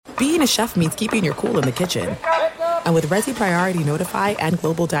being a chef means keeping your cool in the kitchen. And with Resi Priority Notify and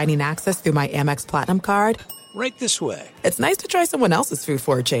Global Dining Access through my Amex Platinum card, right this way. It's nice to try someone else's food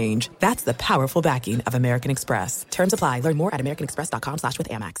for a change. That's the powerful backing of American Express. Terms apply. Learn more at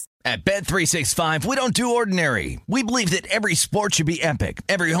americanexpress.com/withAmex. At Bet365, we don't do ordinary. We believe that every sport should be epic.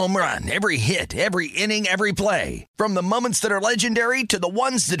 Every home run, every hit, every inning, every play. From the moments that are legendary to the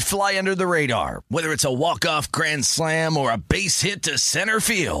ones that fly under the radar. Whether it's a walk-off grand slam or a base hit to center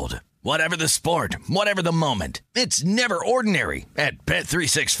field. Whatever the sport, whatever the moment, it's never ordinary at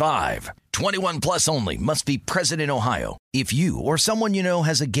Bet365. 21 plus only. Must be present in Ohio. If you or someone you know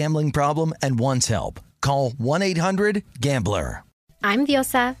has a gambling problem and wants help, call 1-800-GAMBLER. I'm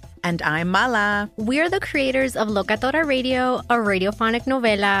Diosa. And I'm Mala. We're the creators of Locatora Radio, a radiophonic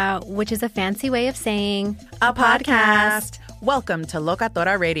novela, which is a fancy way of saying a podcast. Welcome to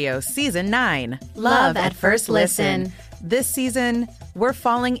Locatora Radio Season 9. Love at First Listen. This season, we're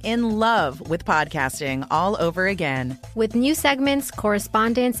falling in love with podcasting all over again. With new segments,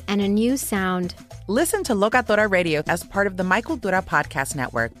 correspondence, and a new sound. Listen to Locatora Radio as part of the My Cultura Podcast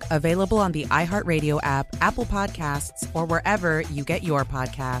Network. Available on the iHeartRadio app, Apple Podcasts, or wherever you get your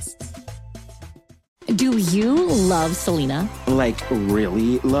podcasts. Do you love Selena? Like,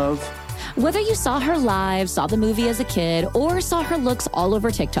 really love? Whether you saw her live, saw the movie as a kid, or saw her looks all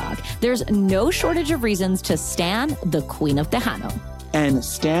over TikTok, there's no shortage of reasons to stan the Queen of Tejano. And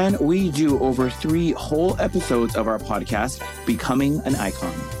Stan, we do over 3 whole episodes of our podcast, Becoming an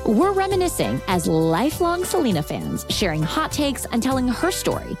Icon. We're reminiscing as lifelong Selena fans, sharing hot takes and telling her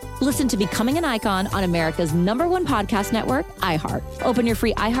story. Listen to Becoming an Icon on America's #1 podcast network, iHeart. Open your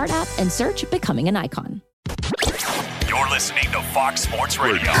free iHeart app and search Becoming an Icon. You're listening to Fox Sports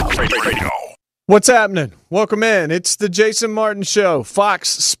Radio. What's happening? Welcome in. It's the Jason Martin Show, Fox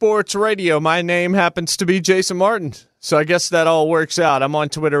Sports Radio. My name happens to be Jason Martin, so I guess that all works out. I'm on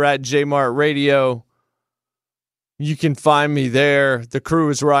Twitter at JMartRadio. You can find me there. The crew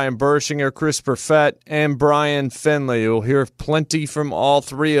is Ryan Bershinger, Chris Perfett, and Brian Finley. You'll hear plenty from all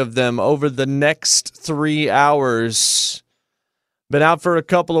 3 of them over the next 3 hours. Been out for a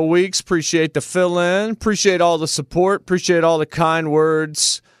couple of weeks. Appreciate the fill-in. Appreciate all the support. Appreciate all the kind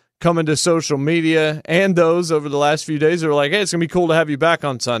words coming to social media and those over the last few days that were like, hey, it's going to be cool to have you back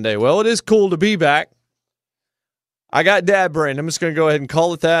on Sunday. Well, it is cool to be back. I got dad brain. I'm just going to go ahead and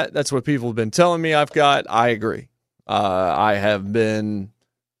call it that. That's what people have been telling me I've got. I agree. I have been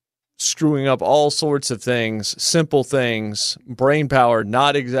screwing up all sorts of things, simple things, brain power,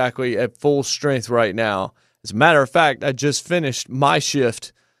 not exactly at full strength right now. As a matter of fact, I just finished my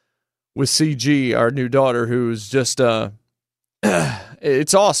shift with CG, our new daughter, who's just,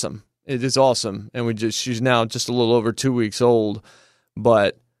 it's awesome. It is awesome. And she's now just a little over 2 weeks old,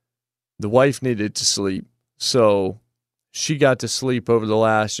 but the wife needed to sleep. So she got to sleep over the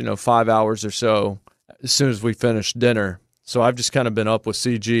last, 5 hours or so as soon as we finished dinner. So I've just kind of been up with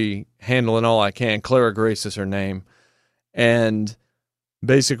CG, handling all I can. Clara Grace is her name. And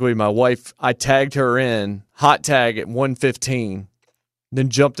basically, my wife, I tagged her in, hot tag at 1:15, then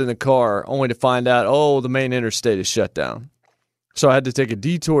jumped in the car, only to find out, the main interstate is shut down. So I had to take a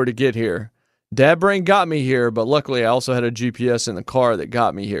detour to get here. Dad brain got me here, but luckily I also had a GPS in the car that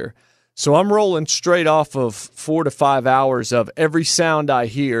got me here. So I'm rolling straight off of 4 to 5 hours of every sound I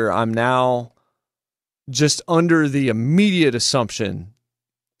hear. I'm now just under the immediate assumption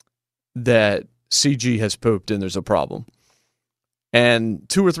that CG has pooped and there's a problem. And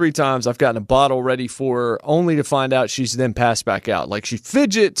 2 or 3 times I've gotten a bottle ready for her, only to find out she's then passed back out. Like she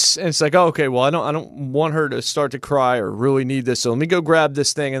fidgets, and it's like, okay, well, I don't want her to start to cry or really need this, so let me go grab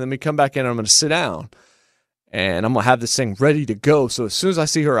this thing, and then we come back in, and I'm going to sit down. And I'm going to have this thing ready to go. So as soon as I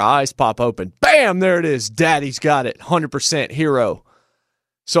see her eyes pop open, bam, there it is. Daddy's got it. 100% hero.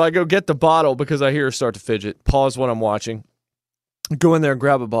 So I go get the bottle because I hear her start to fidget. Pause what I'm watching. Go in there and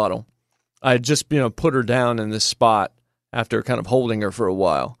grab a bottle. I had just, put her down in this spot after kind of holding her for a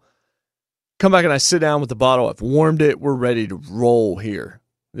while. Come back and I sit down with the bottle. I've warmed it. We're ready to roll here.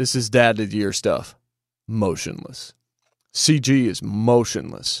 This is dad of the year stuff. Motionless. CG is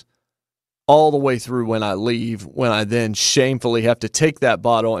motionless. All the way through when I leave, when I then shamefully have to take that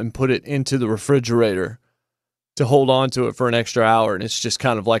bottle and put it into the refrigerator to hold on to it for an extra hour. And it's just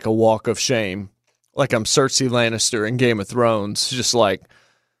kind of like a walk of shame. Like I'm Cersei Lannister in Game of Thrones. Just like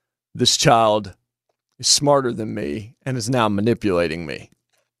this child is smarter than me and is now manipulating me.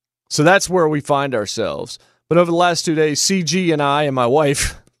 So that's where we find ourselves. But over the last 2 days, CG and I and my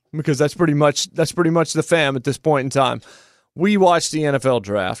wife, because that's pretty much the fam at this point in time, we watched the NFL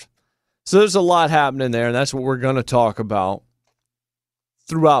draft. So there's a lot happening there, and that's what we're going to talk about.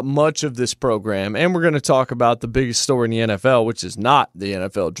 throughout much of this program, and we're going to talk about the biggest story in the NFL, which is not the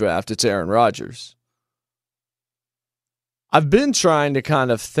NFL draft. It's Aaron Rodgers. I've been trying to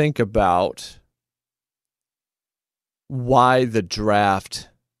kind of think about why the draft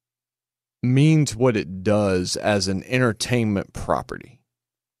means what it does as an entertainment property.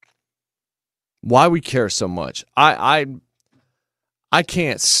 Why we care so much. I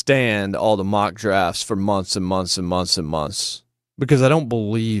can't stand all the mock drafts for months and months and months and months because I don't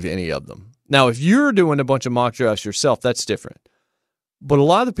believe any of them. Now, if you're doing a bunch of mock drafts yourself, that's different. But a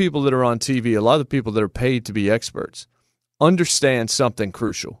lot of the people that are on TV, a lot of the people that are paid to be experts, understand something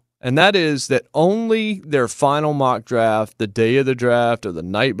crucial. And that is that only their final mock draft, the day of the draft or the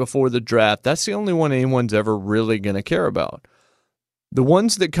night before the draft, that's the only one anyone's ever really going to care about. The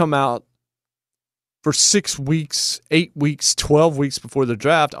ones that come out for 6 weeks, 8 weeks, 12 weeks before the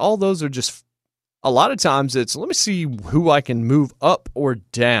draft, all those are just, a lot of times it's, let me see who I can move up or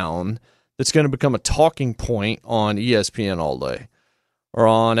down that's going to become a talking point on ESPN all day, or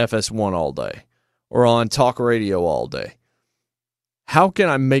on FS1 all day, or on talk radio all day. How can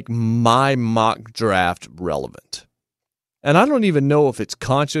I make my mock draft relevant? And I don't even know if it's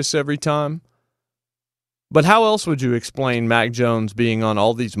conscious every time. But how else would you explain Mac Jones being on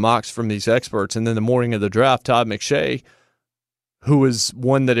all these mocks from these experts, and then the morning of the draft, Todd McShay, who was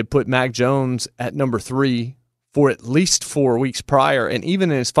one that had put Mac Jones at number 3 for at least 4 weeks prior, and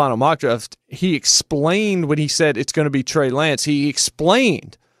even in his final mock draft, he explained when he said it's going to be Trey Lance, he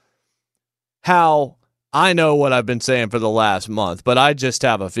explained how I know what I've been saying for the last month, but I just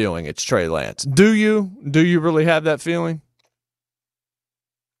have a feeling it's Trey Lance. Do you? Do you really have that feeling?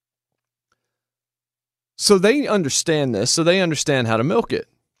 So they understand this, so they understand how to milk it.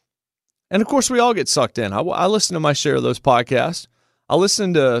 And, of course, we all get sucked in. I listen to my share of those podcasts. I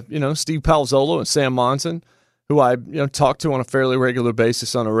listen to, Steve Palazzolo and Sam Monson, who I talk to on a fairly regular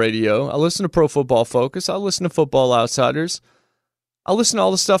basis on the radio. I listen to Pro Football Focus. I listen to Football Outsiders. I listen to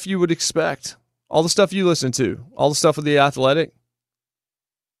all the stuff you would expect. All the stuff you listen to, all the stuff with The Athletic,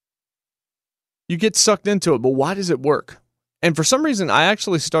 you get sucked into it, but why does it work? And for some reason, I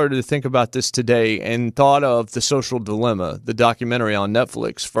actually started to think about this today and thought of The Social Dilemma, the documentary on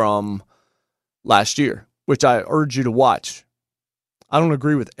Netflix from last year, which I urge you to watch. I don't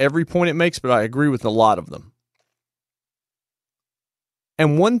agree with every point it makes, but I agree with a lot of them.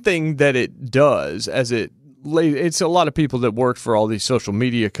 And one thing that it does, it's a lot of people that worked for all these social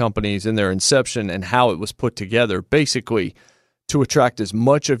media companies in their inception and how it was put together, basically to attract as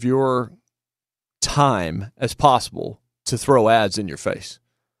much of your time as possible to throw ads in your face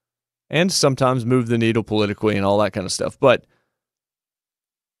and sometimes move the needle politically and all that kind of stuff. But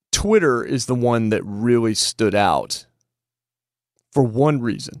Twitter is the one that really stood out for one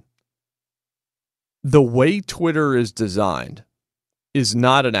reason. The way Twitter is designed is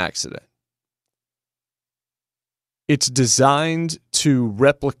not an accident. It's designed to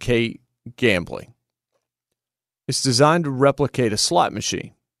replicate gambling. It's designed to replicate a slot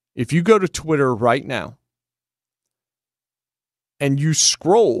machine. If you go to Twitter right now and you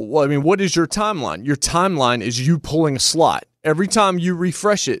scroll, what is your timeline? Your timeline is you pulling a slot. Every time you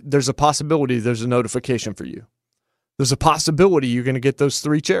refresh it, there's a possibility there's a notification for you. There's a possibility you're going to get those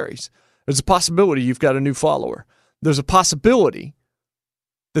 3 cherries. There's a possibility you've got a new follower. There's a possibility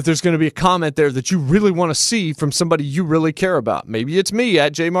that there's going to be a comment there that you really want to see from somebody you really care about. Maybe it's me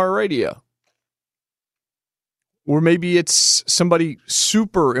at JMart Radio. Or maybe it's somebody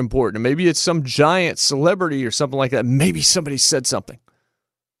super important. Maybe it's some giant celebrity or something like that. Maybe somebody said something.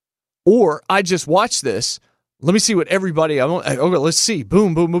 Or I just watched this. Let me see what everybody, okay, let's see.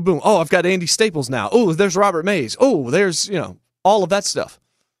 Boom, boom, boom, boom. Oh, I've got Andy Staples now. Oh, there's Robert Mays. Oh, there's, all of that stuff.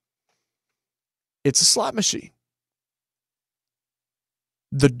 It's a slot machine.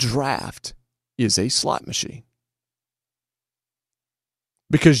 The draft is a slot machine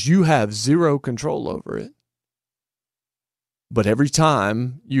because you have zero control over it. But every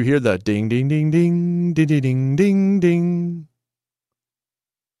time you hear the ding, ding, ding, ding, ding, ding, ding, ding, ding,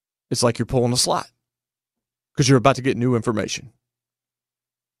 it's like you're pulling a slot because you're about to get new information.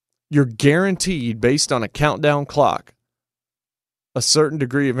 You're guaranteed, based on a countdown clock, a certain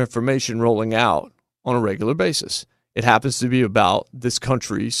degree of information rolling out on a regular basis. It happens to be about this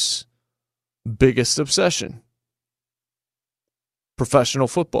country's biggest obsession, professional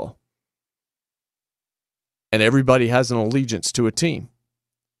football. And everybody has an allegiance to a team.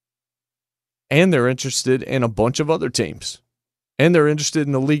 And they're interested in a bunch of other teams. And they're interested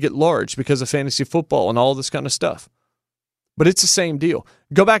in the league at large because of fantasy football and all this kind of stuff. But it's the same deal.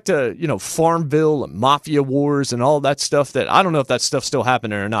 Go back to, Farmville and Mafia Wars and all that stuff that I don't know if that stuff's still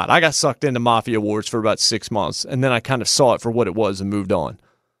happening or not. I got sucked into Mafia Wars for about 6 months, and then I kind of saw it for what it was and moved on.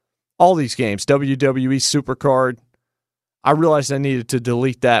 All these games, WWE Supercard, I realized I needed to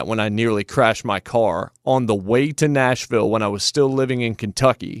delete that when I nearly crashed my car on the way to Nashville when I was still living in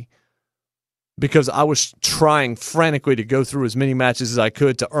Kentucky, because I was trying frantically to go through as many matches as I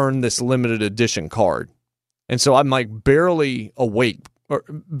could to earn this limited edition card. And so I'm like barely awake, or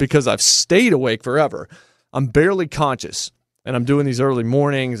because I've stayed awake forever. I'm barely conscious, and I'm doing these early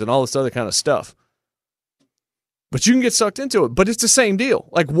mornings and all this other kind of stuff. But you can get sucked into it. But it's the same deal.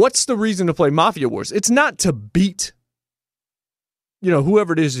 Like, what's the reason to play Mafia Wars? It's not to beat,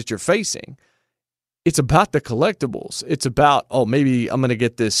 whoever it is that you're facing. It's about the collectibles. It's about, maybe I'm going to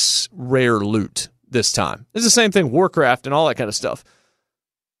get this rare loot this time. It's the same thing, Warcraft and all that kind of stuff.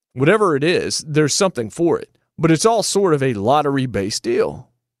 Whatever it is, there's something for it. But it's all sort of a lottery-based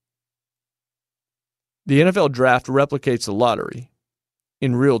deal. The NFL draft replicates the lottery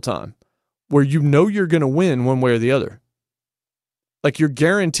in real time, where you're going to win one way or the other. Like, you're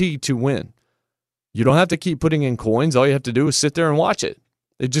guaranteed to win. You don't have to keep putting in coins. All you have to do is sit there and watch it.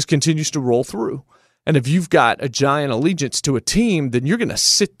 It just continues to roll through. And if you've got a giant allegiance to a team, then you're going to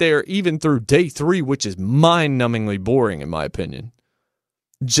sit there even through day 3, which is mind-numbingly boring, in my opinion,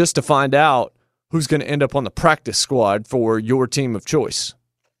 just to find out who's going to end up on the practice squad for your team of choice.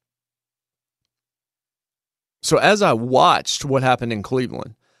 So as I watched what happened in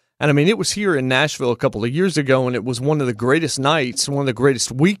Cleveland, and I mean, it was here in Nashville a couple of years ago, and it was one of the greatest nights, one of the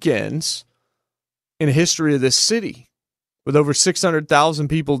greatest weekends in the history of this city, with over 600,000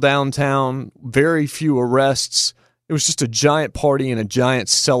 people downtown, very few arrests. It was just a giant party and a giant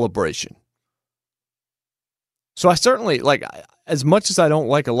celebration. So I certainly, as much as I don't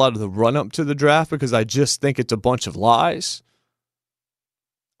like a lot of the run-up to the draft because I just think it's a bunch of lies,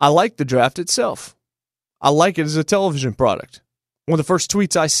 I like the draft itself. I like it as a television product. One of the first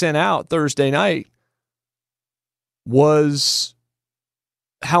tweets I sent out Thursday night was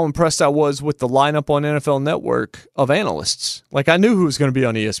how impressed I was with the lineup on NFL Network of analysts. Like, I knew who was going to be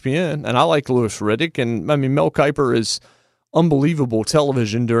on ESPN, and I like Louis Riddick, and I mean, Mel Kiper is unbelievable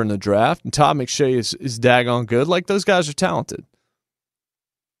television during the draft, and Todd McShay is daggone good. Like, those guys are talented.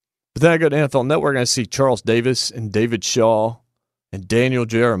 But then I go to NFL Network and I see Charles Davis and David Shaw and Daniel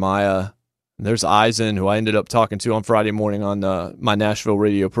Jeremiah. And there's Eisen, who I ended up talking to on Friday morning on my Nashville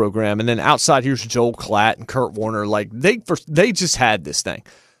radio program. And then outside, here's Joel Klatt and Kurt Warner. Like, they just had this thing.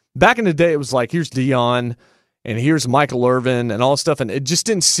 Back in the day, it was like, here's Dion and here's Michael Irvin and all this stuff. And it just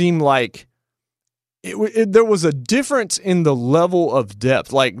didn't seem like there was a difference in the level of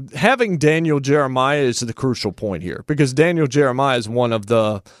depth. Like, having Daniel Jeremiah is the crucial point here, because Daniel Jeremiah is one of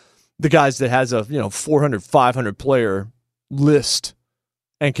the guys that has a 400, 500 player list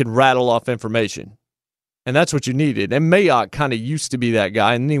and can rattle off information. And that's what you needed. And Mayock kind of used to be that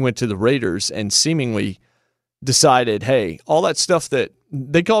guy, and then he went to the Raiders and seemingly decided, hey, all that stuff that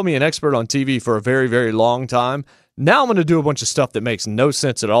they called me an expert on TV for a very, very long time. Now I'm going to do a bunch of stuff that makes no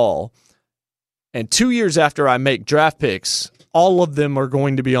sense at all. And 2 years after I make draft picks, all of them are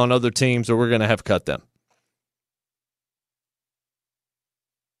going to be on other teams, or we're going to have cut them.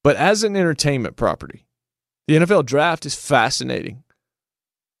 But as an entertainment property, the NFL draft is fascinating.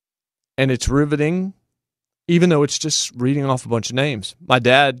 And it's riveting, even though it's just reading off a bunch of names. My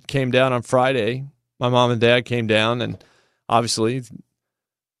dad came down on Friday. My mom and dad came down, and obviously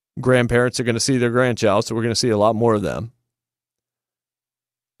grandparents are going to see their grandchild, so we're going to see a lot more of them.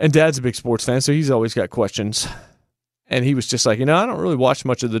 And Dad's a big sports fan, so he's always got questions. And he was just like, I don't really watch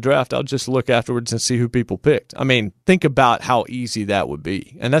much of the draft. I'll just look afterwards and see who people picked. I mean, think about how easy that would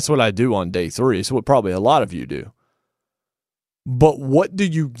be. And that's what I do on day 3. It's what probably a lot of you do. But what do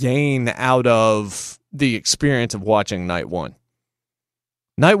you gain out of the experience of watching night 1?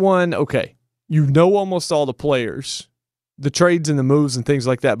 Night 1, okay, almost all the players. The trades and the moves and things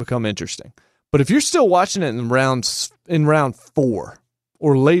like that become interesting. But if you're still watching it in round 4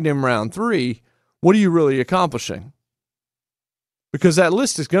 or late in round 3, what are you really accomplishing? Because that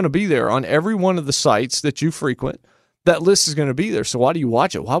list is going to be there on every one of the sites that you frequent. That list is going to be there. So why do you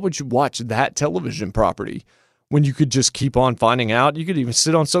watch it? Why would you watch that television property when you could just keep on finding out? You could even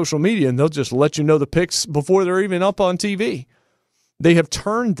sit on social media and they'll just let you know the picks before they're even up on TV. They have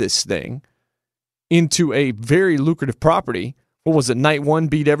turned this thing into a very lucrative property. What was it? Night 1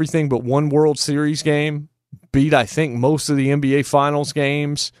 beat everything but one World Series game. Beat, I think, most of the NBA Finals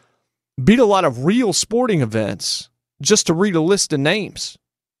games. Beat a lot of real sporting events just to read a list of names.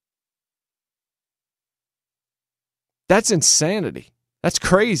 That's insanity. That's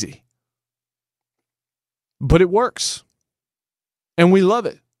crazy. But it works. And we love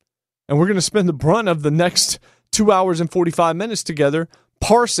it. And we're going to spend the brunt of the next 2 hours and 45 minutes together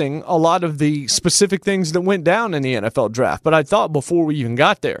parsing a lot of the specific things that went down in the NFL draft. But I thought before we even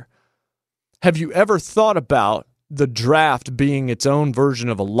got there, have you ever thought about the draft being its own version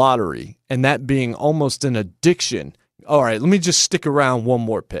of a lottery and that being almost an addiction? All right, let me just stick around one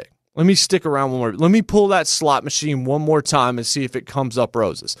more pick. Let me pull that slot machine one more time and see if it comes up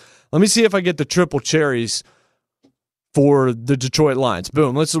roses. Let me see if I get the triple cherries for the Detroit Lions.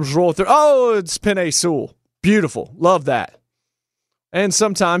 Boom, let's roll through. Oh, it's Penei Sewell. Beautiful. Love that. And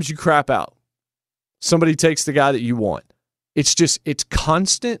sometimes you crap out. Somebody takes the guy that you want. It's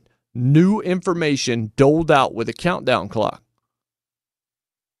constant new information doled out with a countdown clock.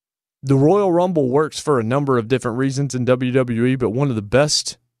 The Royal Rumble works for a number of different reasons in WWE, but one of the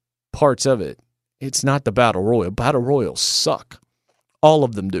best parts of it, it's not the Battle Royal. Battle Royals suck. All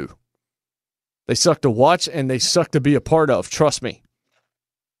of them do. They suck to watch and they suck to be a part of, trust me.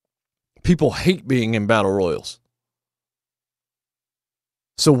 People hate being in Battle Royals.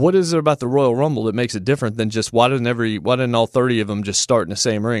 So what is it about the Royal Rumble that makes it different than just why didn't all 30 of them just start in the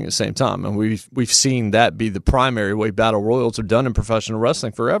same ring at the same time? And we've seen that be the primary way Battle Royals are done in professional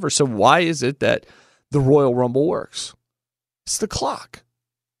wrestling forever. So why is it that the Royal Rumble works? It's the clock.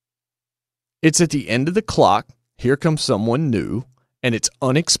 It's at the end of the clock, here comes someone new, and it's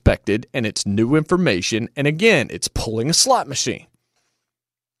unexpected, and it's new information, and again, it's pulling a slot machine.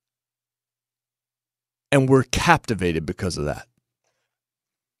 And we're captivated because of that.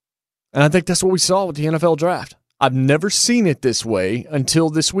 And I think that's what we saw with the NFL draft. I've never seen it this way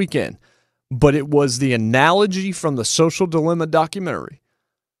until this weekend. But it was the analogy from the Social Dilemma documentary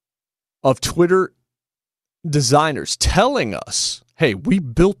of Twitter designers telling us, hey, we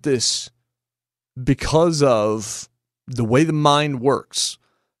built this because of the way the mind works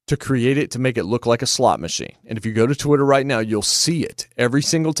to create it to make it look like a slot machine. And if you go to Twitter right now, you'll see it every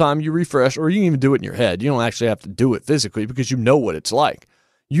single time you refresh, or you can even do it in your head. You don't actually have to do it physically because you know what it's like.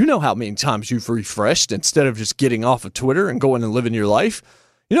 You know how many times you've refreshed instead of just getting off of Twitter and going and living your life.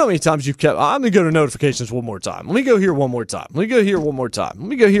 You know how many times you've kept, I'm going to go to notifications one more time. Let me go here one more time. Let me go here one more time. Let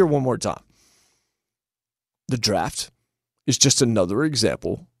me go here one more time. The draft is just another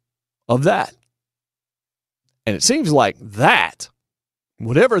example of that. And it seems like that,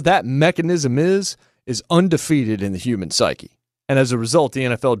 whatever that mechanism is undefeated in the human psyche. And as a result, the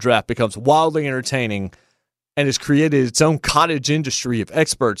NFL draft becomes wildly entertaining and has created its own cottage industry of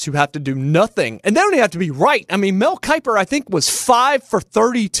experts who have to do nothing. And they don't even have to be right. I mean, Mel Kiper, I think, was 5 for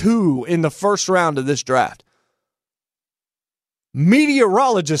 32 in the first round of this draft.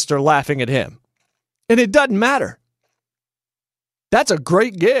 Meteorologists are laughing at him. And it doesn't matter. That's a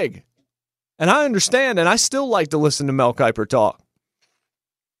great gig. And I understand, and I still like to listen to Mel Kiper talk.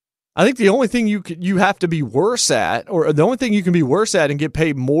 I think the only thing you have to be worse at, or the only thing you can be worse at and get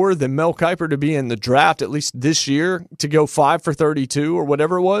paid more than Mel Kiper to be in the draft, at least this year, to go 5 for 32 or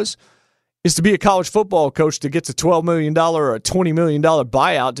whatever it was, is to be a college football coach that gets a $12 million or a $20 million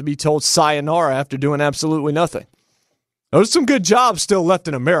buyout to be told sayonara after doing absolutely nothing. There's some good jobs still left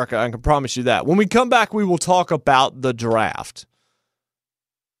in America, I can promise you that. When we come back, we will talk about the draft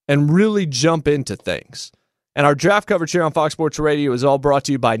and really jump into things. And our draft coverage here on Fox Sports Radio is all brought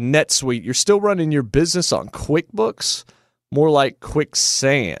to you by NetSuite. You're still running your business on QuickBooks? More like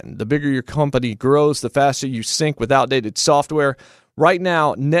quicksand. The bigger your company grows, the faster you sync with outdated software. Right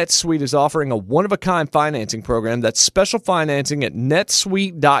now, NetSuite is offering a one-of-a-kind financing program. That's special financing at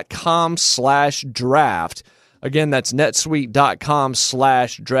netsuite.com/draft. Again, that's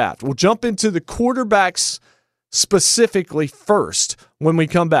netsuite.com/draft. We'll jump into the quarterbacks specifically first when we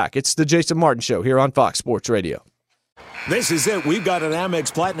come back. It's the Jason Martin Show here on Fox Sports Radio. This is it. We've got an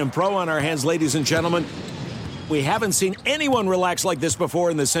Amex Platinum Pro on our hands, ladies and gentlemen. We haven't seen anyone relax like this before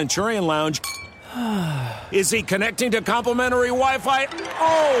in the Centurion Lounge. Is he connecting to complimentary Wi-Fi?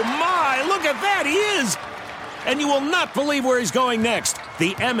 Oh, my! Look at that! He is! And you will not believe where he's going next.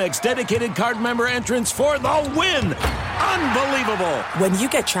 The Amex dedicated card member entrance for the win. Unbelievable. When you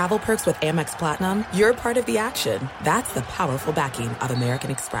get travel perks with Amex Platinum, you're part of the action. That's the powerful backing of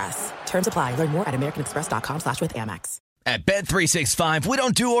American Express. Terms apply. Learn more at americanexpress.com/withAmex. At Bet365, we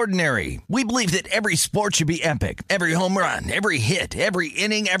don't do ordinary. We believe that every sport should be epic. Every home run, every hit, every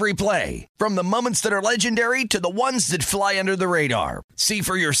inning, every play. From the moments that are legendary to the ones that fly under the radar. See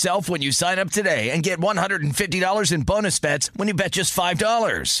for yourself when you sign up today and get $150 in bonus bets when you bet just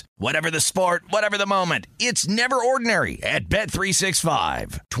 $5. Whatever the sport, whatever the moment, it's never ordinary at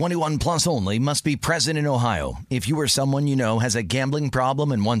Bet365. 21 plus only. Must be present in Ohio. If you or someone you know has a gambling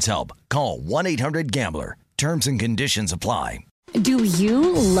problem and wants help, call 1-800-GAMBLER. Terms and conditions apply. Do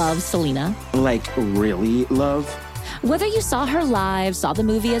you love Selena? Like, really love? Whether you saw her live, saw the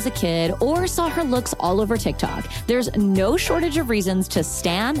movie as a kid, or saw her looks all over TikTok, there's no shortage of reasons to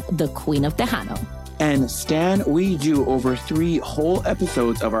stan the Queen of Tejano. And Stan, we do over 3 whole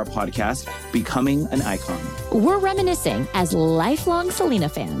episodes of our podcast, Becoming an Icon. We're reminiscing as lifelong Selena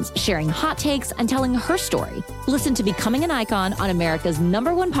fans, sharing hot takes and telling her story. Listen to Becoming an Icon on America's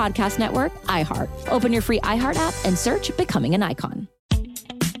 #1 podcast network, iHeart. Open your free iHeart app and search Becoming an Icon.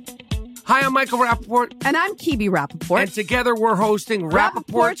 Hi, I'm Michael Rappaport. And I'm Kibi Rappaport. And together we're hosting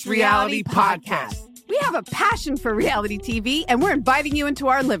Rappaport's Reality Podcast. We have a passion for reality TV, and we're inviting you into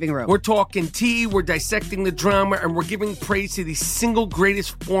our living room. We're talking tea, we're dissecting the drama, and we're giving praise to the single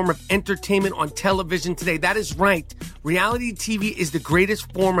greatest form of entertainment on television today. That is right. Reality TV is the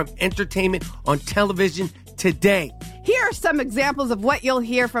greatest form of entertainment on television today. Here are some examples of what you'll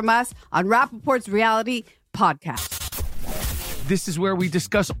hear from us on Rappaport's Reality Podcast. This is where we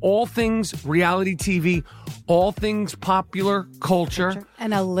discuss all things reality TV, all things popular culture.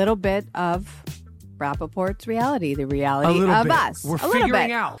 And a little bit of Rappaport's reality, the reality of us. We're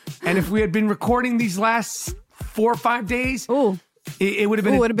figuring out. And if we had been recording these last 4 or 5 days, it would have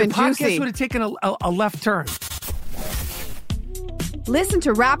been, the podcast juicy. Would have taken a left turn. Listen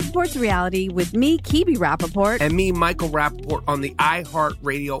to Rappaport's Reality with me, Kibi Rappaport. And me, Michael Rappaport, on the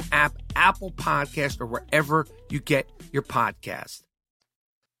iHeartRadio app, Apple Podcast, or wherever you get your podcast.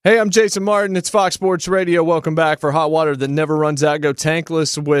 Hey, I'm Jason Martin. It's Fox Sports Radio. Welcome back for hot water that never runs out. Go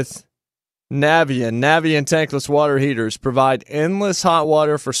tankless with Navien. Navien tankless water heaters provide endless hot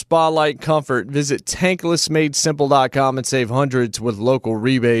water for spa-like comfort. Visit tanklessmadesimple.com and save hundreds with local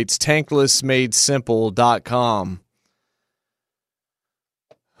rebates. Tanklessmadesimple.com.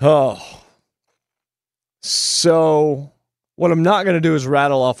 Oh. So, what I'm not going to do is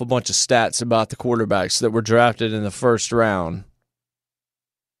rattle off a bunch of stats about the quarterbacks that were drafted in the first round.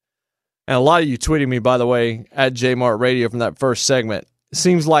 And a lot of you tweeting me, by the way, at JMart Radio from that first segment. It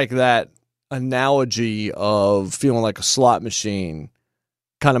seems like that analogy of feeling like a slot machine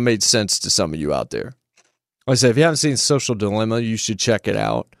kind of made sense to some of you out there. Like I said, if you haven't seen Social Dilemma, you should check it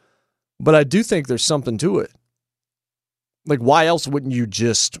out. But I do think there's something to it. Like, why else wouldn't you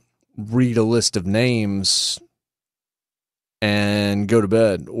just read a list of names and go to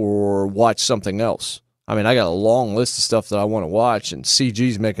bed or watch something else? I mean, I got a long list of stuff that I want to watch, and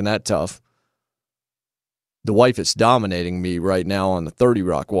CG's making that tough. The wife is dominating me right now on the 30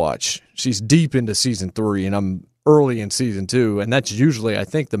 Rock watch. She's deep into season 3, and I'm early in season 2, and that's usually, I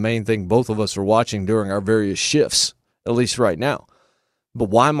think, the main thing both of us are watching during our various shifts, at least right now.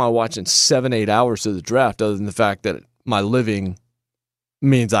 But why am I watching 7-8 hours of the draft other than the fact that my living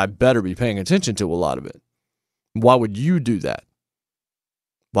means I better be paying attention to a lot of it? Why would you do that?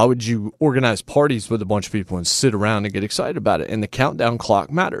 Why would you organize parties with a bunch of people and sit around and get excited about it? And the countdown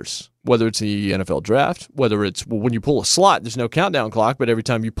clock matters. Whether it's the NFL draft, whether it's when you pull a slot, there's no countdown clock, but every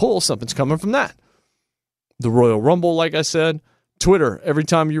time you pull, something's coming from that. The Royal Rumble, like I said, Twitter, every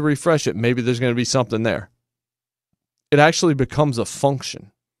time you refresh it, maybe there's going to be something there. It actually becomes a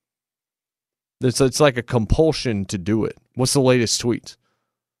function. It's like a compulsion to do it. What's the latest tweet?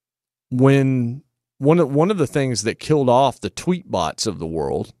 When one of the things that killed off the tweet bots of the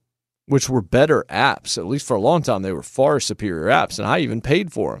world, which were better apps, at least for a long time, they were far superior apps, and I even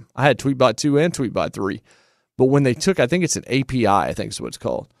paid for them. I had Tweetbot 2 and Tweetbot 3. But when they took, I think it's an API, I think is what it's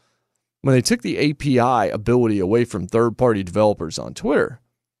called. When they took the API ability away from third-party developers on Twitter,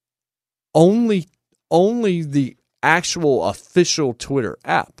 only the actual official Twitter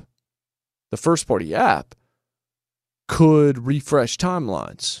app, the first-party app, could refresh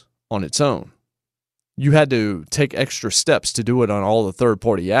timelines on its own. You had to take extra steps to do it on all the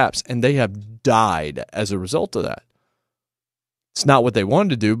third-party apps, and they have died as a result of that. It's not what they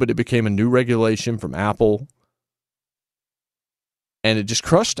wanted to do, but it became a new regulation from Apple, and it just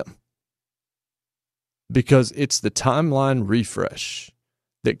crushed them. Because it's the timeline refresh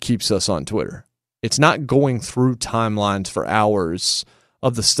that keeps us on Twitter. It's not going through timelines for hours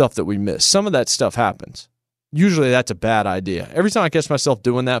of the stuff that we miss. Some of that stuff happens. Usually that's a bad idea. Every time I catch myself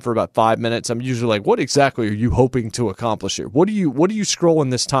doing that for about 5 minutes, I'm usually like, what exactly are you hoping to accomplish here? What are you scrolling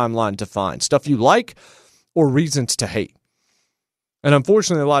this timeline to find? Stuff you like or reasons to hate? And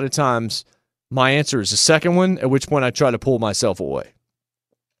unfortunately, a lot of times, my answer is the second one, at which point I try to pull myself away.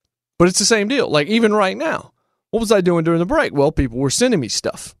 But it's the same deal. Like, even right now, what was I doing during the break? Well, people were sending me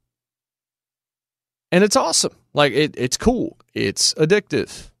stuff. And it's awesome. Like, it's cool. It's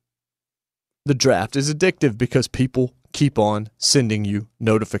addictive. The draft is addictive because people keep on sending you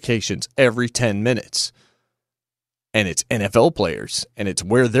notifications every 10 minutes. And it's NFL players, and it's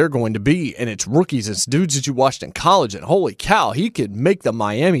where they're going to be, and it's rookies, it's dudes that you watched in college, and holy cow, he could make the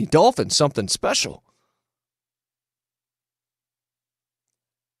Miami Dolphins something special.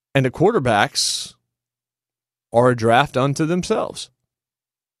 And the quarterbacks are a draft unto themselves.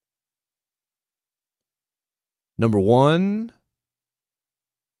 Number 1,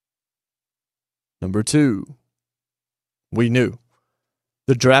 number 2, we knew.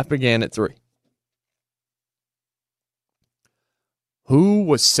 The draft began at 3. Who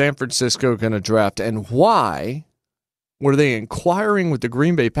was San Francisco going to draft, and why were they inquiring with the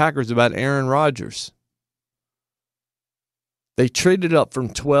Green Bay Packers about Aaron Rodgers? They traded up from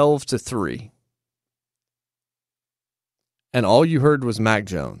 12 to 3. And all you heard was Mac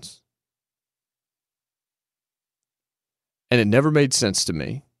Jones. And it never made sense to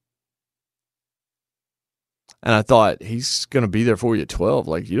me. And I thought, he's going to be there for you at 12.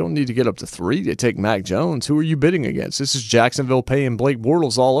 Like, you don't need to get up to 3 to take Mac Jones. Who are you bidding against? This is Jacksonville paying Blake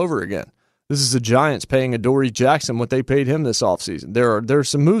Bortles all over again. This is the Giants paying Adoree Jackson what they paid him this offseason. There are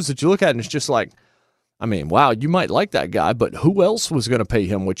some moves that you look at and it's just like, I mean, wow, you might like that guy, but who else was going to pay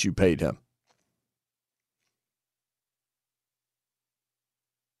him what you paid him?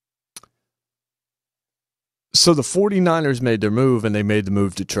 So the 49ers made their move, and they made the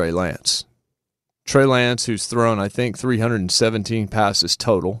move to Trey Lance. Trey Lance, who's thrown, I think, 317 passes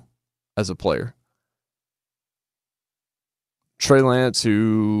total as a player. Trey Lance,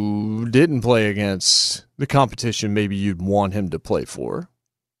 who didn't play against the competition maybe you'd want him to play for.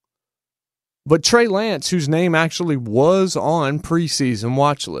 But Trey Lance, whose name actually was on preseason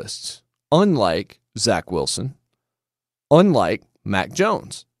watch lists, unlike Zach Wilson, unlike Mac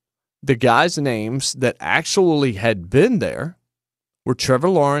Jones. The guys' names that actually had been there were Trevor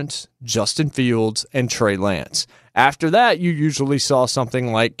Lawrence, Justin Fields, and Trey Lance. After that, you usually saw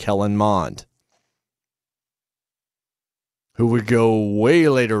something like Kellen Mond, who would go way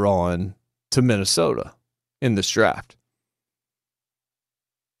later on to Minnesota in this draft.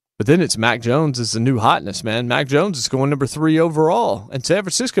 But then it's Mac Jones is the new hotness, man. Mac Jones is going number 3 overall, and San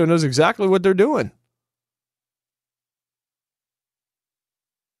Francisco knows exactly what they're doing.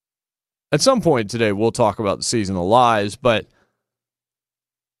 At some point today, we'll talk about the season of lies, but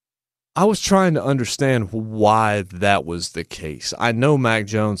I was trying to understand why that was the case. I know Mac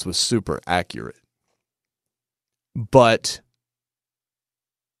Jones was super accurate, but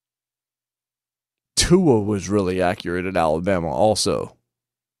Tua was really accurate at Alabama also.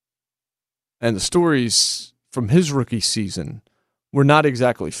 And the stories from his rookie season were not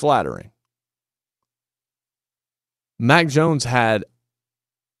exactly flattering. Mac Jones had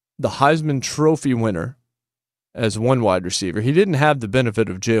the Heisman Trophy winner as one wide receiver. He didn't have the benefit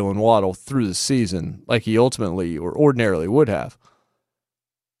of Jalen Waddle through the season like he ultimately or ordinarily would have.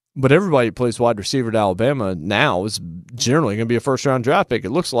 But everybody who plays wide receiver at Alabama now is generally going to be a first-round draft pick, it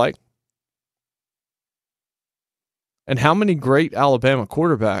looks like. And how many great Alabama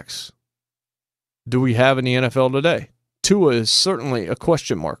quarterbacks do we have in the NFL today? Tua is certainly a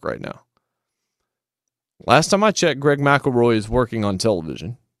question mark right now. Last time I checked, Greg McElroy is working on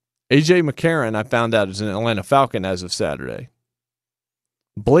television. A.J. McCarron, I found out, is an Atlanta Falcon as of Saturday.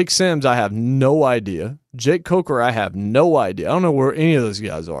 Blake Sims, I have no idea. Jake Coker, I have no idea. I don't know where any of those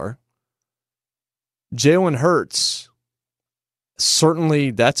guys are. Jalen Hurts,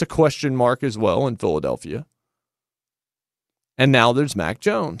 certainly that's a question mark as well in Philadelphia. And now there's Mac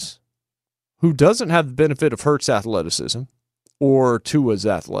Jones, who doesn't have the benefit of Hurts' athleticism or Tua's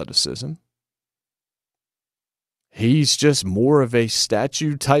athleticism. He's just more of a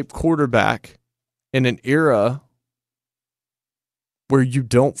statue-type quarterback in an era where you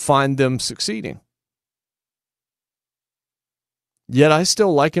don't find them succeeding. Yet I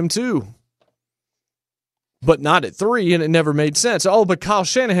still like him too. But not at 3, and it never made sense. Oh, but Kyle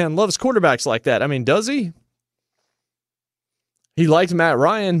Shanahan loves quarterbacks like that. I mean, does he? He liked Matt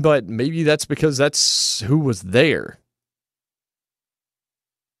Ryan, but maybe that's because that's who was there.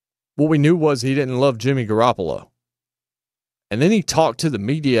 What we knew was he didn't love Jimmy Garoppolo. And then he talked to the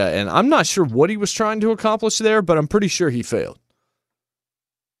media, and I'm not sure what he was trying to accomplish there, but I'm pretty sure he failed.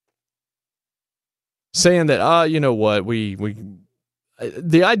 Saying that, you know what,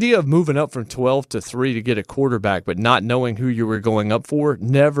 the idea of moving up from 12 to 3 to get a quarterback, but not knowing who you were going up for,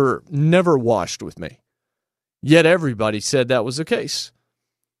 never washed with me. Yet everybody said that was the case.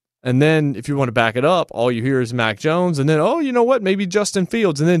 And then if you want to back it up, all you hear is Mac Jones, and then, oh, you know what, maybe Justin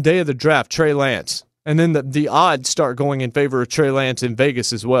Fields, and then day of the draft, Trey Lance. And then the odds start going in favor of Trey Lance in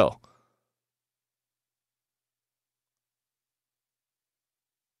Vegas as well.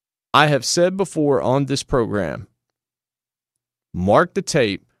 I have said before on this program, mark the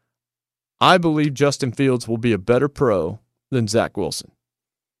tape, I believe Justin Fields will be a better pro than Zach Wilson.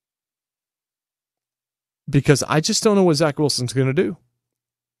 Because I just don't know what Zach Wilson's going to do.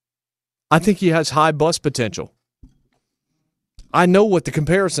 I think he has high bust potential. I know what the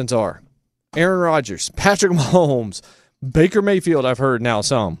comparisons are. Aaron Rodgers, Patrick Mahomes, Baker Mayfield, I've heard now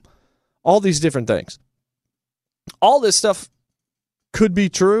some. All these different things. All this stuff could be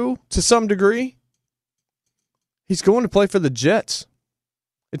true to some degree. He's going to play for the Jets.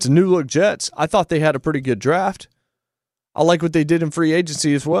 It's a new-look Jets. I thought they had a pretty good draft. I like what they did in free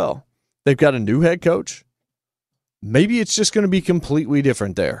agency as well. They've got a new head coach. Maybe it's just going to be completely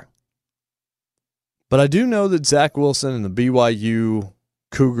different there. But I do know that Zach Wilson and the BYU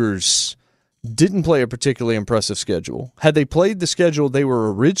Cougars didn't play a particularly impressive schedule. Had they played the schedule they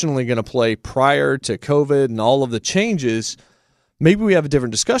were originally going to play prior to COVID and all of the changes, maybe we have a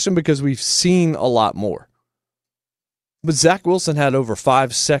different discussion because we've seen a lot more. But Zach Wilson had over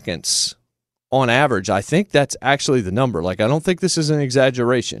 5 seconds on average. I think that's actually the number. Like, I don't think this is an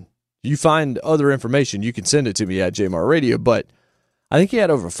exaggeration. You find other information, you can send it to me at JMR Radio, but I think he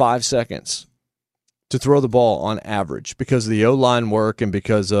had over 5 seconds to throw the ball on average because of the O-line work and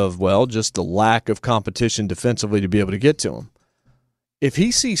because of, well, just the lack of competition defensively to be able to get to him. If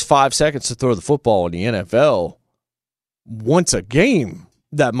he sees 5 seconds to throw the football in the NFL once a game,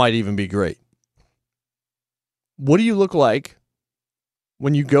 that might even be great. What do you look like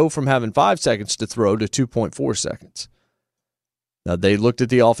when you go from having 5 seconds to throw to 2.4 seconds? Now, they looked at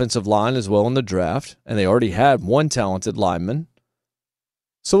the offensive line as well in the draft, and they already had one talented lineman.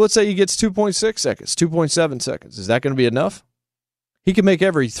 So let's say he gets 2.6 seconds, 2.7 seconds. Is that going to be enough? He can make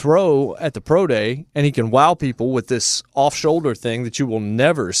every throw at the pro day, and he can wow people with this off-shoulder thing that you will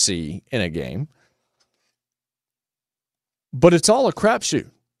never see in a game. But it's all a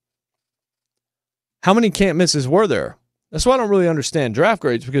crapshoot. How many can't misses were there? That's why I don't really understand draft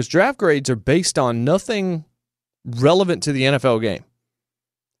grades, because draft grades are based on nothing relevant to the NFL game.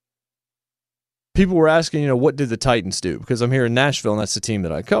 People were asking, what did the Titans do? Because I'm here in Nashville, and that's the team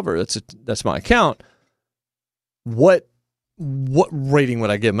that I cover. That's my account. What rating would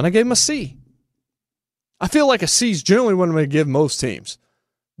I give them? And I gave them a C. I feel like a C is generally what I'm going to give most teams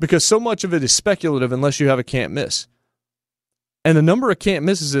because so much of it is speculative unless you have a can't miss. And the number of can't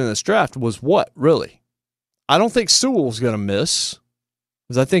misses in this draft was what, really? I don't think Sewell's going to miss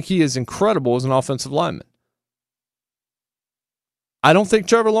because I think he is incredible as an offensive lineman. I don't think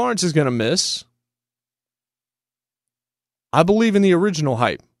Trevor Lawrence is going to miss. I believe in the original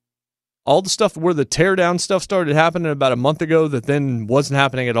hype. All the stuff where the teardown stuff started happening about a month ago that then wasn't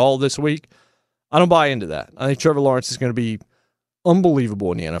happening at all this week, I don't buy into that. I think Trevor Lawrence is going to be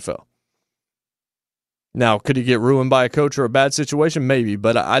unbelievable in the NFL. Now, could he get ruined by a coach or a bad situation? Maybe,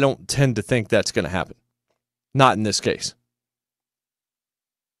 but I don't tend to think that's going to happen. Not in this case.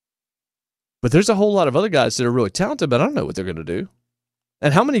 But there's a whole lot of other guys that are really talented, but I don't know what they're going to do.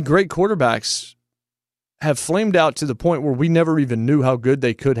 And how many great quarterbacks have flamed out to the point where we never even knew how good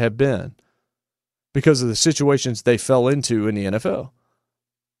they could have been because of the situations they fell into in the NFL?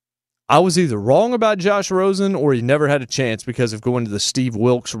 I was either wrong about Josh Rosen or he never had a chance because of going to the Steve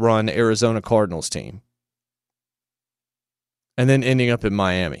Wilkes-run Arizona Cardinals team and then ending up in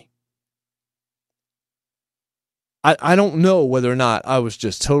Miami. I don't know whether or not I was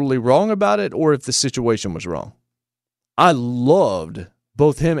just totally wrong about it or if the situation was wrong. I loved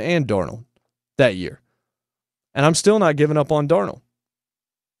both him and Darnold that year. And I'm still not giving up on Darnold.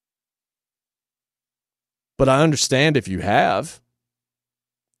 But I understand if you have.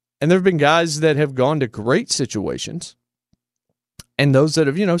 And there have been guys that have gone to great situations. And those that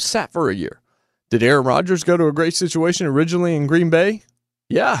have, sat for a year. Did Aaron Rodgers go to a great situation originally in Green Bay?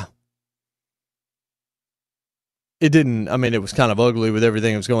 Yeah. It didn't, it was kind of ugly with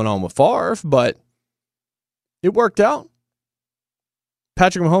everything that was going on with Favre, but it worked out.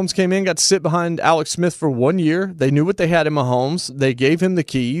 Patrick Mahomes came in, got to sit behind Alex Smith for 1 year. They knew what they had in Mahomes. They gave him the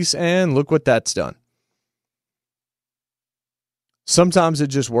keys, and look what that's done. Sometimes it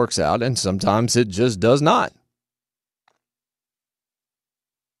just works out, and sometimes it just does not.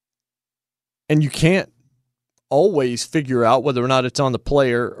 And you can't always figure out whether or not it's on the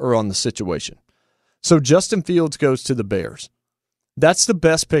player or on the situation. So Justin Fields goes to the Bears. That's the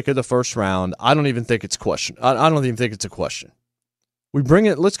best pick of the first round. I don't even think it's a question.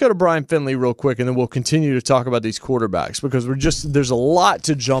 Let's go to Brian Finley real quick, and then we'll continue to talk about these quarterbacks because there's a lot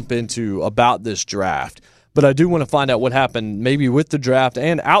to jump into about this draft. But I do want to find out what happened maybe with the draft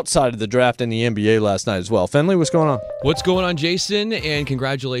and outside of the draft in the NBA last night as well. Finley, what's going on? What's going on, Jason? And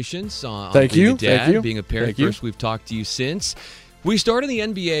congratulations on being a dad, Thank you. Being a parent. First, we've talked to you since. We start in the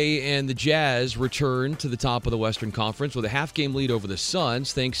NBA, and the Jazz return to the top of the Western Conference with a half-game lead over the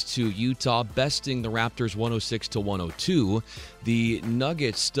Suns, thanks to Utah besting the Raptors 106-102. The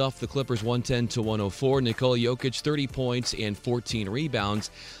Nuggets stuffed the Clippers 110-104. Nikola Jokic, 30 points and 14 rebounds.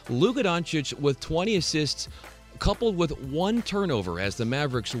 Luka Doncic with 20 assists, coupled with one turnover as the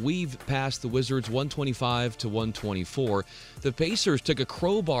Mavericks weave past the Wizards 125-124. The Pacers took a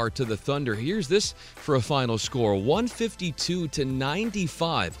crowbar to the Thunder. Here's this for a final score,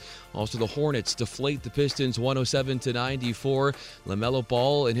 152-95. Also, the Hornets deflate the Pistons 107-94. LaMelo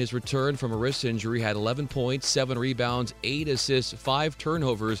Ball, in his return from a wrist injury, had 11 points, 7 rebounds, 8 assists, 5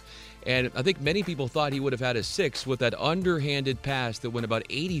 turnovers. And I think many people thought he would have had a 6 with that underhanded pass that went about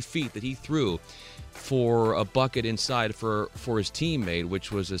 80 feet that he threw for a bucket inside for his teammate,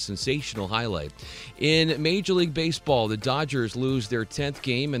 which was a sensational highlight. In Major League Baseball, the Dodgers lose their 10th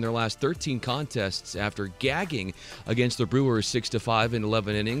game in their last 13 contests after gagging against the Brewers 6-5 in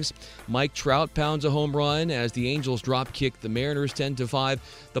 11 innings. Mike Trout pounds a home run as the Angels drop-kick the Mariners 10-5.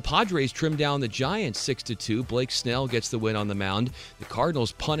 The Padres trim down the Giants 6-2. Blake Snell gets the win on the mound. The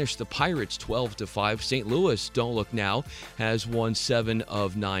Cardinals punish the Pirates 12-5. St. Louis, don't look now, has won 7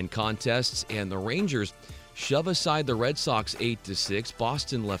 of 9 contests, and the Rangers shove aside the Red Sox 8-6.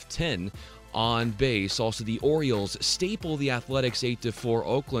 Boston left 10 on base. Also, the Orioles staple the Athletics 8-4.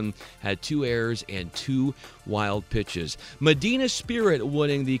 Oakland had 2 errors and 2 wild pitches. Medina Spirit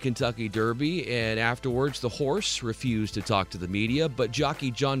winning the Kentucky Derby, and afterwards the horse refused to talk to the media, but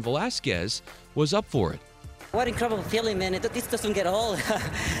jockey John Velasquez was up for it. What incredible feeling, man. This doesn't get old.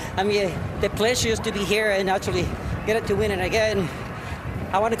 I mean, the pleasure is to be here and actually get it to win it again.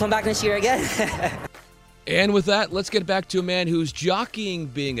 I want to come back next year again. And with that, let's get back to a man who's jockeying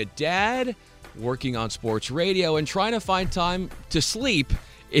being a dad, working on sports radio, and trying to find time to sleep.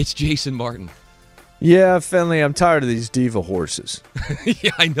 It's Jason Martin. Yeah, Finley, I'm tired of these diva horses.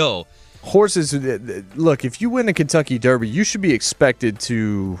 Yeah, I know. Horses, look, if you win the Kentucky Derby, you should be expected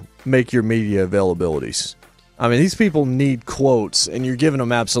to make your media availabilities. I mean, these people need quotes, and you're giving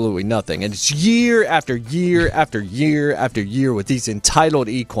them absolutely nothing. And it's year after year after year after year with these entitled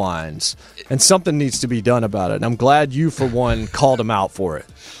equines, and something needs to be done about it. And I'm glad you, for one, called him out for it.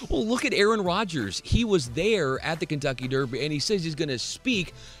 Well, look at Aaron Rodgers. He was there at the Kentucky Derby, and he says he's going to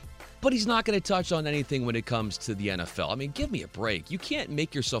speak, but he's not going to touch on anything when it comes to the NFL. I mean, give me a break. You can't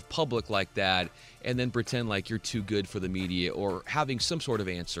make yourself public like that and then pretend like you're too good for the media or having some sort of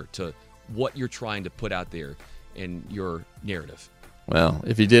answer to what you're trying to put out there in your narrative. Well,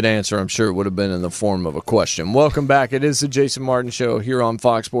 if he did answer, I'm sure it would have been in the form of a question. Welcome back. It is the Jason Martin Show here on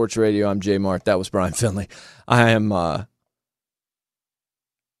Fox Sports Radio. I'm Jay Mart. That was Brian Finley. I am,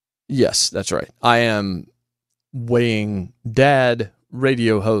 yes, that's right. I am weighing dad,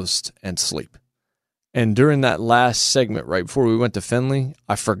 radio host, and sleep. And during that last segment, right before we went to Finley,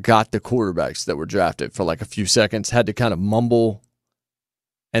 I forgot the quarterbacks that were drafted for like a few seconds, had to kind of mumble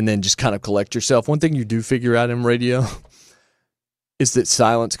and then just kind of collect yourself. One thing you do figure out in radio is that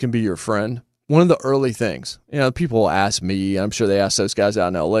silence can be your friend. One of the early things, people ask me, I'm sure they ask those guys out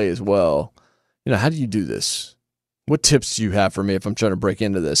in LA as well, how do you do this? What tips do you have for me if I'm trying to break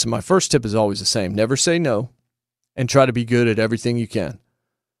into this? And my first tip is always the same. Never say no, and try to be good at everything you can.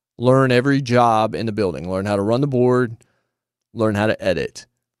 Learn every job in the building. Learn how to run the board. Learn how to edit.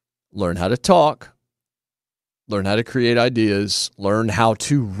 Learn how to talk. Learn how to create ideas. Learn how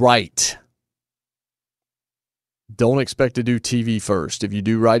to write. Don't expect to do TV first. If you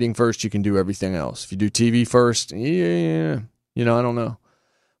do writing first, you can do everything else. If you do TV first, I don't know.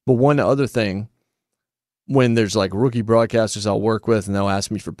 But one other thing, when there's like rookie broadcasters I'll work with and they'll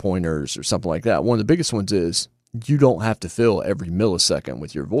ask me for pointers or something like that, one of the biggest ones is you don't have to fill every millisecond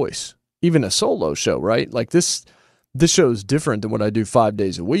with your voice. Even a solo show, right? Like this show is different than what I do 5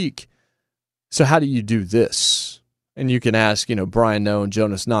 days a week. So how do you do this? And you can ask, Brian Noe and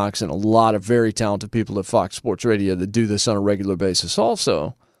Jonas Knox and a lot of very talented people at Fox Sports Radio that do this on a regular basis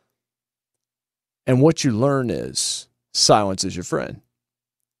also. And what you learn is silence is your friend.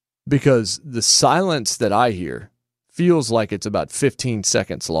 Because the silence that I hear feels like it's about 15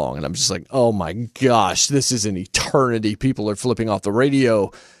 seconds long. And I'm just like, oh my gosh, this is an eternity. People are flipping off the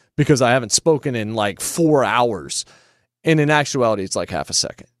radio because I haven't spoken in like 4 hours. And in actuality, it's like half a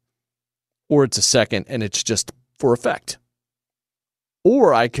second. Or it's a second and it's just for effect.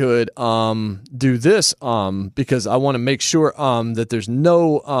 Or I could do this because I want to make sure that there's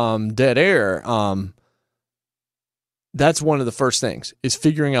no dead air. That's one of the first things, is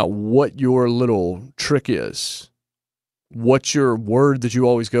figuring out what your little trick is. What your word that you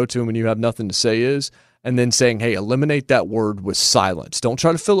always go to when you have nothing to say is, and then saying, hey, eliminate that word with silence. Don't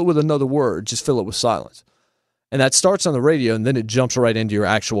try to fill it with another word. Just fill it with silence. And that starts on the radio, and then it jumps right into your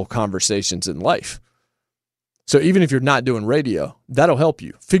actual conversations in life. So even if you're not doing radio, that'll help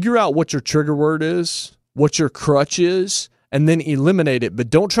you. Figure out what your trigger word is, what your crutch is, and then eliminate it. But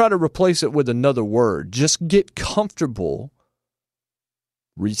don't try to replace it with another word. Just get comfortable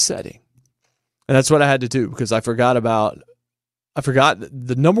resetting. And that's what I had to do because I forgot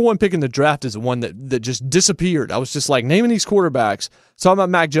the number one pick in the draft is the one that just disappeared. I was just like naming these quarterbacks, talking about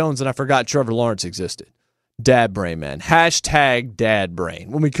Mac Jones, and I forgot Trevor Lawrence existed. Dad brain, man. Hashtag dad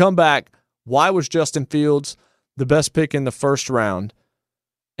brain. When we come back, why was Justin Fields the best pick in the first round?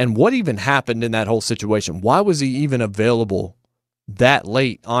 And what even happened in that whole situation? Why was he even available that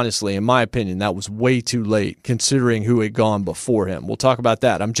late? Honestly, in my opinion, that was way too late considering who had gone before him. We'll talk about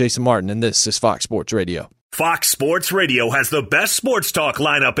that. I'm Jason Martin, and this is Fox Sports Radio. Fox Sports Radio has the best sports talk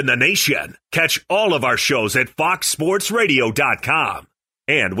lineup in the nation. Catch all of our shows at foxsportsradio.com.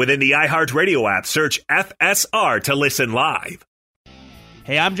 And within the iHeartRadio app, search FSR to listen live.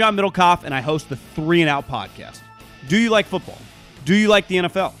 Hey, I'm John Middlecoff, and I host the 3 and Out podcast. Do you like football? Do you like the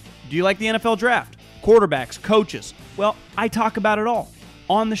NFL? Do you like the NFL draft? Quarterbacks, coaches? Well, I talk about it all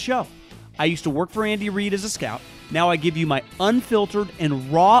on the show. I used to work for Andy Reid as a scout. Now I give you my unfiltered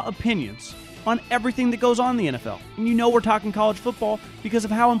and raw opinions on everything that goes on in the NFL. And you know we're talking college football because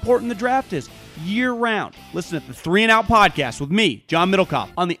of how important the draft is year-round. Listen to the 3 and Out podcast with me, John Middlecoff,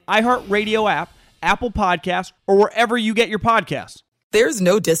 on the iHeartRadio app, Apple Podcasts, or wherever you get your podcasts. There's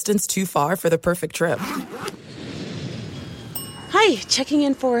no distance too far for the perfect trip. Hi, checking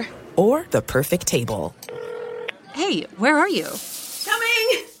in for... Or the perfect table. Hey, where are you?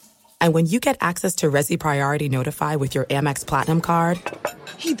 Coming! And when you get access to Resi Priority Notify with your Amex Platinum card...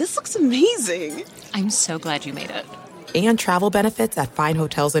 Hey, this looks amazing. I'm so glad you made it. And travel benefits at fine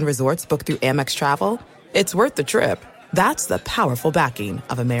hotels and resorts booked through Amex Travel, it's worth the trip. That's the powerful backing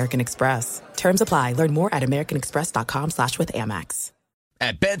of American Express. Terms apply. Learn more at americanexpress.com/withAmex.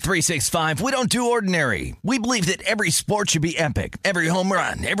 At Bet365, we don't do ordinary. We believe that every sport should be epic. Every home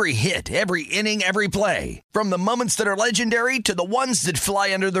run, every hit, every inning, every play. From the moments that are legendary to the ones that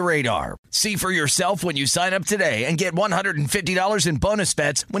fly under the radar. See for yourself when you sign up today and get $150 in bonus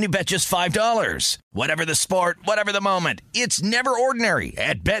bets when you bet just $5. Whatever the sport, whatever the moment, it's never ordinary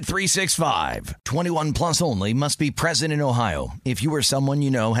at Bet365. 21 plus only. Must be present in Ohio. If you or someone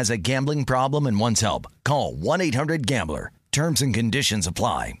you know has a gambling problem and wants help, call 1-800-GAMBLER. Terms and conditions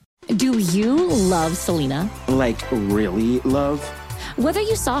apply. Do you love Selena? Like, really love? Whether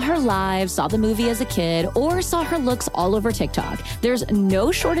you saw her live, saw the movie as a kid, or saw her looks all over TikTok, there's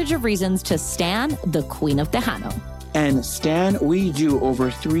no shortage of reasons to stan the Queen of Tejano. And Stan, we do over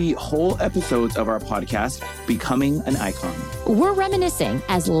 3 whole episodes of our podcast, Becoming an Icon. We're reminiscing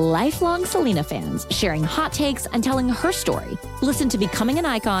as lifelong Selena fans, sharing hot takes and telling her story. Listen to Becoming an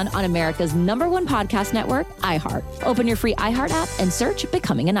Icon on America's #1 podcast network, iHeart. Open your free iHeart app and search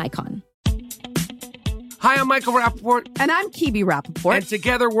Becoming an Icon. Hi, I'm Michael Rappaport. And I'm Kibi Rappaport. And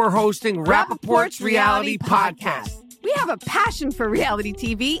together we're hosting Rappaport's Reality Podcast. We have a passion for reality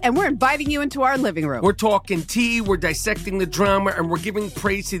TV, and we're inviting you into our living room. We're talking tea, we're dissecting the drama, and we're giving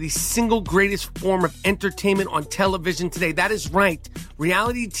praise to the single greatest form of entertainment on television today. That is right.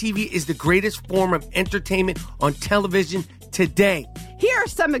 Reality TV is the greatest form of entertainment on television today. Here are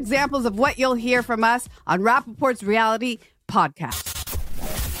some examples of what you'll hear from us on Rappaport's Reality Podcast.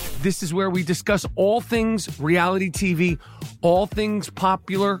 This is where we discuss all things reality TV, all things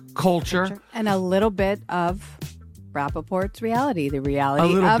popular culture. And a little bit of Rappaport's reality, the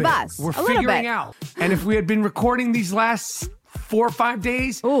reality of bit. us. We're figuring out. And if we had been recording these last 4 or 5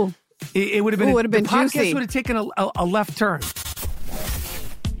 days, it would have been, the podcast juicy. would have taken a left turn.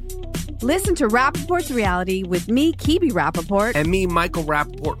 Listen to Rappaport's Reality with me, Kibi Rappaport. And me, Michael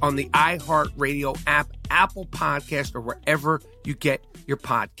Rappaport, on the iHeartRadio app, Apple Podcast, or wherever you get your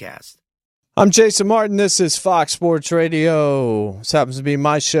podcast. I'm Jason Martin. This is Fox Sports Radio. This happens to be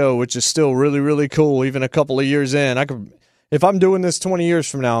my show, which is still really, really cool, even a couple of years in. If I'm doing this 20 years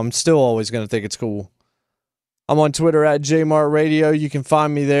from now, I'm still always going to think it's cool. I'm on Twitter at JMartRadio. You can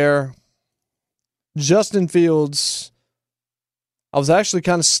find me there. Justin Fields, I was actually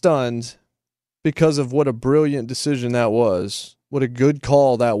kind of stunned because of what a brilliant decision that was. What a good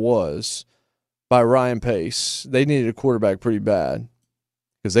call that was by Ryan Pace. They needed a quarterback pretty bad,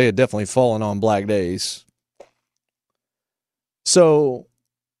 because they had definitely fallen on black days. So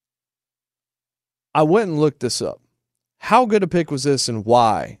I went and looked this up. How good a pick was this and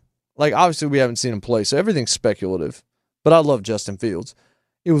why? Like, obviously we haven't seen him play, so everything's speculative. But I love Justin Fields.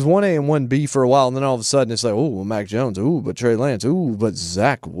 It was 1A and 1B for a while, and then all of a sudden it's like, oh, Mac Jones, ooh, but Trey Lance, ooh, but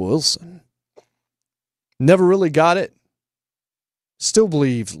Zach Wilson. Never really got it. Still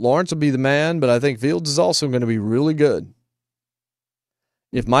believe Lawrence will be the man, but I think Fields is also going to be really good.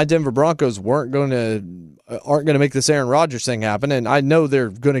 If my Denver Broncos aren't going to make this Aaron Rodgers thing happen, and I know they're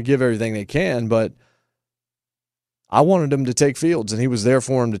going to give everything they can, but I wanted him to take Fields, and he was there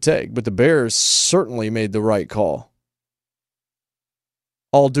for him to take. But the Bears certainly made the right call.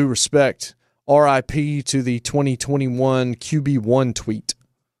 All due respect RIP to the 2021 QB1 tweet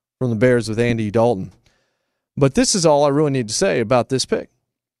from the Bears with Andy Dalton. But this is all I really need to say about this pick.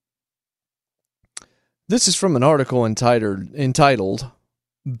 This is from an article entitled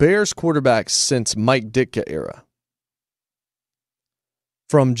Bears Quarterbacks Since Mike Ditka Era,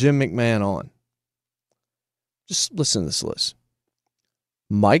 from Jim McMahon on. Just listen to this list.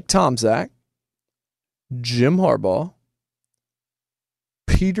 Mike Tomczak, Jim Harbaugh,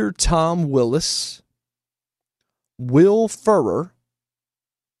 Peter Tom Willis, Will Ferrer,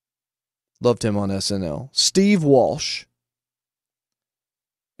 loved him on SNL, Steve Walsh,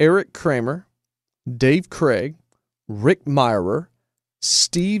 Eric Kramer, Dave Craig, Rick Mirer,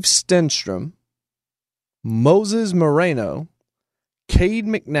 Steve Stenstrom, Moses Moreno, Cade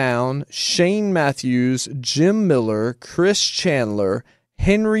McNown, Shane Matthews, Jim Miller, Chris Chandler,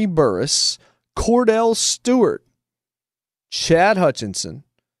 Henry Burris, Cordell Stewart, Chad Hutchinson,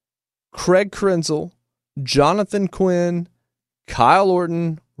 Craig Krenzel, Jonathan Quinn, Kyle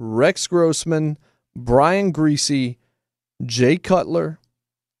Orton, Rex Grossman, Brian Greasy, Jay Cutler,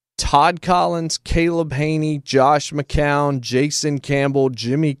 Todd Collins, Caleb Haney, Josh McCown, Jason Campbell,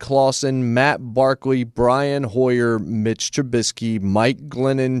 Jimmy Clausen, Matt Barkley, Brian Hoyer, Mitch Trubisky, Mike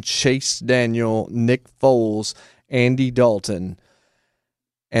Glennon, Chase Daniel, Nick Foles, Andy Dalton,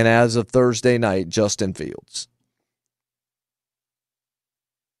 and as of Thursday night, Justin Fields.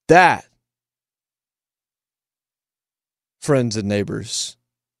 That, friends and neighbors,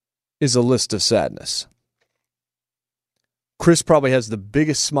 is a list of sadness. Chris probably has the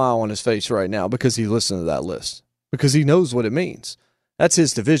biggest smile on his face right now because he listened to that list, because he knows what it means. That's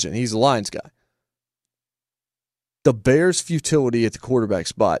his division. He's a Lions guy. The Bears' futility at the quarterback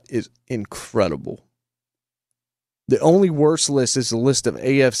spot is incredible. The only worse list is the list of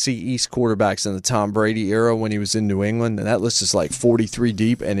AFC East quarterbacks in the Tom Brady era when he was in New England, and that list is like 43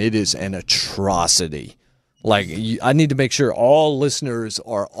 deep, and it is an atrocity. Like, I need to make sure all listeners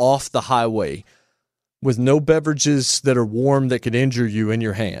are off the highway with no beverages that are warm that could injure you in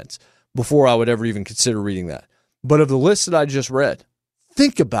your hands before I would ever even consider reading that. But of the list that I just read,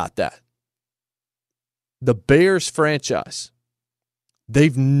 think about that. The Bears franchise,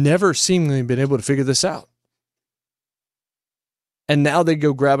 they've never seemingly been able to figure this out. And now they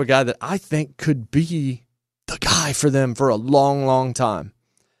go grab a guy that I think could be the guy for them for a long, long time.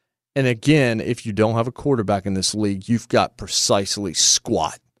 And again, if you don't have a quarterback in this league, you've got precisely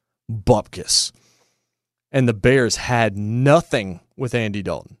squat bupkis. And the Bears had nothing with Andy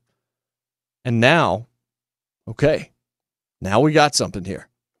Dalton. And now, okay, now we got something here.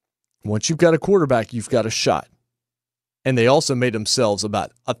 Once you've got a quarterback, you've got a shot. And they also made themselves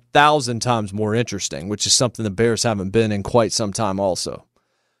about 1,000 times more interesting, which is something the Bears haven't been in quite some time also.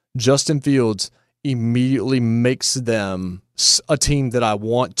 Justin Fields immediately makes them a team that I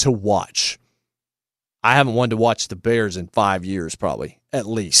want to watch. I haven't wanted to watch the Bears in 5 years, probably, at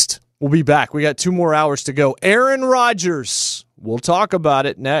least. We'll be back. We got 2 more hours to go. Aaron Rodgers. We'll talk about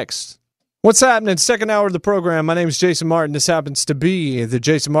it next. What's happening? Second hour of the program. My name is Jason Martin. This happens to be the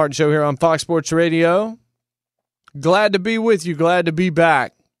Jason Martin Show here on Fox Sports Radio. Glad to be with you. Glad to be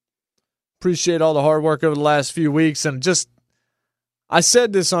back. Appreciate all the hard work over the last few weeks. And I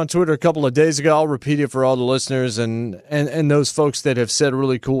said this on Twitter a couple of days ago. I'll repeat it for all the listeners and those folks that have said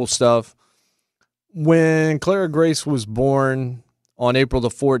really cool stuff. When Clara Grace was born on April the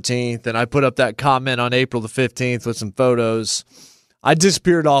 14th, and I put up that comment on April the 15th with some photos, I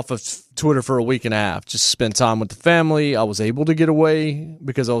disappeared off of Twitter for a week and a half, just spent time with the family. I was able to get away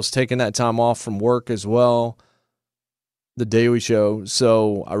because I was taking that time off from work as well, the Daily Show,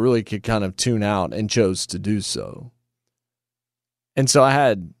 so I really could kind of tune out and chose to do so. And so I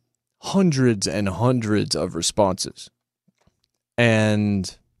had hundreds and hundreds of responses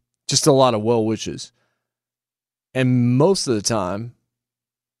and just a lot of well wishes. And most of the time,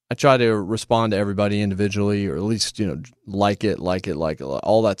 I try to respond to everybody individually, or at least, like it,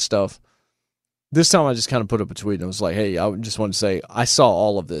 all that stuff. This time I just kind of put up a tweet and I was like, hey, I just want to say I saw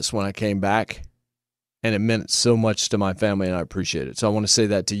all of this when I came back, and it meant so much to my family, and I appreciate it. So I want to say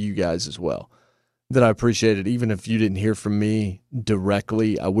that to you guys as well, that I appreciate it. Even if you didn't hear from me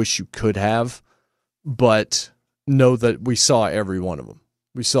directly, I wish you could have, but know that we saw every one of them.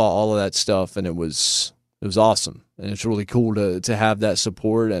 We saw all of that stuff, and it was awesome. And it's really cool to have that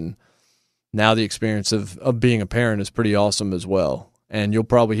support. And now the experience of being a parent is pretty awesome as well. And you'll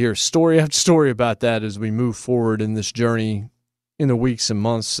probably hear story after story about that as we move forward in this journey in the weeks and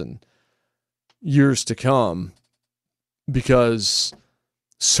months and years to come, because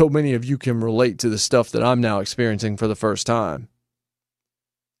so many of you can relate to the stuff that I'm now experiencing for the first time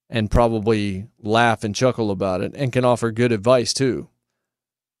and probably laugh and chuckle about it and can offer good advice too.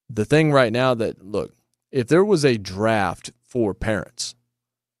 the thing right now that, look, if there was a draft for parents,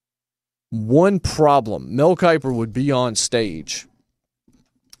 one problem, Mel Kiper would be on stage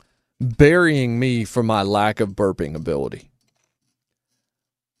burying me for my lack of burping ability.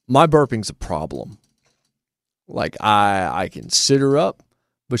 My burping's a problem. Like, I can sit her up,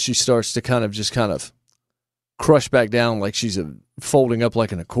 but she starts to kind of crush back down like she's folding up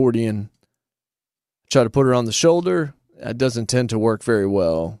like an accordion. Try to put her on the shoulder. That doesn't tend to work very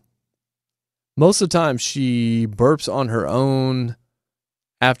well. Most of the time, she burps on her own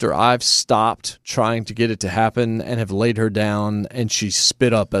after I've stopped trying to get it to happen and have laid her down, and she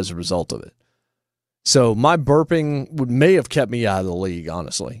spit up as a result of it. So my burping may have kept me out of the league,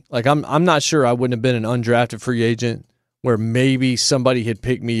 honestly. Like, I'm not sure I wouldn't have been an undrafted free agent where maybe somebody had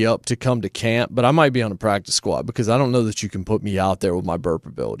picked me up to come to camp, but I might be on a practice squad because I don't know that you can put me out there with my burp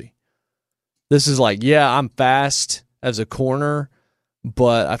ability. This is like, yeah, I'm fast as a corner,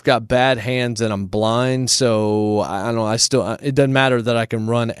 but I've got bad hands and I'm blind, so I don't know. It doesn't matter that I can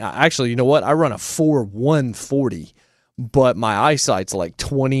run. Actually, you know what? I run a 4.140, but my eyesight's like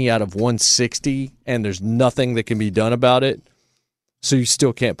 20 out of 160, and there's nothing that can be done about it. So you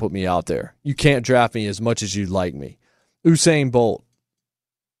still can't put me out there. You can't draft me as much as you'd like me. Usain Bolt.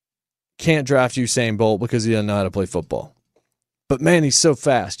 Can't draft Usain Bolt because he doesn't know how to play football. But man, he's so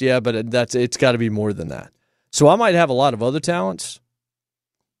fast. Yeah, but it's got to be more than that. So I might have a lot of other talents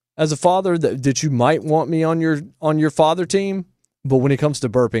as a father that you might want me on your father team, but when it comes to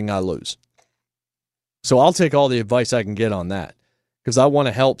burping, I lose. So I'll take all the advice I can get on that because I want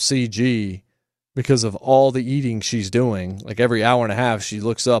to help CG because of all the eating she's doing. Like every hour and a half, she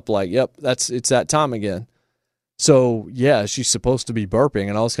looks up like, yep, it's that time again. So yeah, she's supposed to be burping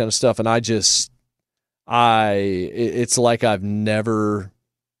and all this kind of stuff, and it's like I've never.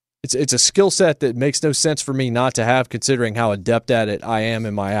 It's a skill set that makes no sense for me not to have, considering how adept at it I am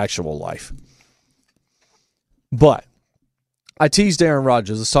in my actual life. But I teased Aaron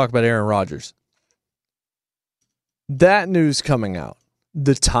Rodgers. Let's talk about Aaron Rodgers. That news coming out,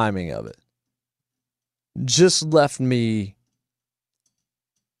 the timing of it, just left me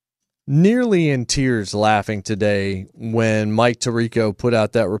nearly in tears laughing today when Mike Tirico put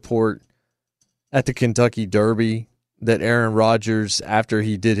out that report at the Kentucky Derby that Aaron Rodgers, after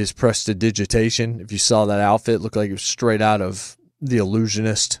he did his prestidigitation, if you saw that outfit, looked like it was straight out of The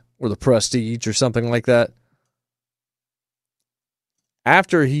Illusionist or The Prestige or something like that.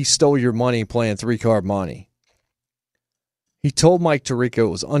 After he stole your money playing 3-card money, he told Mike Tirico it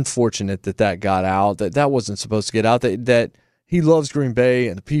was unfortunate that got out, that wasn't supposed to get out, that he loves Green Bay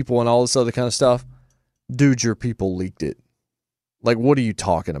and the people and all this other kind of stuff. Dude, your people leaked it. Like, what are you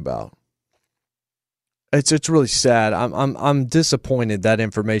talking about? It's really sad. I'm disappointed that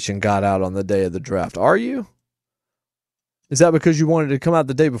information got out on the day of the draft. Are you? Is that because you wanted to come out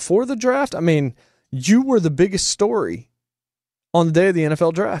the day before the draft? I mean, you were the biggest story on the day of the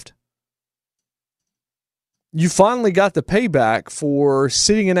NFL draft. You finally got the payback for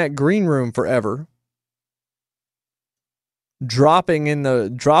sitting in that green room forever, dropping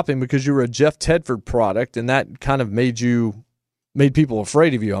because you were a Jeff Tedford product, and that kind of made people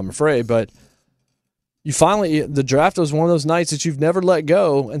afraid of you, I'm afraid, but the draft was one of those nights that you've never let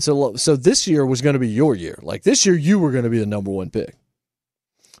go, and so this year was going to be your year. Like, this year you were going to be the number one pick.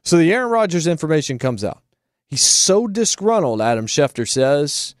 So the Aaron Rodgers information comes out. He's so disgruntled, Adam Schefter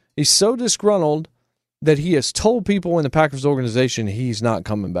says. He's so disgruntled that he has told people in the Packers organization he's not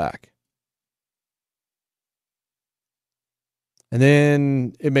coming back. And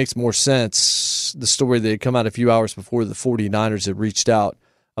then it makes more sense, the story that had come out a few hours before the 49ers had reached out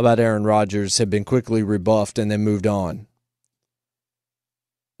about Aaron Rodgers had been quickly rebuffed and then moved on.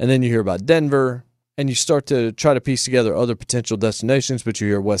 And then you hear about Denver, and you start to try to piece together other potential destinations, but you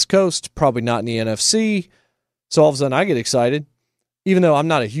hear West Coast, probably not in the NFC. So all of a sudden I get excited. Even though I'm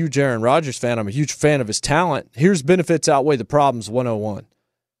not a huge Aaron Rodgers fan, I'm a huge fan of his talent. Here's benefits outweigh the problems 101.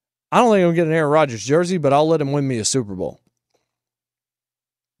 I don't think I'm going to get an Aaron Rodgers jersey, but I'll let him win me a Super Bowl.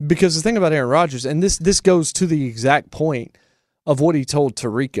 Because the thing about Aaron Rodgers, and this goes to the exact point of what he told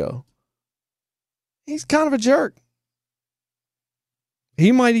Tirico, he's kind of a jerk.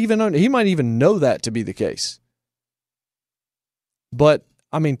 He might even know that to be the case. But,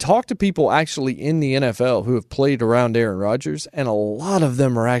 I mean, talk to people actually in the NFL who have played around Aaron Rodgers, and a lot of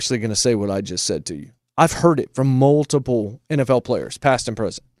them are actually going to say what I just said to you. I've heard it from multiple NFL players, past and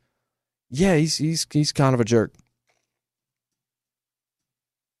present. Yeah, he's kind of a jerk.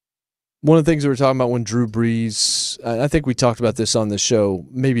 One of the things we were talking about when Drew Brees, I think we talked about this on the show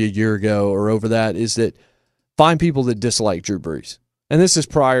maybe a year ago or over that, is that find people that dislike Drew Brees. And this is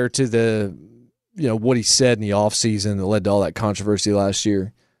prior to the, what he said in the offseason that led to all that controversy last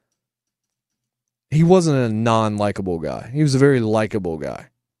year. he wasn't a non-likable guy. He was a very likable guy.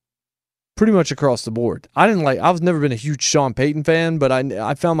 Pretty much across the board. I've never been a huge Sean Payton fan, but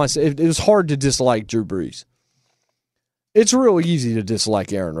I found myself, it was hard to dislike Drew Brees. It's real easy to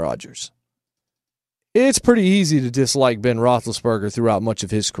dislike Aaron Rodgers. It's pretty easy to dislike Ben Roethlisberger throughout much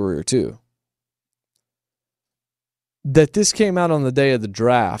of his career, too. That this came out on the day of the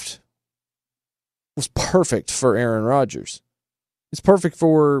draft was perfect for Aaron Rodgers. It's perfect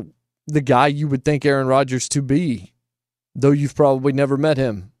for the guy you would think Aaron Rodgers to be, though you've probably never met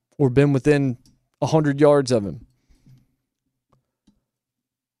him or been within 100 yards of him.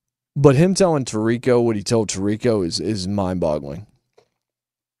 But him telling Tirico what he told Tirico is mind-boggling.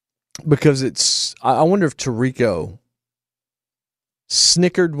 Because I wonder if Tirico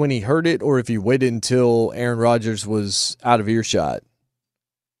snickered when he heard it or if he waited until Aaron Rodgers was out of earshot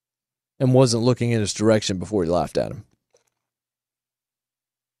and wasn't looking in his direction before he laughed at him.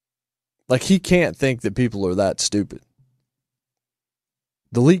 Like, he can't think that people are that stupid.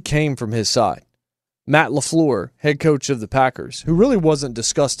 The leak came from his side. Matt LaFleur, head coach of the Packers, who really wasn't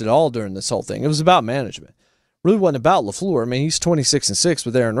discussed at all during this whole thing. It was about management. Really wasn't about LaFleur. I mean, he's 26-6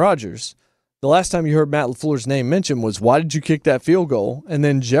 with Aaron Rodgers. The last time you heard Matt LaFleur's name mentioned was, why did you kick that field goal? And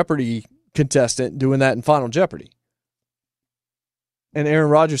then Jeopardy contestant doing that in Final Jeopardy. And Aaron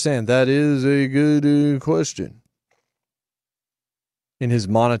Rodgers saying, that is a good question. In his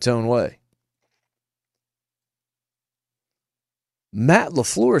monotone way. Matt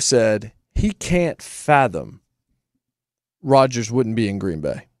LaFleur said he can't fathom Rodgers wouldn't be in Green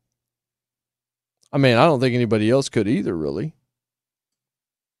Bay. I mean, I don't think anybody else could either, really.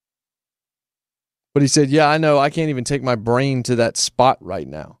 But he said, yeah, I know, I can't even take my brain to that spot right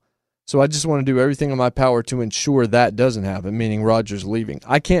now. So I just want to do everything in my power to ensure that doesn't happen, meaning Rodgers leaving.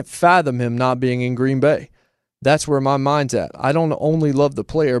 I can't fathom him not being in Green Bay. That's where my mind's at. I don't only love the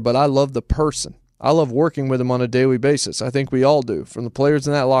player, but I love the person. I love working with him on a daily basis. I think we all do. From the players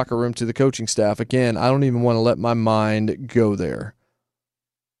in that locker room to the coaching staff. Again, I don't even want to let my mind go there.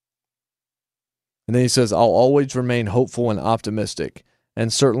 And then he says, I'll always remain hopeful and optimistic,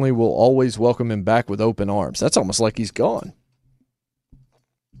 and certainly will always welcome him back with open arms. That's almost like he's gone.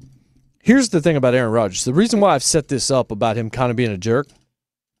 Here's the thing about Aaron Rodgers. The reason why I've set this up about him kind of being a jerk,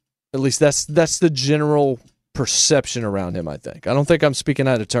 at least that's the general perception around him, I think. I don't think I'm speaking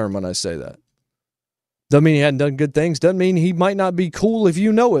out of turn when I say that. Doesn't mean he hadn't done good things. Doesn't mean he might not be cool if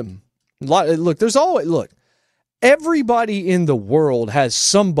you know him. Look, everybody in the world has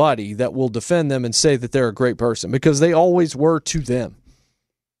somebody that will defend them and say that they're a great person because they always were to them.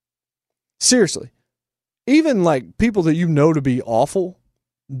 Seriously. Even like people that you know to be awful,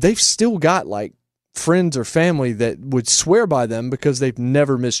 they've still got like friends or family that would swear by them because they've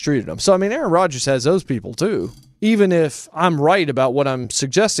never mistreated them. So, I mean, Aaron Rodgers has those people too, even if I'm right about what I'm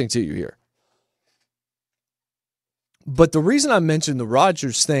suggesting to you here. But the reason I mentioned the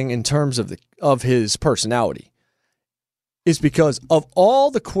Rodgers thing in terms of his personality is because of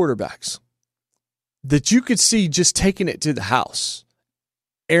all the quarterbacks that you could see just taking it to the house,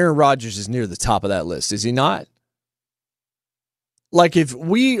 Aaron Rodgers is near the top of that list, is he not? Like if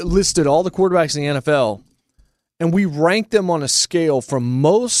we listed all the quarterbacks in the NFL and we ranked them on a scale from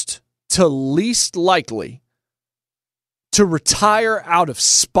most to least likely to retire out of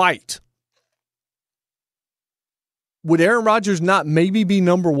spite, would Aaron Rodgers not maybe be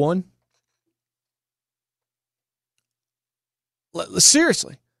number one?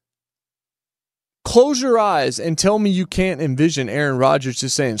 Seriously. Close your eyes and tell me you can't envision Aaron Rodgers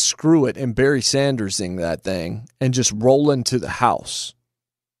just saying screw it and Barry Sandersing that thing and just rolling to the house.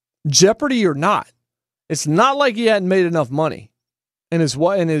 Jeopardy or not, it's not like he hadn't made enough money. And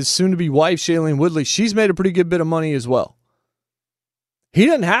his soon-to-be wife, Shailene Woodley, she's made a pretty good bit of money as well. He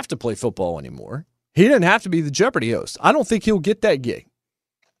doesn't have to play football anymore. He didn't have to be the Jeopardy host. I don't think he'll get that gig.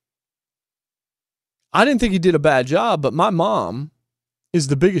 I didn't think he did a bad job, but my mom is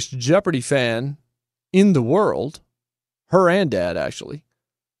the biggest Jeopardy fan in the world. Her and dad, actually.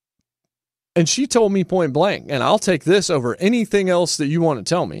 And she told me point blank, and I'll take this over anything else that you want to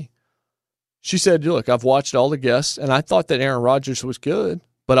tell me. She said, look, I've watched all the guests, and I thought that Aaron Rodgers was good,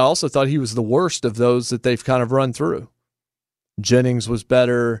 but I also thought he was the worst of those that they've kind of run through. Jennings was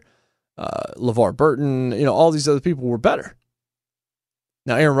better. LeVar Burton, all these other people were better.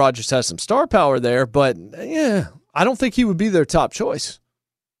 Now, Aaron Rodgers has some star power there, but yeah, I don't think he would be their top choice.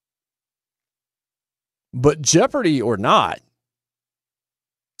 But Jeopardy or not,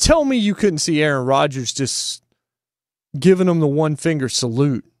 tell me you couldn't see Aaron Rodgers just giving him the one-finger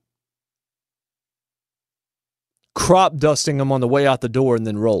salute, crop dusting him on the way out the door, and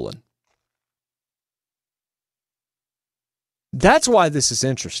then rolling. That's why this is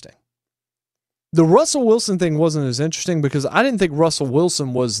interesting. The Russell Wilson thing wasn't as interesting because I didn't think Russell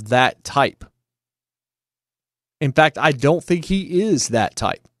Wilson was that type. In fact, I don't think he is that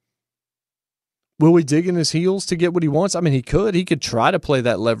type. Will he dig in his heels to get what he wants? I mean, he could. He could try to play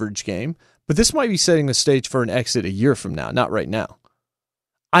that leverage game. But this might be setting the stage for an exit a year from now, not right now.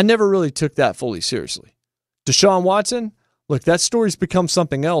 I never really took that fully seriously. Deshaun Watson, look, that story's become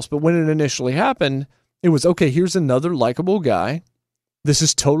something else. But when it initially happened, it was, okay, here's another likable guy. This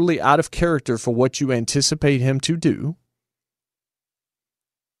is totally out of character for what you anticipate him to do.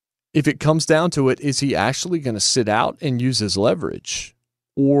 If it comes down to it, is he actually going to sit out and use his leverage?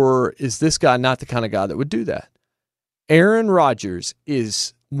 Or is this guy not the kind of guy that would do that? Aaron Rodgers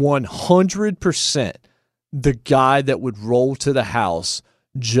is 100% the guy that would roll to the house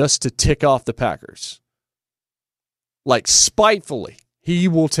just to tick off the Packers. Like spitefully, he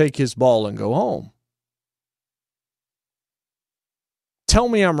will take his ball and go home. Tell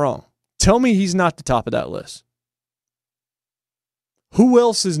me I'm wrong. Tell me he's not the top of that list. Who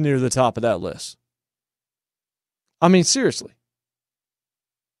else is near the top of that list? I mean, seriously.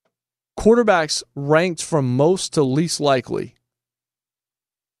 Quarterbacks ranked from most to least likely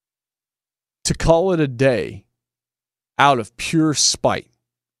to call it a day out of pure spite.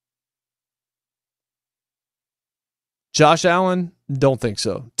 Josh Allen, don't think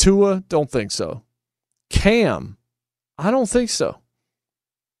so. Tua, don't think so. Cam, I don't think so.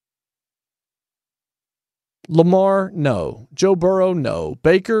 Lamar, no. Joe Burrow, no.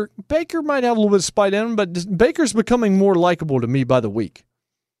 Baker might have a little bit of spite in him, but Baker's becoming more likable to me by the week.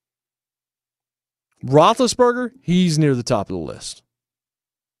 Roethlisberger, he's near the top of the list.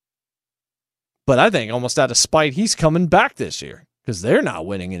 But I think almost out of spite, he's coming back this year because they're not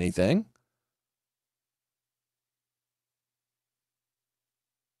winning anything.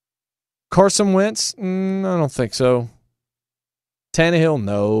 Carson Wentz, I don't think so. Tannehill,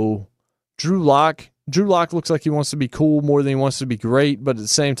 no. Drew Lock looks like he wants to be cool more than he wants to be great, but at the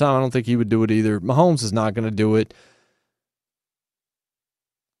same time, I don't think he would do it either. Mahomes is not going to do it.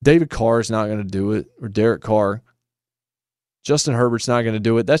 David Carr is not going to do it, or Derek Carr. Justin Herbert's not going to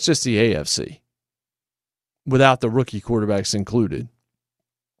do it. That's just the AFC, without the rookie quarterbacks included.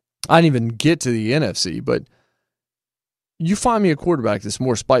 I didn't even get to the NFC, but you find me a quarterback that's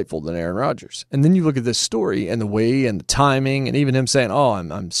more spiteful than Aaron Rodgers. And then you look at this story and the way and the timing and even him saying,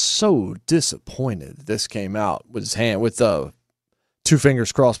 I'm so disappointed that this came out with his hand, with two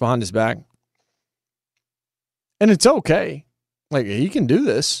fingers crossed behind his back. And it's okay. Like, he can do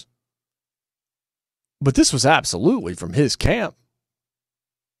this. But this was absolutely from his camp.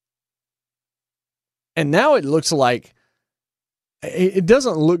 And now it looks like it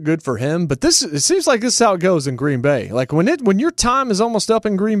doesn't look good for him, but it seems like this is how it goes in Green Bay. Like when your time is almost up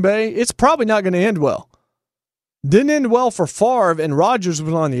in Green Bay, it's probably not going to end well. Didn't end well for Favre, and Rodgers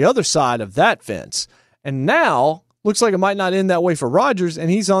was on the other side of that fence. And now, looks like it might not end that way for Rodgers, and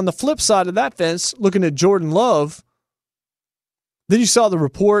he's on the flip side of that fence looking at Jordan Love. Then you saw the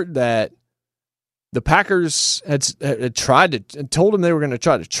report that the Packers had told him they were going to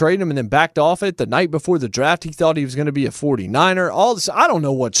try to trade him and then backed off it the night before the draft. He thought he was going to be a 49er. All this, I don't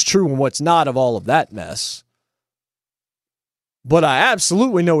know what's true and what's not of all of that mess. But I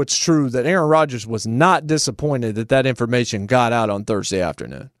absolutely know it's true that Aaron Rodgers was not disappointed that information got out on Thursday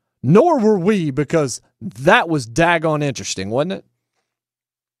afternoon. Nor were we, because that was daggone interesting, wasn't it?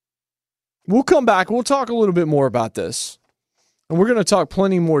 We'll come back. We'll talk a little bit more about this. And we're going to talk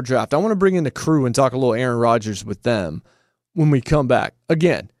plenty more draft. I want to bring in the crew and talk a little Aaron Rodgers with them when we come back.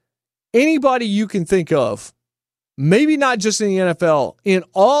 Again, anybody you can think of, maybe not just in the NFL, in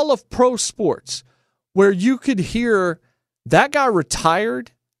all of pro sports, where you could hear that guy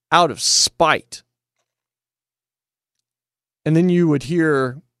retired out of spite. And then you would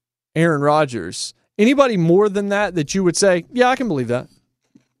hear Aaron Rodgers. Anybody more than that you would say, yeah, I can believe that.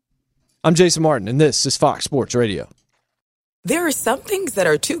 I'm Jason Martin, and this is Fox Sports Radio. There are some things that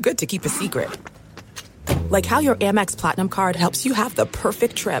are too good to keep a secret. Like how your Amex Platinum card helps you have the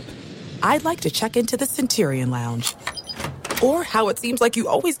perfect trip. I'd like to check into the Centurion Lounge. Or how it seems like you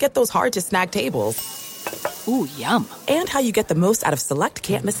always get those hard-to-snag tables. Ooh, yum. And how you get the most out of select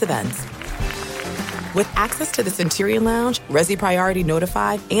can't-miss events. With access to the Centurion Lounge, Resi Priority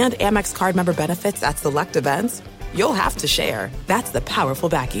Notified, and Amex card member benefits at select events, you'll have to share. That's the powerful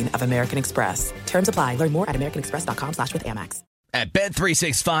backing of American Express. Terms apply. Learn more at americanexpress.com/withAmex. At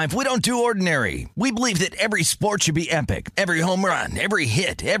Bet365, we don't do ordinary. We believe that every sport should be epic. Every home run, every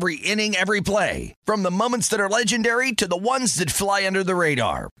hit, every inning, every play. From the moments that are legendary to the ones that fly under the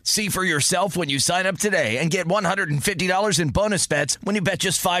radar. See for yourself when you sign up today and get $150 in bonus bets when you bet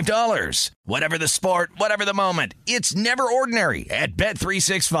just $5. Whatever the sport, whatever the moment, it's never ordinary at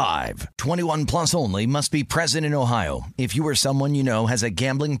Bet365. 21 plus only. Must be present in Ohio. If you or someone you know has a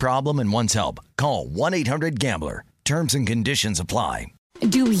gambling problem and wants help, call 1-800-GAMBLER. Terms and conditions apply.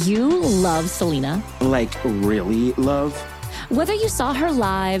 Do you love Selena? Like, really love? Whether you saw her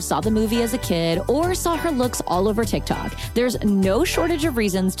live, saw the movie as a kid, or saw her looks all over TikTok, there's no shortage of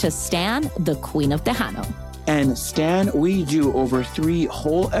reasons to stan the Queen of Tejano. And Stan, we do over 3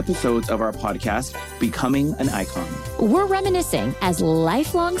 whole episodes of our podcast, Becoming an Icon. We're reminiscing as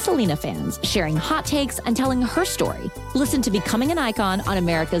lifelong Selena fans, sharing hot takes and telling her story. Listen to Becoming an Icon on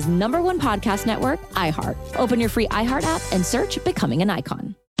America's #1 podcast network, iHeart. Open your free iHeart app and search Becoming an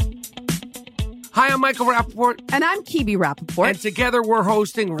Icon. Hi, I'm Michael Rappaport. And I'm Kibi Rappaport. And together we're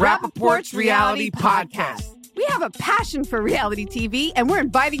hosting Rappaport's Reality Podcast. We have a passion for reality TV, and we're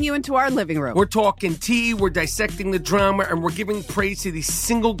inviting you into our living room. We're talking tea, we're dissecting the drama, and we're giving praise to the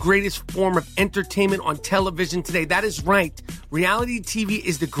single greatest form of entertainment on television today. That is right. Reality TV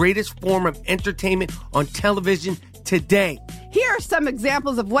is the greatest form of entertainment on television today. Here are some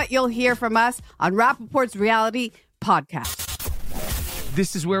examples of what you'll hear from us on Rappaport's Reality Podcast.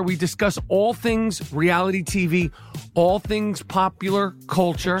 This is where we discuss all things reality TV, all things popular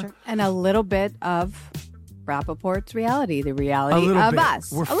culture. And a little bit of Rappaport's reality, the reality of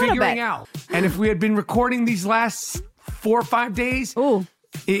us. We're figuring out. And if we had been recording these last 4 or 5 days,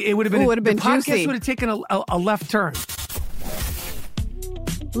 it would have been, the podcast juicy. would have taken a left turn.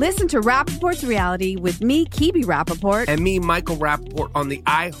 Listen to Rappaport's Reality with me, Kibi Rappaport. And me, Michael Rappaport, on the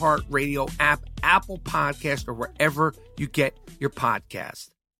iHeartRadio app, Apple Podcast, or wherever you get your podcast.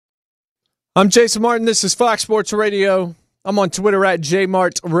 I'm Jason Martin. This is Fox Sports Radio. I'm on Twitter at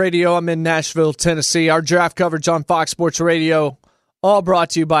JMartRadio. I'm in Nashville, Tennessee. Our draft coverage on Fox Sports Radio, all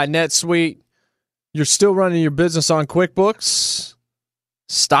brought to you by NetSuite. You're still running your business on QuickBooks?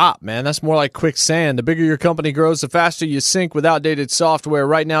 Stop, man. That's more like quicksand. The bigger your company grows, the faster you sink with outdated software.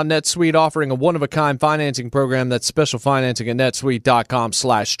 Right now, NetSuite offering a one-of-a-kind financing program. That's special financing at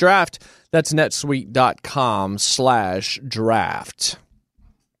netsuite.com/draft. That's netsuite.com/draft.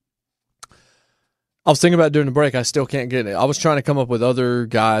 I was thinking about during the break. I still can't get it. I was trying to come up with other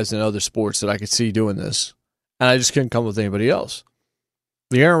guys in other sports that I could see doing this, and I just couldn't come up with anybody else.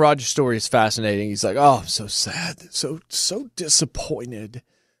 The Aaron Rodgers story is fascinating. He's like, oh, I'm so sad, so disappointed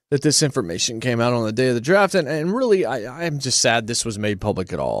that this information came out on the day of the draft, and really, I'm just sad this was made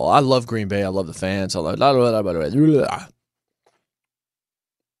public at all. I love Green Bay. I love the fans.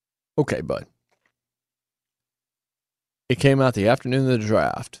 Okay, bud. It came out the afternoon of the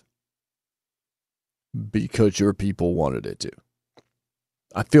draft. Because your people wanted it to.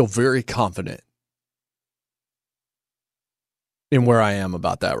 I feel very confident in where I am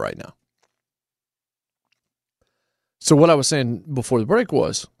about that right now. So what I was saying before the break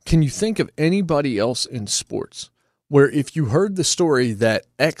was, can you think of anybody else in sports where if you heard the story that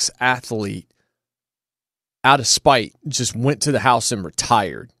X athlete out of spite just went to the house and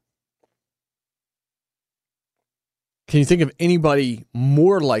retired, can you think of anybody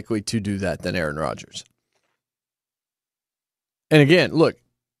more likely to do that than Aaron Rodgers? And again, look,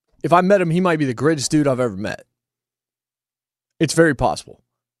 if I met him, he might be the greatest dude I've ever met. It's very possible.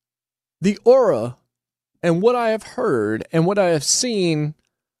 The aura and what I have heard and what I have seen,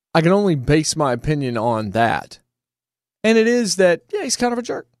 I can only base my opinion on that. And it is that, yeah, he's kind of a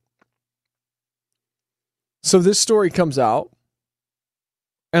jerk. So this story comes out,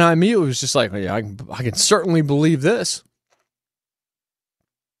 and I immediately was just like, yeah, I can certainly believe this.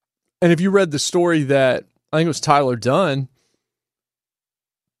 And if you read the story that, I think it was Tyler Dunn,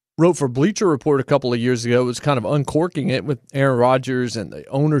 wrote for Bleacher Report a couple of years ago, it was kind of uncorking it with Aaron Rodgers and the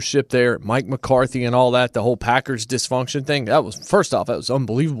ownership there, Mike McCarthy and all that, the whole Packers dysfunction thing. That was, first off, that was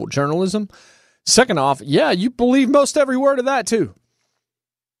unbelievable journalism. Second off, yeah, you believe most every word of that too.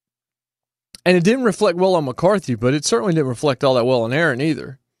 And it didn't reflect well on McCarthy, but it certainly didn't reflect all that well on Aaron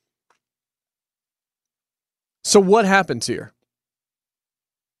either. So what happens here?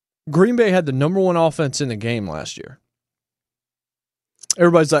 Green Bay had the number one offense in the game last year.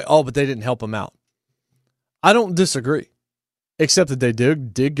 Everybody's like, oh, but they didn't help him out. I don't disagree, except that they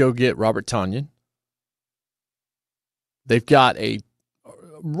did go get Robert Tonyan. They've got a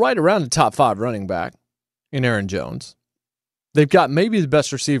right around the top 5 running back in Aaron Jones. They've got maybe the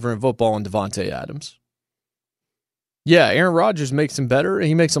best receiver in football in Devontae Adams. Yeah, Aaron Rodgers makes him better, and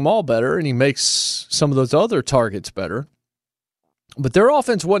he makes them all better, and he makes some of those other targets better. But their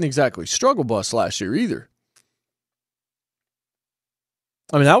offense wasn't exactly struggle bus last year either.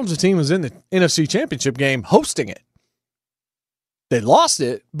 I mean, that was a team that was in the NFC Championship game hosting it. They lost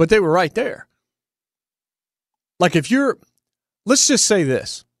it, but they were right there. Like let's just say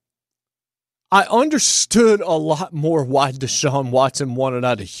this. I understood a lot more why Deshaun Watson wanted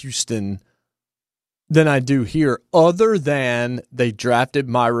out of Houston than I do here, other than they drafted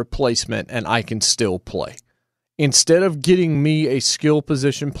my replacement and I can still play. Instead of getting me a skill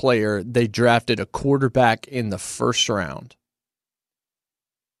position player, they drafted a quarterback in the first round.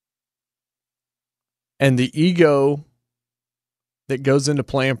 And the ego that goes into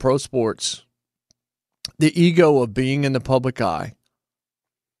playing pro sports, the ego of being in the public eye,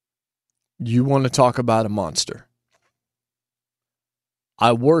 you want to talk about a monster.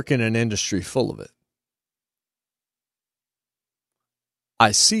 I work in an industry full of it.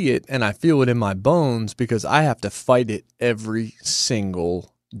 I see it and I feel it in my bones because I have to fight it every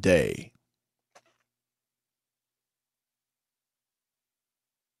single day.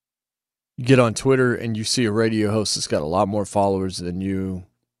 You get on Twitter and you see a radio host that's got a lot more followers than you,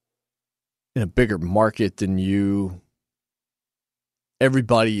 in a bigger market than you.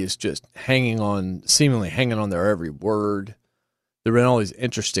 Everybody is just seemingly hanging on their every word. They're in all these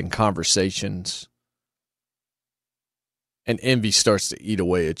interesting conversations. And envy starts to eat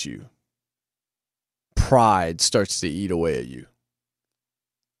away at you. Pride starts to eat away at you.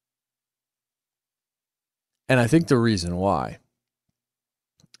 And I think the reason why,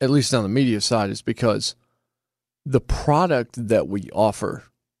 at least on the media side, is because the product that we offer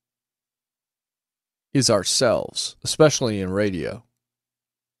is ourselves, especially in radio.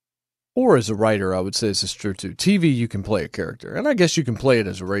 Or as a writer, I would say this is true too. TV, you can play a character. And I guess you can play it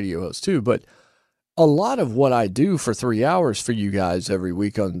as a radio host too. But a lot of what I do for 3 hours for you guys every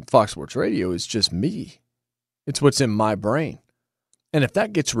week on Fox Sports Radio is just me. It's what's in my brain. And if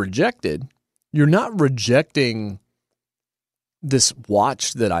that gets rejected, you're not rejecting this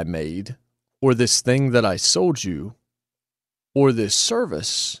watch that I made or this thing that I sold you or this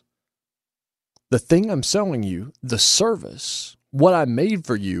service. The thing I'm selling you, the service, what I made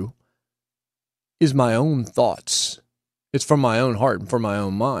for you is my own thoughts. It's from my own heart and from my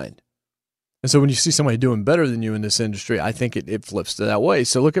own mind. And so when you see somebody doing better than you in this industry, I think it flips to that way.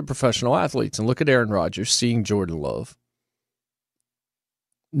 So look at professional athletes and look at Aaron Rodgers seeing Jordan Love,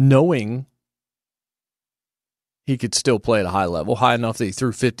 knowing he could still play at a high level, high enough that he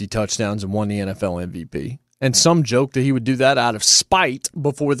threw 50 touchdowns and won the NFL MVP. And some joke that he would do that out of spite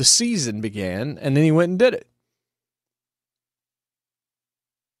before the season began, and then he went and did it.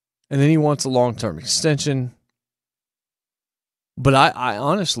 And then he wants a long-term extension. But I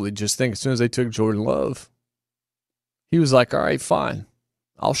honestly just think as soon as they took Jordan Love, he was like, all right, fine.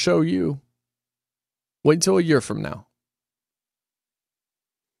 I'll show you. Wait until a year from now.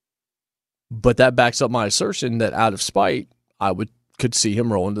 But that backs up my assertion that out of spite, I could see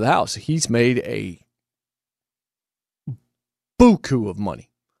him roll into the house. He's made a buku of money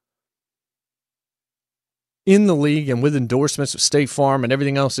in the league, and with endorsements of State Farm and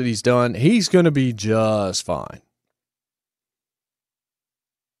everything else that he's done, he's going to be just fine.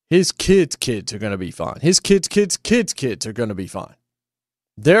 His kids' kids are going to be fine. His kids' kids are going to be fine.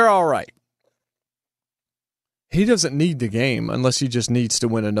 They're all right. He doesn't need the game unless he just needs to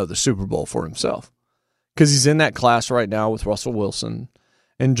win another Super Bowl for himself. Because he's in that class right now with Russell Wilson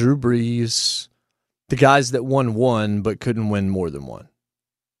and Drew Brees, the guys that won one but couldn't win more than one.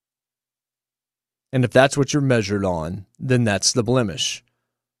 And if that's what you're measured on, then that's the blemish.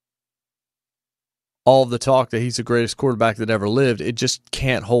 All the talk that he's the greatest quarterback that ever lived, it just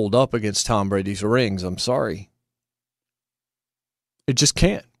can't hold up against Tom Brady's rings. I'm sorry. It just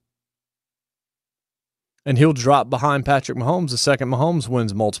can't. And he'll drop behind Patrick Mahomes the second Mahomes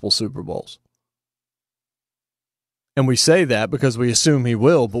wins multiple Super Bowls. And we say that because we assume he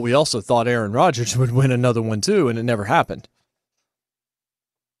will, but we also thought Aaron Rodgers would win another one too, and it never happened.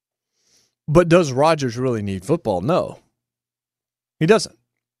 But does Rodgers really need football? No. He doesn't.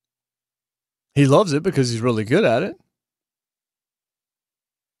 He loves it because he's really good at it.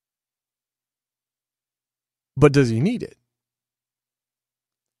 But does he need it?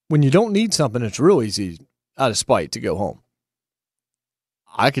 When you don't need something, it's real easy out of spite to go home.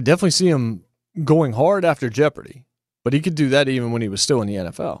 I could definitely see him going hard after Jeopardy, but he could do that even when he was still in the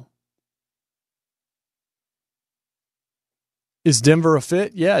NFL. Is Denver a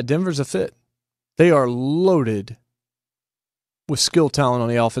fit? Yeah, Denver's a fit. They are loaded with skill talent on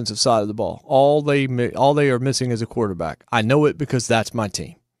the offensive side of the ball. All they are missing is a quarterback. I know it because that's my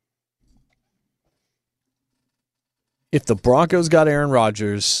team. If the Broncos got Aaron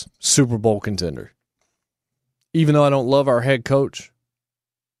Rodgers, Super Bowl contender. even though I don't love our head coach,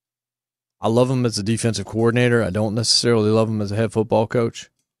 I love him as a defensive coordinator. I don't necessarily love him as a head football coach.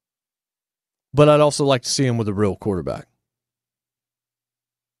 But I'd also like to see him with a real quarterback.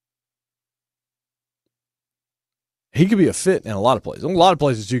 He could be a fit in a lot of places. A lot of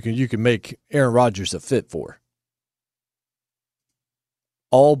places you can make Aaron Rodgers a fit for.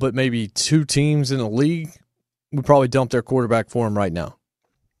 All but maybe 2 teams in the league would probably dump their quarterback for him right now.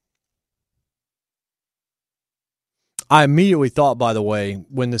 I immediately thought, by the way,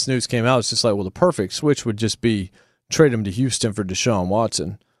 when this news came out, it's just like, well, the perfect switch would just be trade him to Houston for Deshaun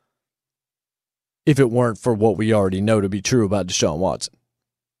Watson. If it weren't for what we already know to be true about Deshaun Watson.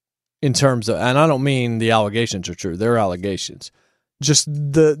 In terms of, and I don't mean the allegations are true, they're allegations. Just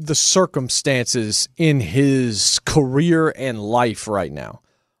the circumstances in his career and life right now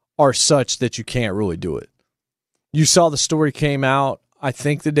are such that you can't really do it. You saw the story came out, I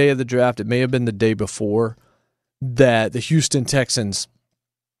think the day of the draft, it may have been the day before, that the Houston Texans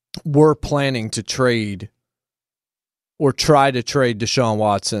were planning to trade or try to trade Deshaun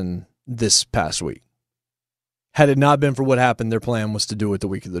Watson this past week. Had it not been for what happened, their plan was to do it the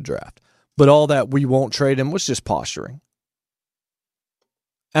week of the draft. But all that we won't trade him was just posturing.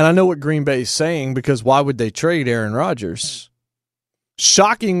 And I know what Green Bay is saying, because why would they trade Aaron Rodgers?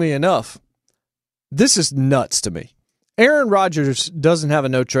 Shockingly enough, this is nuts to me. Aaron Rodgers doesn't have a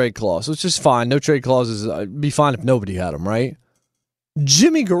no-trade clause, which is fine. No-trade clauses would be fine if nobody had them, right?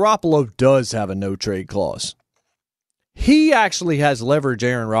 Jimmy Garoppolo does have a no-trade clause. He actually has leverage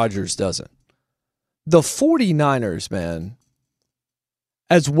Aaron Rodgers doesn't. The 49ers, man,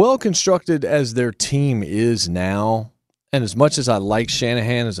 as well-constructed as their team is now, and as much as I like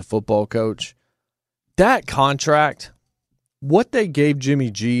Shanahan as a football coach, that contract, what they gave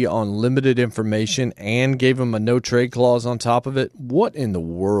Jimmy G on limited information and gave him a no-trade clause on top of it, what in the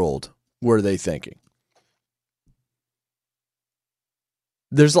world were they thinking?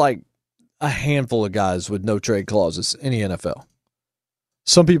 There's like a handful of guys with no-trade clauses in the NFL.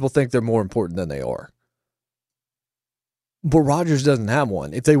 Some people think they're more important than they are. But Rodgers doesn't have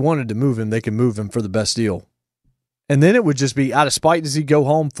one. If they wanted to move him, they can move him for the best deal. And then it would just be, out of spite, does he go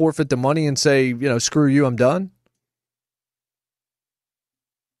home, forfeit the money, and say, screw you, I'm done?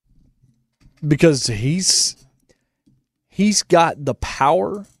 Because he's got the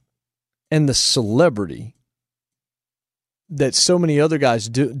power and the celebrity that so many other guys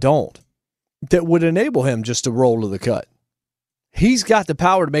don't, that would enable him just to roll to the cut. He's got the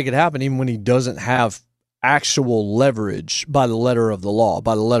power to make it happen even when he doesn't have actual leverage by the letter of the law,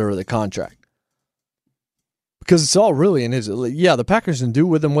 by the letter of the contract. Because it's all really in his... Yeah, the Packers can do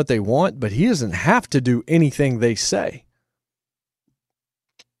with him what they want, but he doesn't have to do anything they say.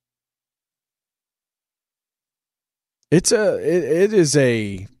 It is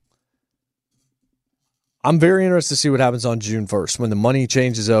a... I'm very interested to see what happens on June 1st when the money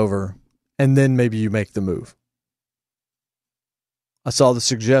changes over, and then maybe you make the move. I saw the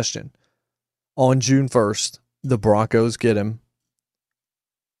suggestion. On June 1st, the Broncos get him.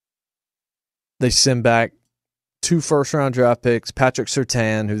 They send back 2 first-round draft picks, Patrick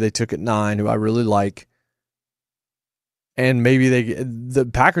Surtain, who they took at 9, who I really like. And maybe the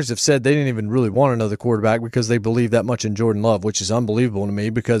Packers have said they didn't even really want another quarterback because they believe that much in Jordan Love, which is unbelievable to me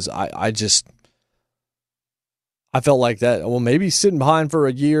because I felt like that. Well, maybe sitting behind for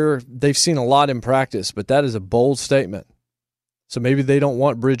a year. They've seen a lot in practice, but that is a bold statement. So maybe they don't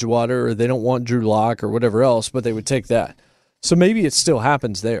want Bridgewater or they don't want Drew Lock or whatever else, but they would take that. So maybe it still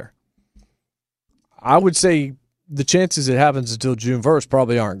happens there. I would say the chances it happens until June 1st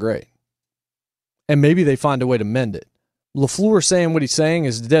probably aren't great. And maybe they find a way to mend it. LaFleur saying what he's saying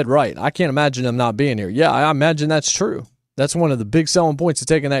is dead right. I can't imagine him not being here. Yeah, I imagine that's true. That's one of the big selling points of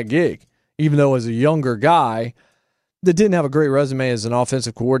taking that gig. Even though as a younger guy that didn't have a great resume as an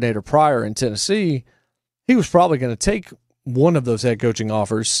offensive coordinator prior in Tennessee, he was probably going to take one of those head coaching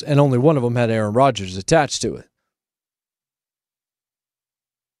offers, and only one of them had Aaron Rodgers attached to it.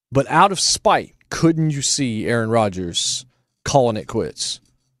 But out of spite, couldn't you see Aaron Rodgers calling it quits?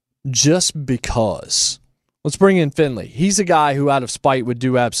 Just because. Let's bring in Finley. He's a guy who out of spite would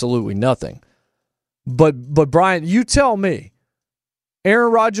do absolutely nothing. But Brian, you tell me,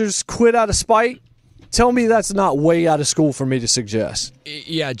 Aaron Rodgers quit out of spite? Tell me that's not way out of school for me to suggest.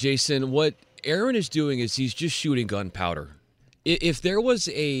 Yeah, Jason, what Aaron is doing is he's just shooting gunpowder. If there was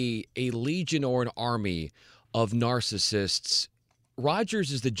a legion or an army of narcissists,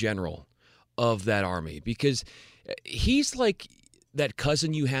 Rodgers is the general of that army because he's like that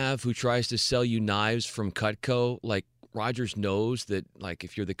cousin you have who tries to sell you knives from Cutco. Like Rodgers knows that, like,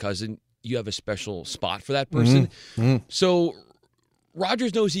 if you're the cousin, you have a special spot for that person. Mm-hmm. So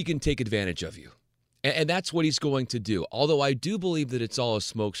Rodgers knows he can take advantage of you. And that's what he's going to do. Although I do believe that it's all a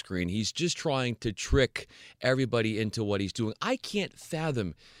smokescreen. He's just trying to trick everybody into what he's doing. I can't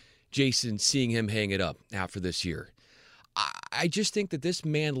fathom, Jason, seeing him hang it up after this year. I just think that this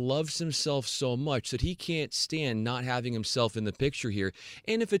man loves himself so much that he can't stand not having himself in the picture here.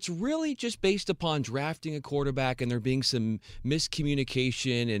 And if it's really just based upon drafting a quarterback and there being some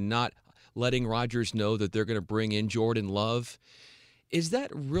miscommunication and not letting Rodgers know that they're going to bring in Jordan Love, is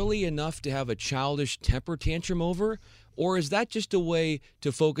that really enough to have a childish temper tantrum over? Or is that just a way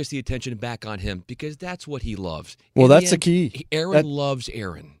to focus the attention back on him? Because that's what he loves. Well, that's the key. Aaron loves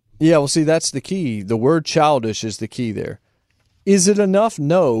Aaron. Yeah, well, see, that's the key. The word childish is the key there. Is it enough?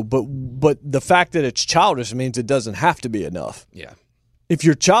 No, but the fact that it's childish means it doesn't have to be enough. Yeah. If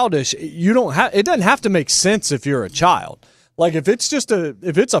you're childish, you don't have. It doesn't have to make sense if you're a child. Like if it's a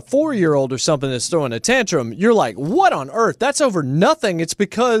 4-year-old or something that's throwing a tantrum, you're like, what on earth? That's over nothing. It's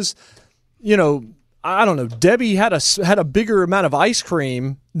because, I don't know, Debbie had a bigger amount of ice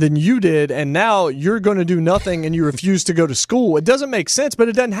cream than you did, and now you're going to do nothing and you refuse to go to school. It doesn't make sense, but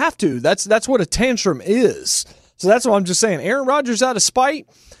it doesn't have to. That's what a tantrum is. So that's what I'm just saying. Aaron Rodgers out of spite,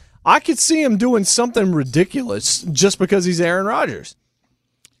 I could see him doing something ridiculous just because he's Aaron Rodgers.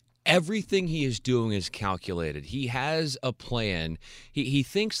 Everything he is doing is calculated. He has a plan. He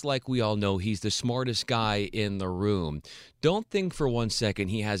thinks, like we all know, he's the smartest guy in the room. Don't think for 1 second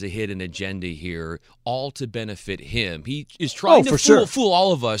he has a hidden agenda here, all to benefit him. He is trying to fool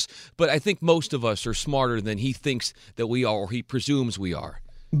all of us, but I think most of us are smarter than he thinks that we are, or he presumes we are.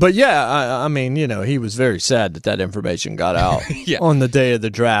 But yeah, I mean, he was very sad that information got out on the day of the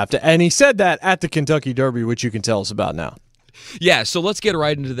draft. And he said that at the Kentucky Derby, which you can tell us about now. Yeah, so let's get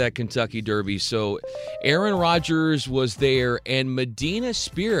right into that Kentucky Derby. So Aaron Rodgers was there, and Medina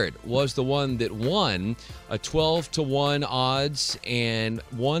Spirit was the one that won a 12-1 odds and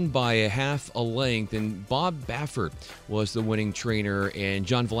won by a half a length. And Bob Baffert was the winning trainer, and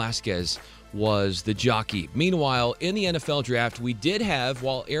John Velasquez was the jockey. Meanwhile, in the NFL draft, we did have,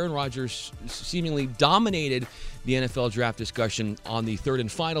 while Aaron Rodgers seemingly dominated the NFL draft discussion on the third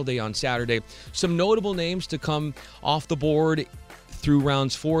and final day on Saturday, some notable names to come off the board through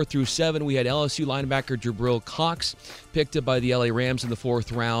rounds 4 through 7. We had LSU linebacker Jabril Cox picked up by the LA Rams in the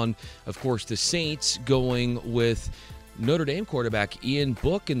 4th round. Of course, the Saints going with Notre Dame quarterback Ian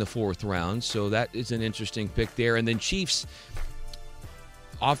Book in the 4th round, so that is an interesting pick there. And then Chiefs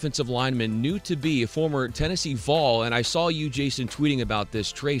offensive lineman, new to be a former Tennessee Vol, and I saw you, Jason, tweeting about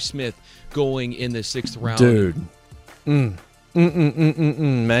this, Trey Smith going in the 6th round. Dude.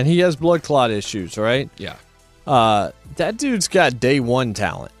 Man, he has blood clot issues, right? Yeah. That dude's got day one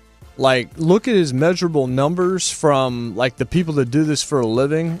talent. Like, look at his measurable numbers from, like, the people that do this for a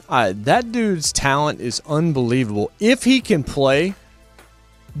living. That dude's talent is unbelievable. If he can play,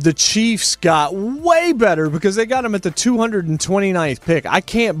 the Chiefs got way better because they got him at the 229th pick. I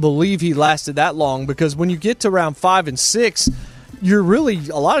can't believe he lasted that long because when you get to round 5 and 6, you're really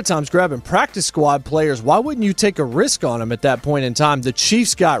a lot of times grabbing practice squad players. Why wouldn't you take a risk on him at that point in time? The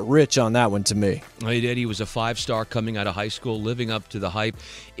Chiefs got rich on that one to me. He did. He was a 5-star coming out of high school, living up to the hype.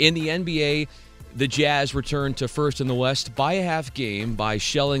 In the NBA, the Jazz returned to first in the West by a half game by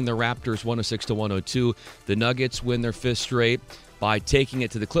shelling the Raptors 106-102. The Nuggets win their 5th straight by taking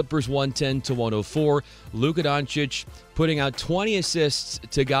it to the Clippers 110-104. Luka Doncic putting out 20 assists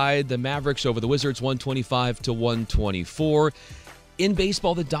to guide the Mavericks over the Wizards 125-124. In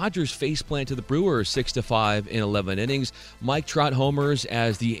baseball, the Dodgers faceplanted the Brewers 6-5 in 11 innings. Mike Trout homers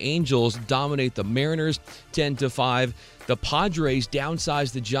as the Angels dominate the Mariners 10-5. The Padres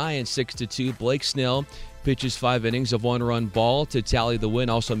downsize the Giants 6-2. Blake Snell pitches 5 innings of 1-run ball to tally the win.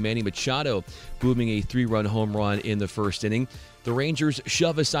 Also, Manny Machado booming a 3-run home run in the 1st inning. The Rangers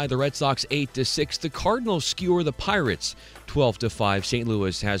shove aside the Red Sox 8-6. The Cardinals skewer the Pirates 12-5. St.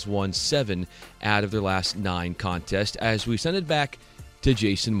 Louis has won 7 out of their last 9 contests. As we send it back to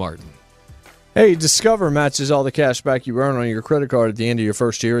Jason Martin. Hey, Discover matches all the cash back you earn on your credit card at the end of your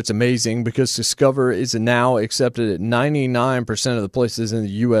first year. It's amazing because Discover is now accepted at 99% of the places in the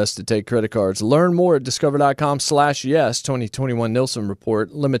U.S. to take credit cards. Learn more at discover.com/yes. 2021 Nielsen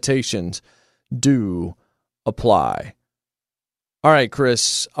Report. Limitations do apply. All right,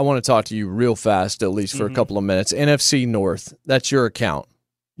 Chris, I want to talk to you real fast, at least for a couple of minutes. NFC North, that's your account.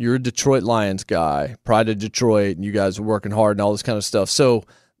 You're a Detroit Lions guy, pride of Detroit, and you guys are working hard and all this kind of stuff. So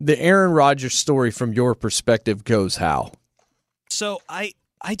the Aaron Rodgers story from your perspective goes how? So I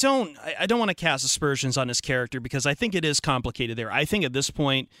don't want to cast aspersions on his character because I think it is complicated there. I think at this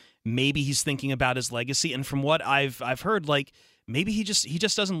point, maybe he's thinking about his legacy. And from what I've heard, like, maybe he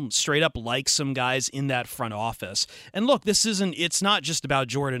just doesn't straight up like some guys in that front office. And look, it's not just about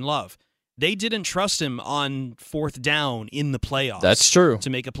Jordan Love. They didn't trust him on fourth down in the playoffs. That's true. To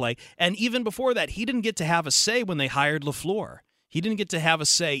make a play. And even before that, he didn't get to have a say when they hired LaFleur. He didn't get to have a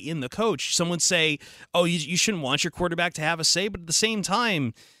say in the coach. Someone say, oh, you shouldn't want your quarterback to have a say, but at the same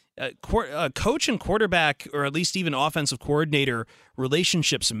time, coach and quarterback, or at least even offensive coordinator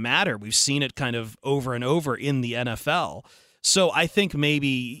relationships matter. We've seen it kind of over and over in the NFL. So I think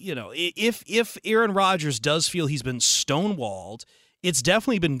maybe, if Aaron Rodgers does feel he's been stonewalled, it's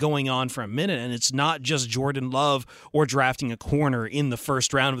definitely been going on for a minute, and it's not just Jordan Love or drafting a corner in the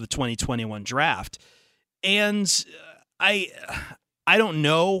first round of the 2021 draft. And I don't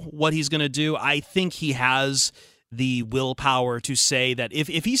know what he's going to do. I think he has the willpower to say that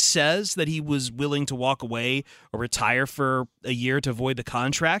if he says that he was willing to walk away or retire for a year to avoid the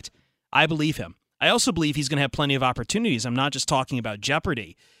contract, I believe him. I also believe he's going to have plenty of opportunities. I'm not just talking about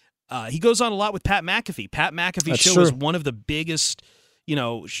Jeopardy. He goes on a lot with Pat McAfee. Pat McAfee's show is one of the biggest,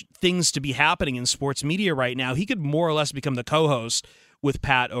 things to be happening in sports media right now. He could more or less become the co-host with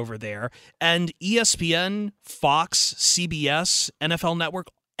Pat over there. And ESPN, Fox, CBS, NFL Network,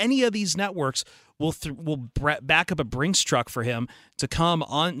 any of these networks will back up a Brinks truck for him to come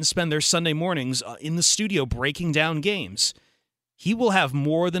on and spend their Sunday mornings in the studio breaking down games. He will have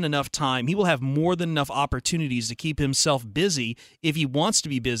more than enough time. He will have more than enough opportunities to keep himself busy if he wants to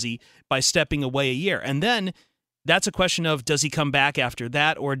be busy by stepping away a year. And then that's a question of, does he come back after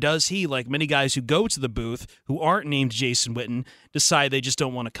that, or does he, like many guys who go to the booth who aren't named Jason Witten, decide they just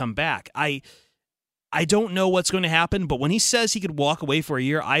don't want to come back? I don't know what's going to happen, but when he says he could walk away for a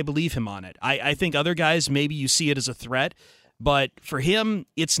year, I believe him on it. I think other guys, maybe you see it as a threat, but for him,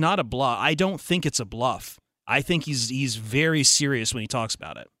 it's not a bluff. I don't think it's a bluff. I think he's very serious when he talks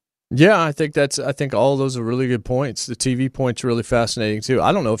about it. Yeah, I think all of those are really good points. The TV point's really fascinating too.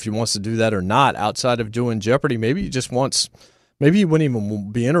 I don't know if he wants to do that or not outside of doing Jeopardy. Maybe he just wants. Maybe he wouldn't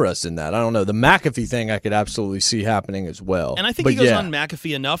even be interested in that. I don't know. The McAfee thing I could absolutely see happening as well. And I think he goes on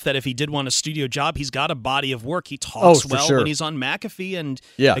McAfee enough that if he did want a studio job, he's got a body of work. He talks when he's on McAfee. And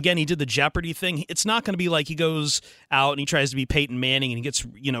again, he did the Jeopardy thing. It's not going to be like he goes out and he tries to be Peyton Manning and he gets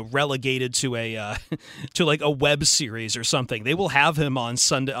relegated to a to like a web series or something. They will have him on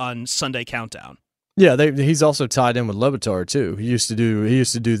Sunday Countdown. Yeah, he's also tied in with Le Batard too. He used to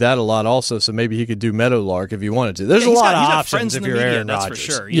do that a lot also. So maybe he could do Meadowlark if he wanted to. There's a lot of options if you're Aaron Rodgers. That's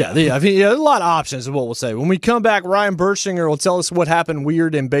for sure. Yeah, there's a lot of options is what we'll say. When we come back, Ryan Bershinger will tell us what happened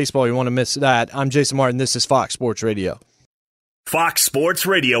weird in baseball. You want to miss that? I'm Jason Martin. This is Fox Sports Radio. Fox Sports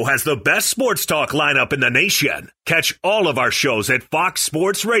Radio has the best sports talk lineup in the nation. Catch all of our shows at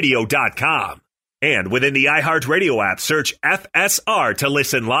foxsportsradio.com. And within the iHeartRadio app, search FSR to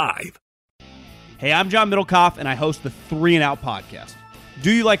listen live. Hey, I'm John Middlecoff, and I host the 3 and Out podcast. Do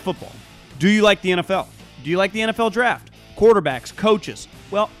you like football? Do you like the NFL? Do you like the NFL draft? Quarterbacks, coaches?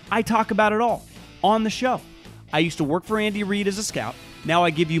 Well, I talk about it all on the show. I used to work for Andy Reid as a scout. Now I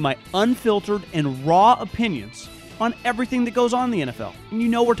give you my unfiltered and raw opinions on everything that goes on in the NFL.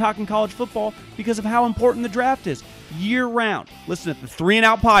 And we're talking college football because of how important the draft is year-round. Listen to the 3 and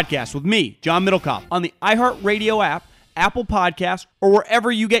Out podcast with me, John Middlecoff, on the iHeartRadio app, Apple Podcasts, or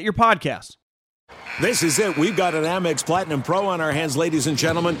wherever you get your podcasts. This is it. We've got an Amex Platinum Pro on our hands, ladies and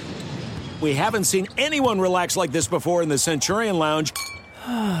gentlemen. We haven't seen anyone relax like this before in the Centurion Lounge.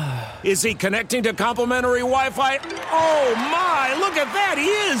 Is he connecting to complimentary Wi-Fi? Oh, my. Look at that. He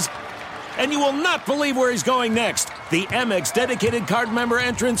is. And you will not believe where he's going next. The Amex dedicated card member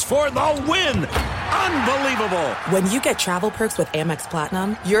entrance for the win. Unbelievable. When you get travel perks with Amex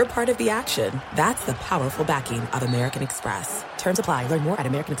Platinum, you're part of the action. That's the powerful backing of American Express. Terms apply. Learn more at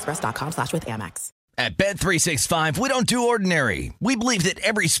americanexpress.com/withAmex. At Bet365, we don't do ordinary. We believe that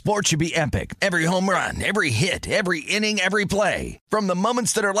every sport should be epic. Every home run, every hit, every inning, every play. From the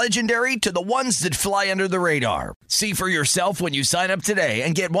moments that are legendary to the ones that fly under the radar. See for yourself when you sign up today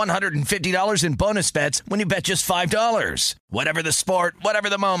and get $150 in bonus bets when you bet just $5. Whatever the sport, whatever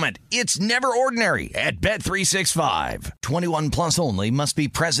the moment, it's never ordinary at Bet365. 21 plus only. Must be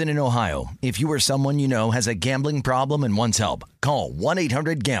present in Ohio. If you or someone you know has a gambling problem and wants help, call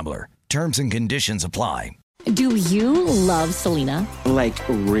 1-800-GAMBLER. Terms and conditions apply. Do you love Selena? Like,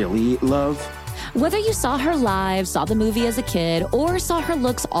 really love? Whether you saw her live, saw the movie as a kid, or saw her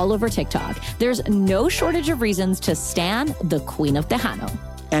looks all over TikTok, there's no shortage of reasons to stan the Queen of Tejano.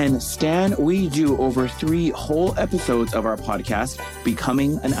 And Stan, we do over 3 whole episodes of our podcast,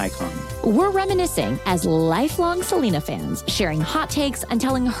 Becoming an Icon. We're reminiscing as lifelong Selena fans, sharing hot takes and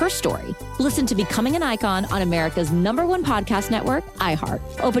telling her story. Listen to Becoming an Icon on America's #1 podcast network, iHeart.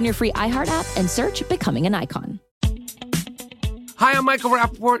 Open your free iHeart app and search Becoming an Icon. Hi, I'm Michael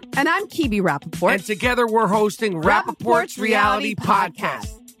Rappaport. And I'm Kibi Rappaport. And together we're hosting Rappaport's Reality Podcast.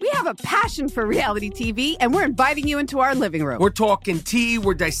 We have a passion for reality TV, and we're inviting you into our living room. We're talking tea,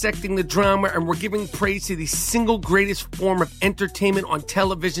 we're dissecting the drama, and we're giving praise to the single greatest form of entertainment on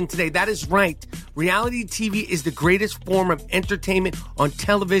television today. That is right. Reality TV is the greatest form of entertainment on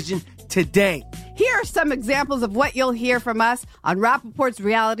television today. Here are some examples of what you'll hear from us on Rappaport's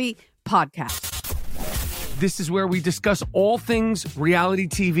Reality Podcast. This is where we discuss all things reality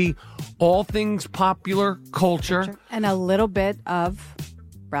TV, all things popular culture. And a little bit of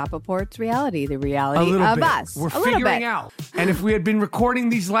Rappaport's reality, the reality of bit. us. We're a little figuring bit. out. And if we had been recording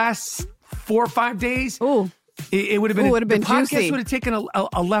these last 4 or 5 days, it would have been, the podcast juicy. would have taken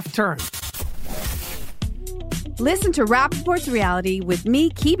a left turn. Listen to Rappaport's Reality with me,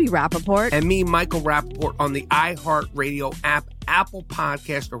 Kibi Rappaport. And me, Michael Rappaport, on the iHeartRadio app, Apple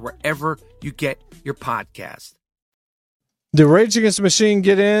Podcast, or wherever you get your podcast. Did Rage Against the Machine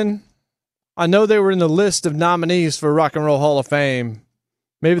get in? I know they were in the list of nominees for Rock and Roll Hall of Fame.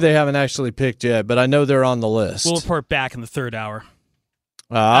 Maybe they haven't actually picked yet, but I know they're on the list. We'll report back in the third hour.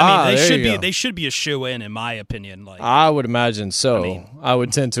 I mean, they should be a shoe-in, in my opinion. I would imagine so. I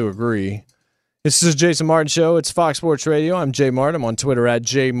would tend to agree. This is the Jason Martin Show. It's Fox Sports Radio. I'm Jay Martin. I'm on Twitter at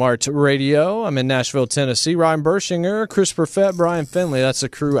JMartRadio. I'm in Nashville, Tennessee. Ryan Bershinger, Chris Perfett, Brian Finley. That's the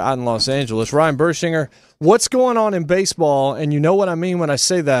crew out in Los Angeles. Ryan Bershinger, what's going on in baseball? And you know what I mean when I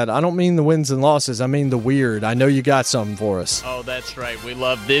say that. I don't mean the wins and losses. I mean the weird. I know you got something for us. Oh, that's right. We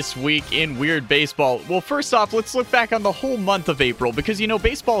love This Week in Weird Baseball. Well, first off, let's look back on the whole month of April because,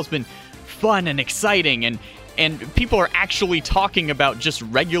 baseball has been fun and exciting and people are actually talking about just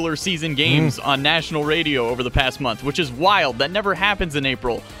regular season games on national radio over the past month, which is wild. That never happens in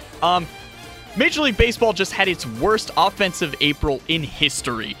April. Major League Baseball just had its worst offensive April in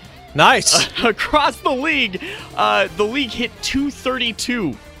history. Nice. Across the league hit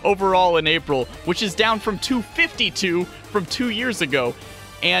 232 overall in April, which is down from 252 from 2 years ago,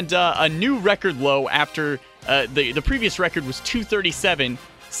 and a new record low after the previous record was 237,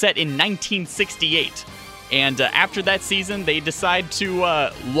 set in 1968. And after that season, they decide to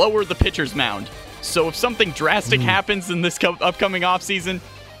lower the pitcher's mound. So if something drastic happens in this upcoming offseason,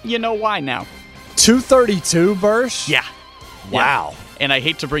 you know why now. 232, Bursch? Yeah. Wow. Yeah. And I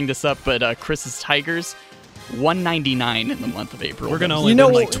hate to bring this up, but Chris's Tigers, 199 in the month of April. We're going to only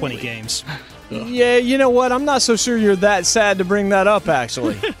win 20 games. Yeah, you know what? I'm not so sure you're that sad to bring that up,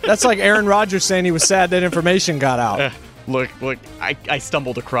 actually. That's like Aaron Rodgers saying he was sad that information got out. Look, I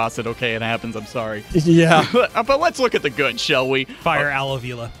stumbled across it, okay? It happens, I'm sorry. Yeah. But let's look at the good, shall we? Fire Al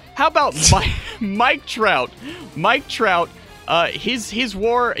Avila. How about Mike Trout? Mike Trout, his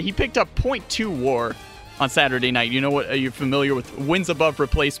WAR, he picked up .2 WAR on Saturday night. You know what? Are you familiar with wins above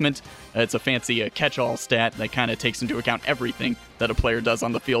replacement? It's a fancy catch-all stat that kind of takes into account everything that a player does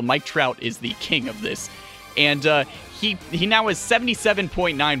on the field. Mike Trout is the king of this. And he now has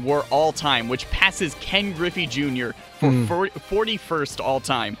 77.9 WAR all-time, which passes Ken Griffey Jr. for 41st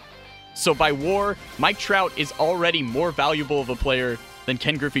all-time. So by WAR, Mike Trout is already more valuable of a player than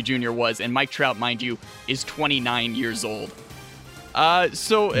Ken Griffey Jr. was, and Mike Trout, mind you, is 29 years old.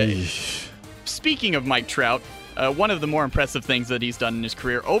 Speaking of Mike Trout, one of the more impressive things that he's done in his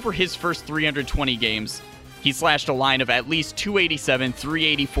career, over his first 320 games, he slashed a line of at least 287,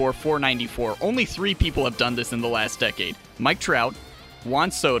 384, 494. Only 3 people have done this in the last decade. Mike Trout,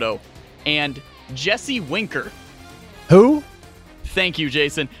 Juan Soto, and Jesse Winker. Who? Thank you,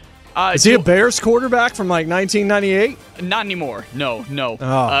 Jason. Is he a Bears quarterback from like 1998? Not anymore. No.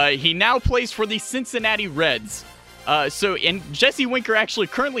 Oh. He now plays for the Cincinnati Reds. And Jesse Winker actually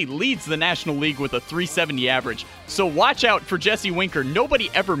currently leads the National League with a 370 average. So watch out for Jesse Winker. Nobody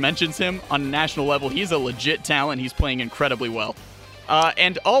ever mentions him on a national level. He's a legit talent. He's playing incredibly well.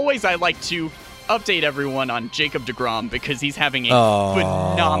 And always I like to update everyone on Jacob deGrom because he's having a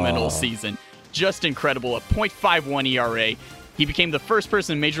phenomenal season. Just incredible. A .51 ERA. He became the first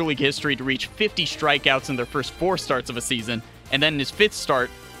person in Major League history to reach 50 strikeouts in their first 4 starts of a season. And then in his 5th start,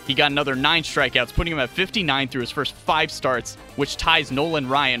 he got another 9 strikeouts, putting him at 59 through his first 5 starts, which ties Nolan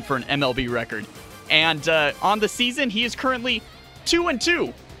Ryan for an MLB record. And on the season, he is currently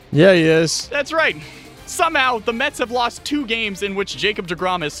 2-2. Yeah, he is. That's right. Somehow, the Mets have lost 2 games in which Jacob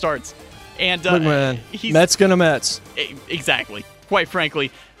deGrom has starts. And Look, man, Mets gonna Mets. Exactly. Quite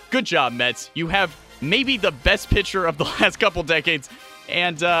frankly, good job, Mets. You have maybe the best pitcher of the last couple decades,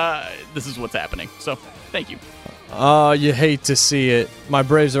 and this is what's happening. So, thank you. You hate to see it. My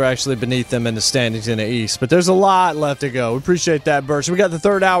Braves are actually beneath them in the standings in the East, but there's a lot left to go. We appreciate that, Bursch. We got the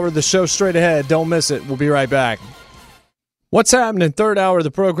third hour of the show straight ahead. Don't miss it. We'll be right back. What's happening? Third hour of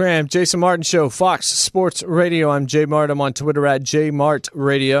the program, Jason Martin Show, Fox Sports Radio. I'm Jay Martin. I'm on Twitter at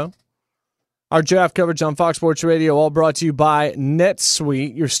JMartRadio. Our draft coverage on Fox Sports Radio, all brought to you by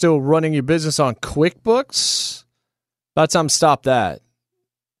NetSuite. You're still running your business on QuickBooks? About time to stop that.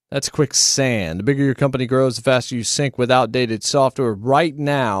 That's quicksand. The bigger your company grows, the faster you sync with outdated software. Right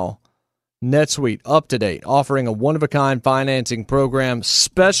now, NetSuite, up to date, offering a one-of-a-kind financing program,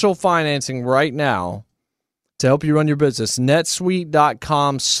 special financing right now to help you run your business.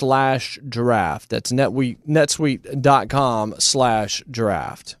 netsuite.com/draft. That's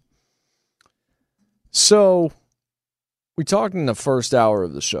netsuite.com/draft. So, we talked in the first hour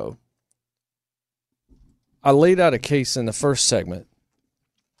of the show. I laid out a case in the first segment.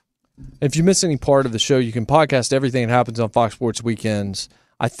 If you miss any part of the show, you can podcast everything that happens on Fox Sports Weekends.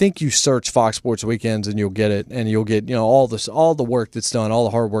 I think you search Fox Sports Weekends and you'll get it, and you'll get all the work that's done, all the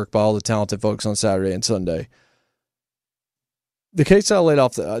hard work by all the talented folks on Saturday and Sunday. The case I laid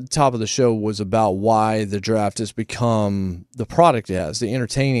off the top of the show was about why the draft has become the product it has, the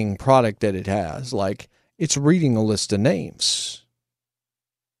entertaining product that it has. Like, it's reading a list of names.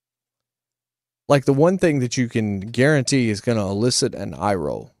 Like, the one thing that you can guarantee is going to elicit an eye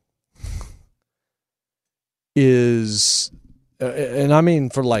roll is, and I mean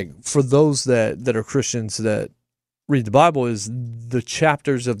for those that are Christians that read the Bible, is the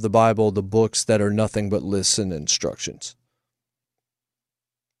chapters of the Bible, the books that are nothing but lists and instructions.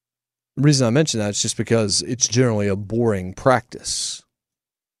 The reason I mention that is just because it's generally a boring practice.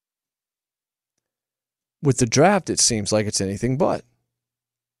 With the draft, it seems like it's anything but.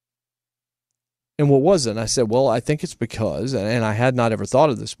 And what was it? And I said, well, I think it's because, and I had not ever thought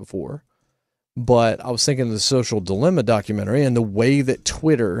of this before, but I was thinking of the Social Dilemma documentary and the way that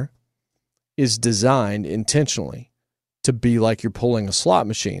Twitter is designed intentionally to be like you're pulling a slot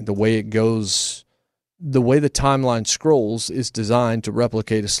machine. The way it goes, the way the timeline scrolls is designed to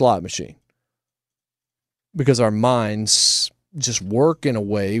replicate a slot machine. Because our minds just work in a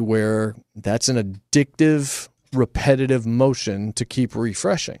way where that's an addictive, repetitive motion to keep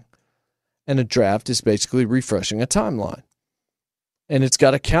refreshing. And a draft is basically refreshing a timeline. And it's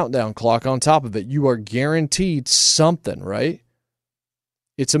got a countdown clock on top of it. You are guaranteed something, right?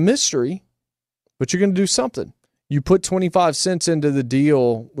 It's a mystery, but you're going to do something. You put 25 cents into the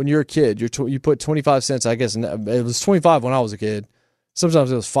deal when you're a kid. You put 25 cents, I guess it was 25 when I was a kid.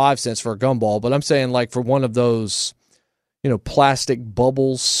 Sometimes it was 5 cents for a gumball, but I'm saying like for one of those, plastic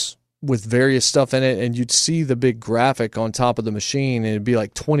bubbles with various stuff in it, and you'd see the big graphic on top of the machine, and it'd be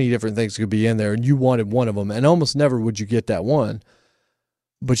like 20 different things could be in there, and you wanted one of them, and almost never would you get that one,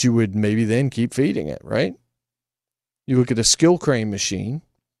 but you would maybe then keep feeding it, right? You look at a skill crane machine,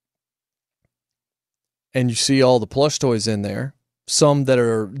 and you see all the plush toys in there, some that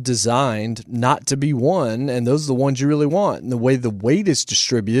are designed not to be won, and those are the ones you really want. And the way the weight is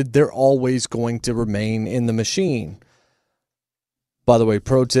distributed, they're always going to remain in the machine. By the way,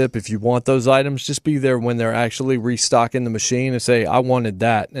 pro tip, if you want those items, just be there when they're actually restocking the machine and say, I wanted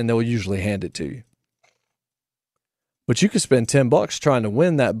that, and they'll usually hand it to you. But you could spend $10 trying to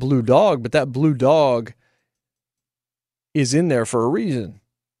win that blue dog, but that blue dog is in there for a reason.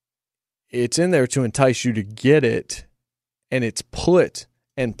 It's in there to entice you to get it, and it's put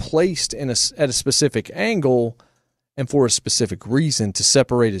and placed at a specific angle and for a specific reason to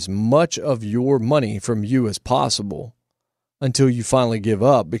separate as much of your money from you as possible until you finally give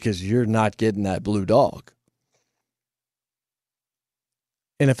up because you're not getting that blue dog.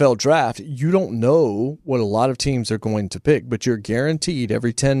 NFL draft, you don't know what a lot of teams are going to pick, but you're guaranteed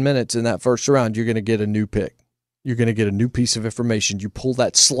every 10 minutes in that first round, you're going to get a new pick. You're going to get a new piece of information. You pull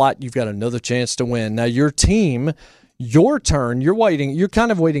that slot, you've got another chance to win. Now, your team, your turn, you're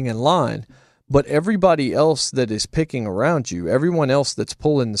kind of waiting in line, but everybody else that is picking around you, everyone else that's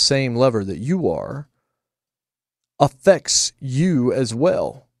pulling the same lever that you are, affects you as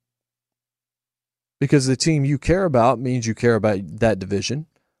well. Because the team you care about means you care about that division.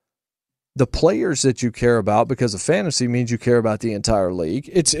 The players that you care about because of fantasy means you care about the entire league.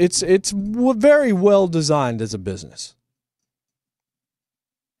 It's very well designed as a business.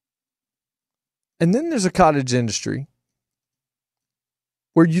 And then there's a cottage industry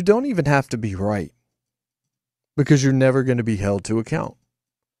where you don't even have to be right because you're never going to be held to account.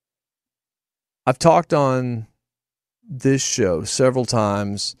 I've talked on this show several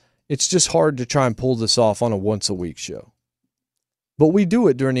times. It's just hard to try and pull this off on a once-a-week show. But we do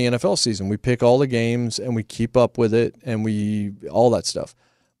it during the NFL season. We pick all the games and we keep up with it and all that stuff.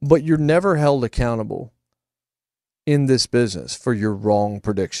 But you're never held accountable in this business for your wrong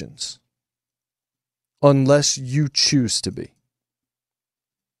predictions unless you choose to be.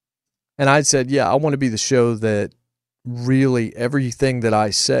 And I said, yeah, I want to be the show that really everything that I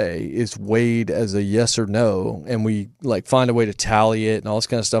say is weighed as a yes or no, and we like find a way to tally it and all this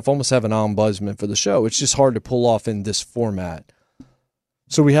kind of stuff, almost have an ombudsman for the show. It's just hard to pull off in this format.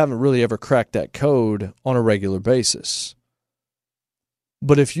 So we haven't really ever cracked that code on a regular basis.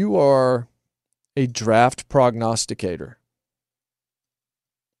 But if you are a draft prognosticator,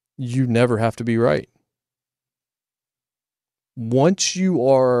 you never have to be right. Once you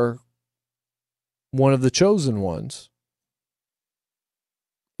are one of the chosen ones,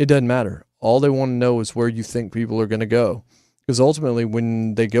 it doesn't matter. All they want to know is where you think people are going to go. Because ultimately,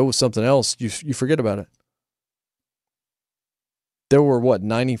 when they go with something else, you forget about it. There were,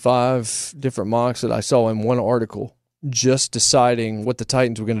 95 different mocks that I saw in one article just deciding what the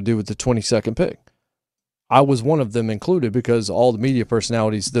Titans were going to do with the 22nd pick. I was one of them included because all the media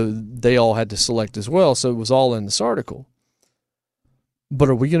personalities, they all had to select as well, so it was all in this article. But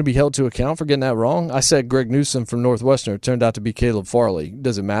are we going to be held to account for getting that wrong? I said Greg Newsome from Northwestern. It turned out to be Caleb Farley.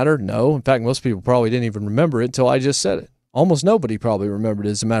 Does it matter? No. In fact, most people probably didn't even remember it until I just said it. Almost nobody probably remembered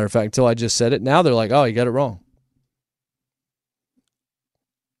it, as a matter of fact, until I just said it. Now they're like, oh, you got it wrong.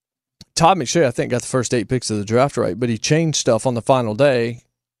 Todd McShay, I think, got the first 8 picks of the draft right, but he changed stuff on the final day,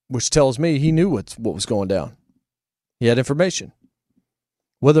 which tells me he knew what was going down. He had information.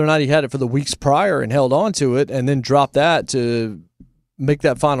 Whether or not he had it for the weeks prior and held on to it and then dropped that to make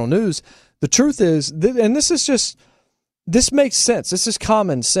that final news, the truth is, and this makes sense. This is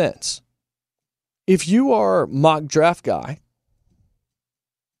common sense. If you are mock draft guy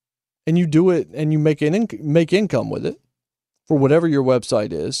and you do it and you make income with it for whatever your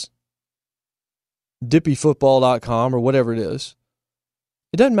website is, dippyfootball.com or whatever it is,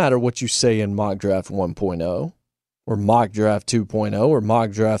 it doesn't matter what you say in mock draft 1.0 or mock draft 2.0 or mock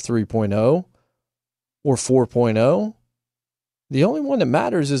draft 3.0 or 4.0. The only one that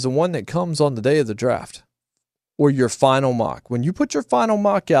matters is the one that comes on the day of the draft or your final mock. When you put your final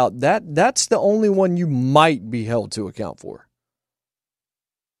mock out, that's the only one you might be held to account for.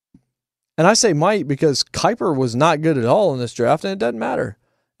 And I say might because Kiper was not good at all in this draft, and it doesn't matter.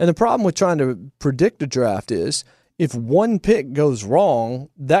 And the problem with trying to predict a draft is if one pick goes wrong,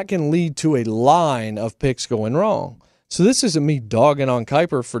 that can lead to a line of picks going wrong. So this isn't me dogging on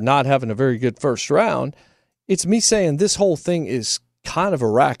Kiper for not having a very good first round. It's me saying this whole thing is kind of a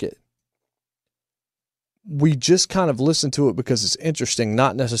racket. We just kind of listen to it because it's interesting,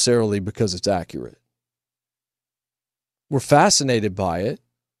 not necessarily because it's accurate. We're fascinated by it,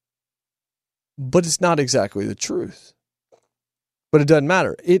 but it's not exactly the truth. But it doesn't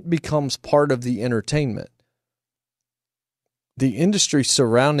matter. It becomes part of the entertainment. The industry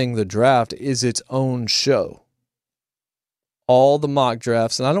surrounding the draft is its own show. All the mock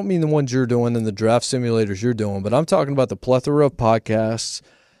drafts, and I don't mean the ones you're doing and the draft simulators you're doing, but I'm talking about the plethora of podcasts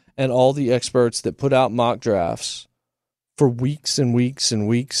and all the experts that put out mock drafts for weeks and weeks and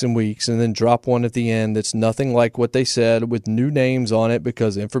weeks and weeks and then drop one at the end that's nothing like what they said with new names on it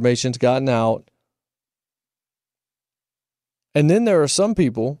because information's gotten out. And then there are some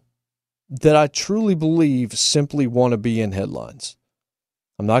people that I truly believe simply want to be in headlines.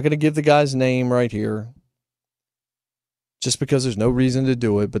 I'm not going to give the guy's name right here just because there's no reason to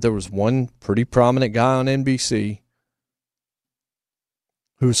do it, but there was one pretty prominent guy on NBC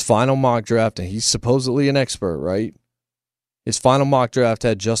whose final mock draft, and he's supposedly an expert, right? His final mock draft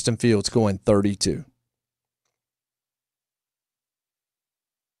had Justin Fields going 32.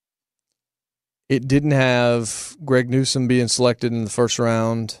 It didn't have Greg Newsome being selected in the first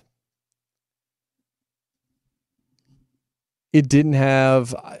round. It didn't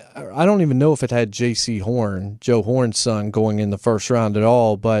have, I don't even know if it had J.C. Horn, Joe Horn's son, going in the first round at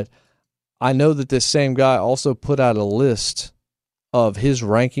all, but I know that this same guy also put out a list of his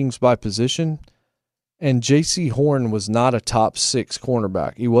rankings by position, and J.C. Horn was not a top 6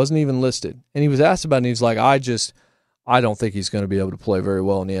 cornerback. He wasn't even listed. And he was asked about it, and he's like, I don't think he's going to be able to play very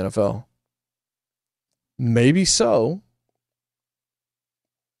well in the NFL. Maybe so.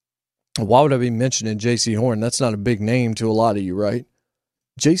 Why would I be mentioning J.C. Horn? That's not a big name to a lot of you, right?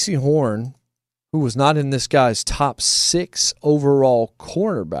 J.C. Horn, who was not in this guy's top 6 overall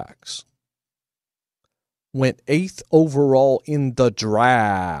cornerbacks, went 8th overall in the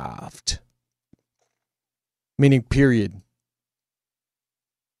draft. Meaning, period.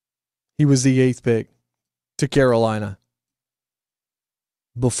 He was the 8th pick to Carolina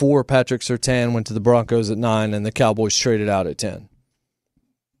before Patrick Surtain went to the Broncos at 9 and the Cowboys traded out at 10.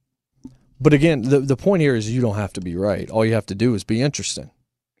 But again, the point here is you don't have to be right. All you have to do is be interesting.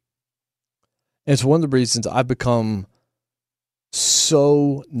 And it's one of the reasons I've become so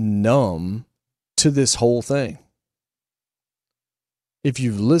so numb to this whole thing. if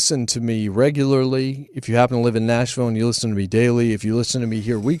you've listened to me regularly, if you happen to live in Nashville and you listen to me daily, if you listen to me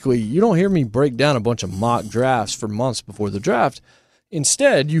here weekly, you don't hear me break down a bunch of mock drafts for months before the draft.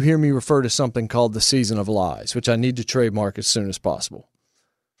 Instead, you hear me refer to something called the Season of Lies, which I need to trademark as soon as possible.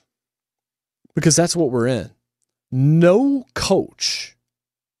 Because that's what we're in. No coach,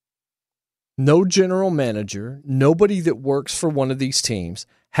 no general manager, nobody that works for one of these teams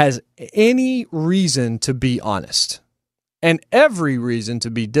has any reason to be honest. And every reason to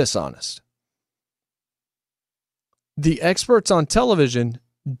be dishonest. The experts on television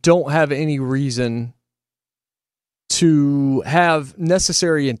don't have any reason to have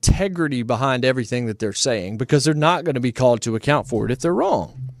necessary integrity behind everything that they're saying because they're not going to be called to account for it if they're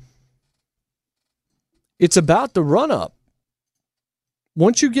wrong. It's about the run-up.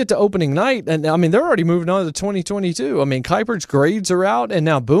 Once you get to opening night, and I mean, they're already moving on to 2022. I mean, Kiper's grades are out, and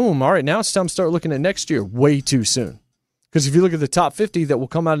now boom, all right, now it's time to start looking at next year way too soon. Because if you look at the top 50 that will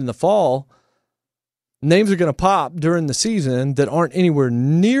come out in the fall, names are going to pop during the season that aren't anywhere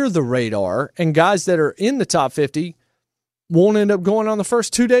near the radar, and guys that are in the top 50 won't end up going on the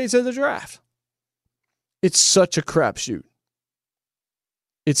first 2 days of the draft. It's such a crapshoot.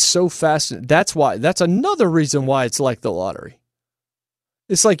 It's so fascinating. That's another reason why it's like the lottery.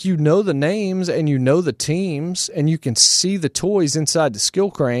 It's like you know the names and you know the teams and you can see the toys inside the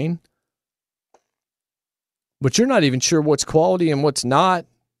skill crane, but you're not even sure what's quality and what's not.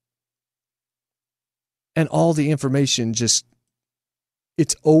 And all the information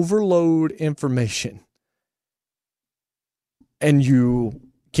it's overload information. And you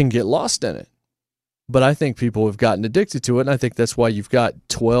can get lost in it. But I think people have gotten addicted to it, and I think that's why you've got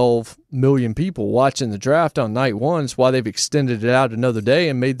 12 million people watching the draft on night one. It's why they've extended it out another day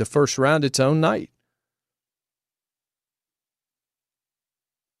and made the first round its own night.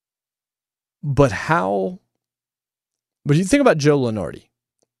 But you think about Joe Lunardi.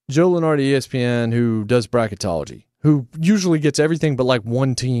 Joe Lunardi, ESPN, who does bracketology, who usually gets everything but like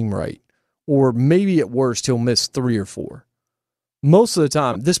one team right. Or maybe at worst, he'll miss 3 or 4. Most of the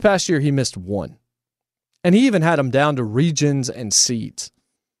time, this past year, he missed 1. And he even had them down to regions and seeds.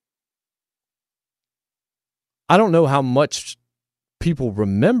 I don't know how much people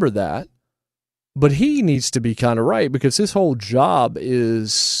remember that, but he needs to be kind of right because his whole job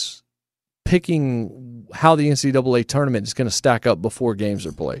is picking how the NCAA tournament is going to stack up before games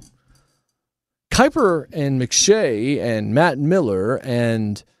are played. Kiper and McShay and Matt Miller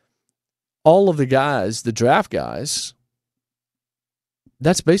and all of the guys, the draft guys,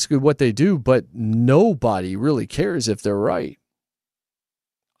 that's basically what they do, but nobody really cares if they're right.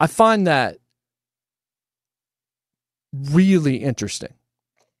 I find that really interesting.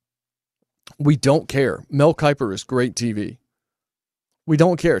 We don't care. Mel Kiper is great TV. We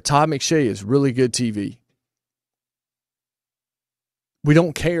don't care. Todd McShay is really good TV. We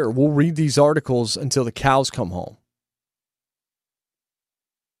don't care. We'll read these articles until the cows come home.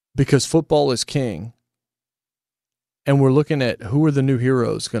 Because football is king. And we're looking at who are the new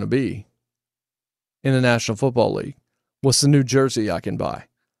heroes going to be in the National Football League. What's the new jersey I can buy?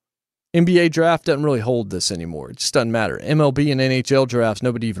 NBA draft doesn't really hold this anymore. It just doesn't matter. MLB and NHL drafts,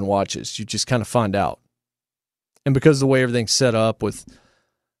 nobody even watches. You just kind of find out. And because of the way everything's set up with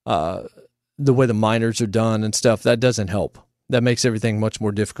the way the minors are done and stuff, that doesn't help. That makes everything much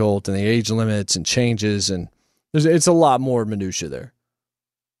more difficult, and the age limits and changes, and it's a lot more minutia there.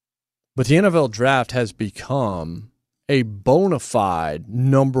 But the NFL draft has become a bona fide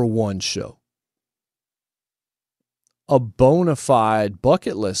number one show. A bona fide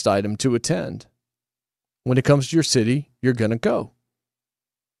bucket list item to attend. When it comes to your city, you're going to go.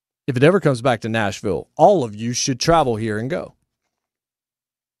 If it ever comes back to Nashville, all of you should travel here and go.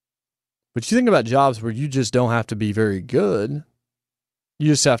 But you think about jobs where you just don't have to be very good. You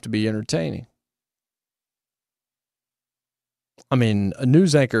just have to be entertaining. I mean, a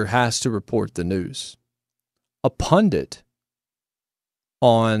news anchor has to report the news. A pundit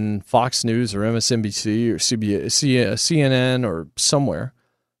on Fox News or MSNBC or CNN or somewhere,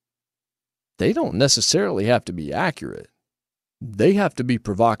 they don't necessarily have to be accurate. They have to be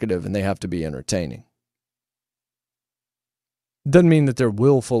provocative and they have to be entertaining. Doesn't mean that they're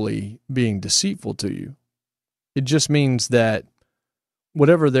willfully being deceitful to you. It just means that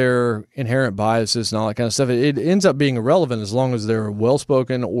whatever their inherent biases and all that kind of stuff, it ends up being irrelevant as long as they're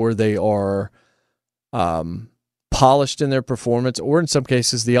well-spoken or they are polished in their performance, or in some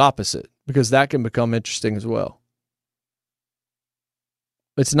cases the opposite, because that can become interesting as well.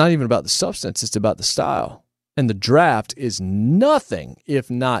 It's not even about the substance, it's about the style. And the draft is nothing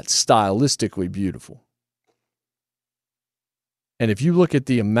if not stylistically beautiful. And if you look at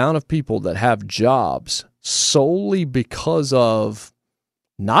the amount of people that have jobs solely because of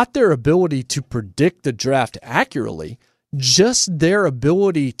not their ability to predict the draft accurately, just their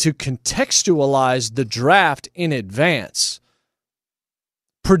ability to contextualize the draft in advance.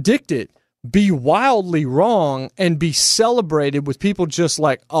 Predict it, be wildly wrong, and be celebrated with people just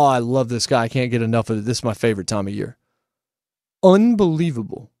like, oh, I love this guy. I can't get enough of it. This is my favorite time of year.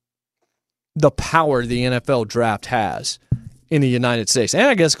 Unbelievable the power the NFL draft has in the United States, and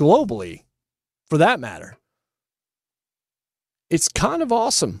I guess globally, for that matter. It's kind of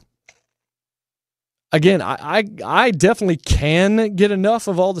awesome. Again, I definitely can get enough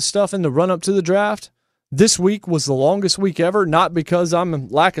of all the stuff in the run-up to the draft. This week was the longest week ever, not because I'm in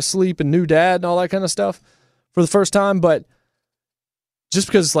lack of sleep and new dad and all that kind of stuff for the first time, but just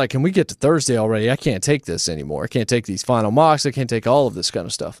because it's like, can we get to Thursday already? I can't take this anymore. I can't take these final mocks. I can't take all of this kind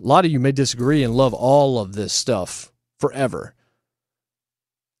of stuff. A lot of you may disagree and love all of this stuff forever.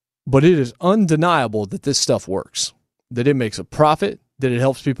 But it is undeniable that this stuff works, that it makes a profit, that it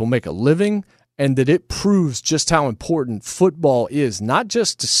helps people make a living, and that it proves just how important football is, not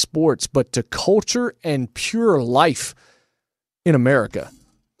just to sports, but to culture and pure life in America.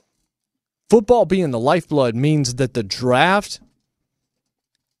 Football being the lifeblood means that the draft,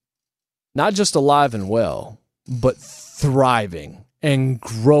 not just alive and well, but thriving and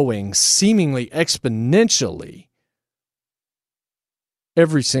growing seemingly exponentially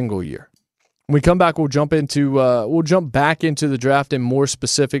every single year. When we come back, we'll jump back into the draft in more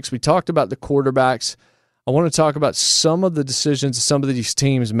specifics. We talked about the quarterbacks. I want to talk about some of the decisions some of these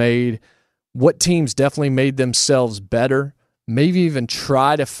teams made, what teams definitely made themselves better, maybe even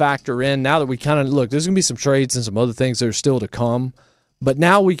try to factor in, now that we kind of look, there's going to be some trades and some other things that are still to come, but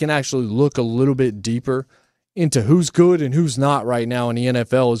now we can actually look a little bit deeper into who's good and who's not right now in the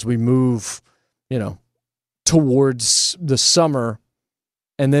NFL as we move, towards the summer.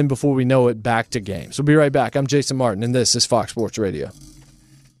 And then before we know it, back to games. We'll be right back. I'm Jason Martin, and this is Fox Sports Radio.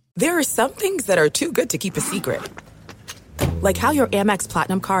 There are some things that are too good to keep a secret. Like how your Amex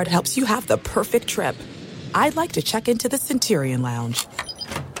Platinum card helps you have the perfect trip. I'd like to check into the Centurion Lounge.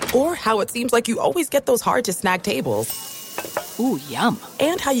 Or how it seems like you always get those hard-to-snag tables. Ooh, yum.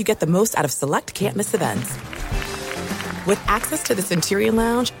 And how you get the most out of select can't-miss events. With access to the Centurion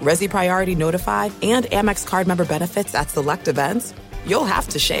Lounge, Resi Priority Notified, and Amex card member benefits at select events, you'll have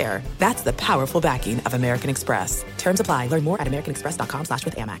to share. That's the powerful backing of American Express. Terms apply. Learn more at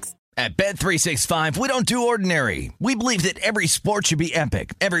americanexpress.com/withAmex. At Bet365, we don't do ordinary. We believe that every sport should be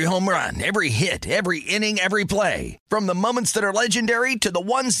epic. Every home run, every hit, every inning, every play. From the moments that are legendary to the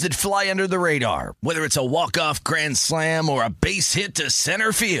ones that fly under the radar. Whether it's a walk-off grand slam or a base hit to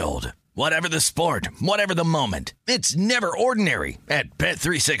center field. Whatever the sport, whatever the moment, it's never ordinary at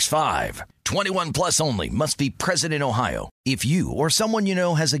Bet365. 21 plus only. Must be present in Ohio. If you or someone you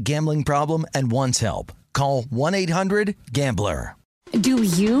know has a gambling problem and wants help, call 1-800-GAMBLER. Do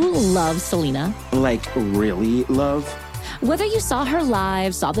you love Selena? Like, really love? Whether you saw her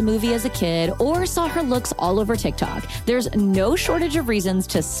live, saw the movie as a kid, or saw her looks all over TikTok, there's no shortage of reasons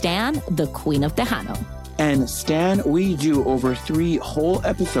to stan the Queen of Tejano. And Stan, we do over 3 whole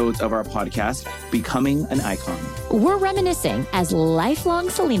episodes of our podcast, Becoming an Icon. We're reminiscing as lifelong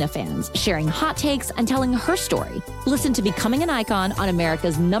Selena fans, sharing hot takes and telling her story. Listen to Becoming an Icon on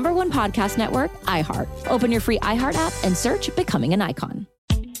America's #1 podcast network, iHeart. Open your free iHeart app and search Becoming an Icon.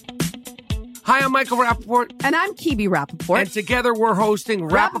 Hi, I'm Michael Rappaport. And I'm Kibi Rappaport. And together we're hosting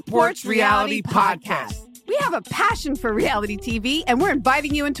Rappaport's Reality Podcast. We have a passion for reality TV, and we're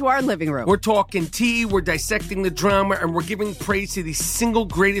inviting you into our living room. We're talking tea, we're dissecting the drama, and we're giving praise to the single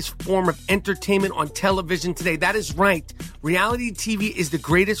greatest form of entertainment on television today. That is right. Reality TV is the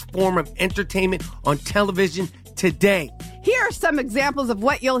greatest form of entertainment on television today. Here are some examples of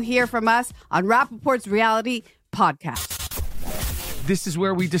what you'll hear from us on Rappaport's Reality Podcast. This is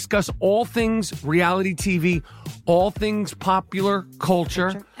where we discuss all things reality TV, all things popular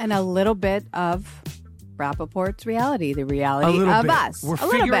culture. And a little bit of Rappaport's reality, the reality of us. We're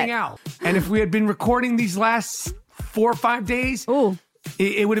figuring out. And if we had been recording these last 4 or 5 days,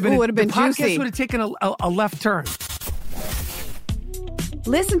 it would have been, the podcast juicy. would have taken a left turn.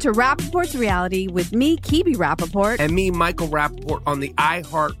 Listen to Rappaport's Reality with me, Kibi Rappaport. And me, Michael Rappaport, on the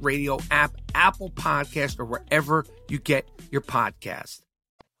iHeartRadio app, Apple Podcast, or wherever you get your podcast.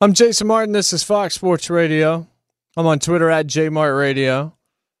 I'm Jason Martin. This is Fox Sports Radio. I'm on Twitter at JMartRadio.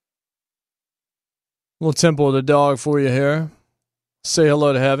 Little Temple of the Dog for you here. Say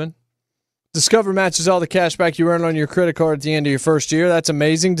hello to heaven. Discover matches all the cash back you earn on your credit card at the end of your first year. That's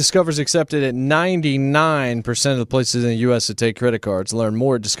amazing. Discover's accepted at 99% of the places in the U.S. that take credit cards. Learn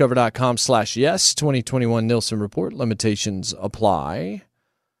more at discover.com/yes. 2021 Nielsen Report. Limitations apply.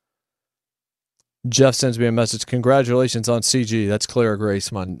 Jeff sends me a message. Congratulations on CG. That's Clara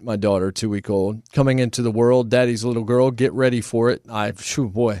Grace, my daughter, 2-week-old. Coming into the world, daddy's little girl. Get ready for it.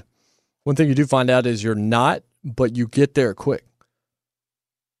 Boy. One thing you do find out is you're not, but you get there quick.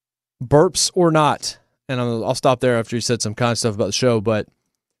 Burps or not. And I'll stop there after you said some kind stuff about the show. But,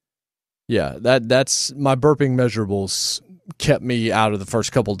 yeah, that's my burping measurables kept me out of the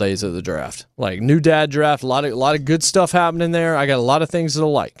first couple days of the draft. Like, new dad draft, a lot of good stuff happening there. I got a lot of things that I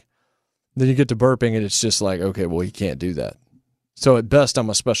like. Then you get to burping, and it's just like, okay, well, you can't do that. So at best, I'm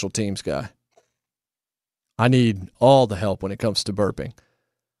a special teams guy. I need all the help when it comes to burping.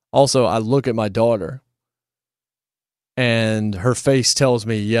 Also, I look at my daughter, and her face tells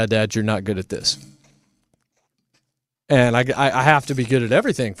me, yeah, Dad, you're not good at this. And I have to be good at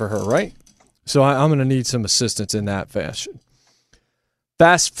everything for her, right? So I'm going to need some assistance in that fashion.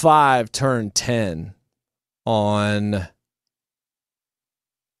 Fast 5 turned 10 on...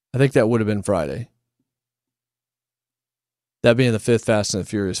 I think that would have been Friday. That being the 5th Fast and the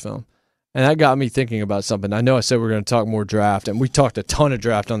Furious film. And that got me thinking about something. I know I said we were going to talk more draft, and we talked a ton of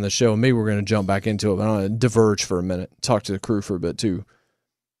draft on the show, and maybe we're going to jump back into it, but I'm going to diverge for a minute, talk to the crew for a bit too.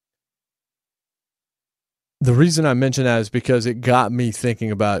 The reason I mention that is because it got me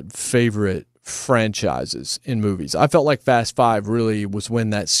thinking about favorite franchises in movies. I felt like Fast 5 really was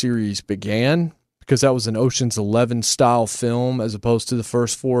when that series began, because that was an Ocean's 11 style film as opposed to the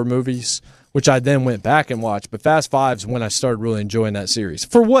first 4 movies, which I then went back and watched. But Fast 5 is when I started really enjoying that series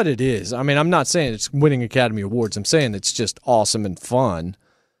for what it is. I mean, I'm not saying it's winning Academy Awards. I'm saying it's just awesome and fun.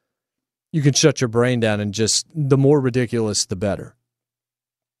 You can shut your brain down and just, the more ridiculous, the better.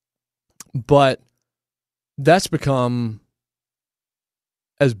 But that's become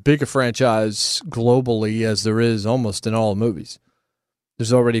as big a franchise globally as there is almost in all movies.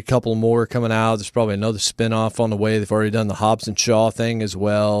 There's already a couple more coming out. There's probably another spinoff on the way. They've already done the Hobbs and Shaw thing as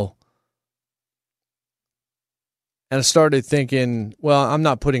well. And I started thinking, well, I'm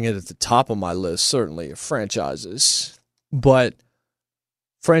not putting it at the top of my list, certainly, of franchises. But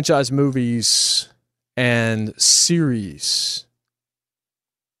franchise movies and series,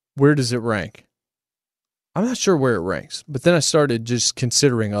 where does it rank? I'm not sure where it ranks. But then I started just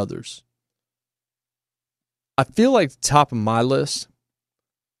considering others. I feel like the top of my list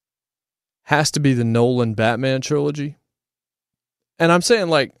has to be the Nolan Batman trilogy. And I'm saying,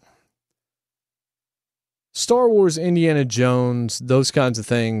 like, Star Wars, Indiana Jones, those kinds of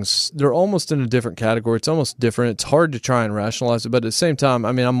things, they're almost in a different category. It's almost different. It's hard to try and rationalize it, but at the same time,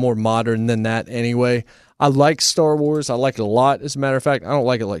 I mean, I'm more modern than that anyway. I like Star Wars. I like it a lot, as a matter of fact. I don't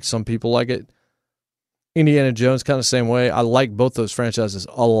like it like some people like it. Indiana Jones, kind of the same way. I like both those franchises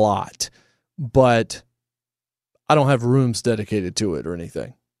a lot, but I don't have rooms dedicated to it or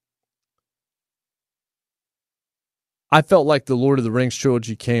anything. I felt like the Lord of the Rings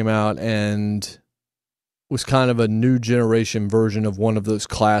trilogy came out and was kind of a new generation version of one of those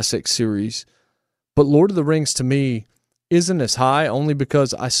classic series. But Lord of the Rings, to me, isn't as high, only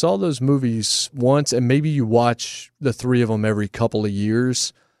because I saw those movies once, and maybe you watch the 3 of them every couple of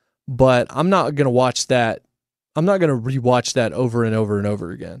years, but I'm not going to watch that. I'm not going to rewatch that over and over and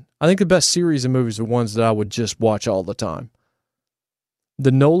over again. I think the best series of movies are ones that I would just watch all the time.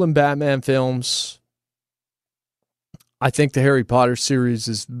 The Nolan Batman films, I think the Harry Potter series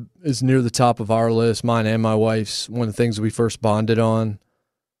is near the top of our list, mine and my wife's, one of the things we first bonded on.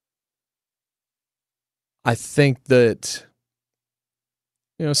 I think that,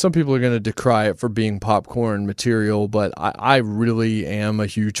 you know, some people are going to decry it for being popcorn material, but I really am a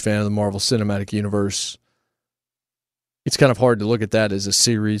huge fan of the Marvel Cinematic Universe. It's kind of hard to look at that as a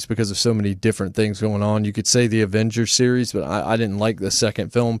series because of so many different things going on. You could say the Avengers series, but I didn't like the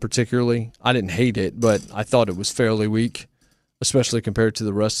second film particularly. I didn't hate it, but I thought it was fairly weak, especially compared to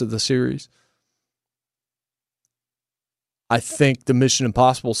the rest of the series. I think the Mission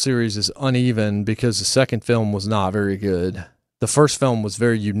Impossible series is uneven because the second film was not very good. The first film was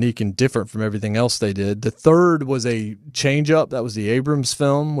very unique and different from everything else they did. The third was a change-up. That was the Abrams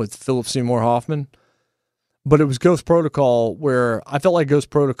film with Philip Seymour Hoffman. But it was Ghost Protocol, where I felt like Ghost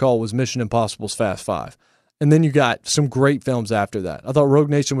Protocol was Mission Impossible's Fast 5. And then you got some great films after that. I thought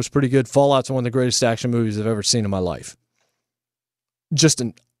Rogue Nation was pretty good. Fallout's one of the greatest action movies I've ever seen in my life. Just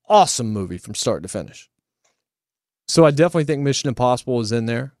an awesome movie from start to finish. So I definitely think Mission Impossible is in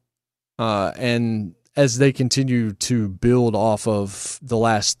there. And as they continue to build off of the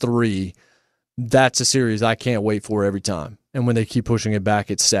last 3, that's a series I can't wait for every time. And when they keep pushing it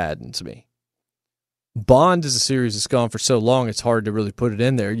back, it saddens me. Bond is a series that's gone for so long, it's hard to really put it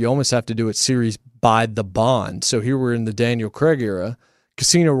in there. You almost have to do it series by the Bond. So here we're in the Daniel Craig era.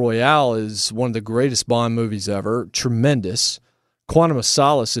 Casino Royale is one of the greatest Bond movies ever. Tremendous. Quantum of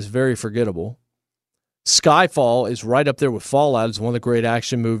Solace is very forgettable. Skyfall is right up there with Fallout. It's one of the great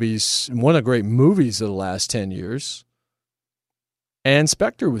action movies, one of the great movies of the last 10 years. And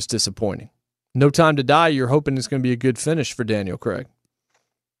Spectre was disappointing. No Time to Die, you're hoping it's going to be a good finish for Daniel Craig.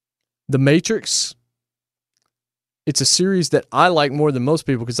 The Matrix, it's a series that I like more than most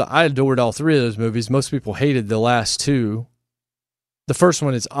people because I adored all three of those movies. Most people hated the last two. The first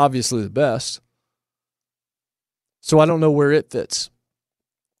one is obviously the best. So I don't know where it fits.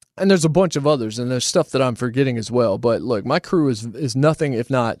 And there's a bunch of others, and there's stuff that I'm forgetting as well. But look, my crew is nothing if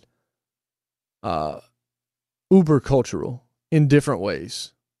not uber cultural in different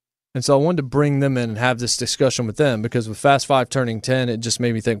ways. And so I wanted to bring them in and have this discussion with them because with Fast 5 turning 10, it just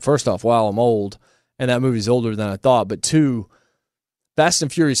made me think, first off, wow, I'm old, and that movie's older than I thought. But two, Fast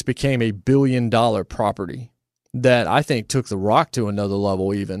and Furious became a billion-dollar property that I think took The Rock to another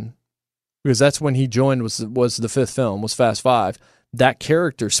level even. Because that's when he joined was the fifth film, was Fast 5. That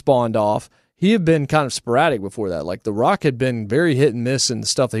character spawned off. He had been kind of sporadic before that. Like The Rock had been very hit and miss in the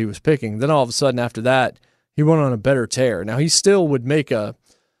stuff that he was picking. Then all of a sudden after that, he went on a better tear. Now he still would make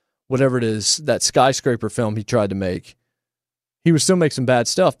whatever it is, that skyscraper film he tried to make. He would still make some bad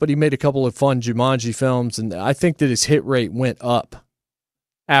stuff, but he made a couple of fun Jumanji films, and I think that his hit rate went up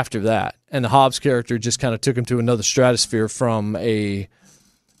after that. And the Hobbs character just kind of took him to another stratosphere from a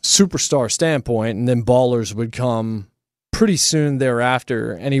superstar standpoint, and then Ballers would come pretty soon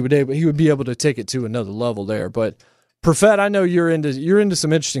thereafter, and he would be able to take it to another level there. But Perfett, I know you're into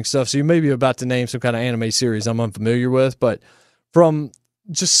some interesting stuff, so you may be about to name some kind of anime series I'm unfamiliar with, but from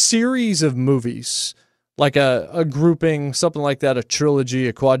just series of movies, like a grouping, something like that, a trilogy,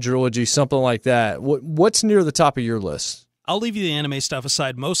 a quadrilogy, something like that, what's near the top of your list? I'll leave you the anime stuff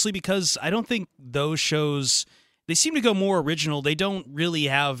aside, mostly because I don't think those shows, they seem to go more original. They don't really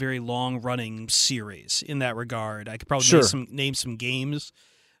have very long-running series in that regard. I could probably name some games.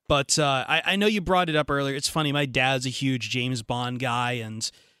 But I know you brought it up earlier. It's funny, my dad's a huge James Bond guy, and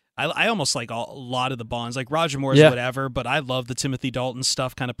I almost like a lot of the Bonds. Like Roger Moore's whatever, but I love the Timothy Dalton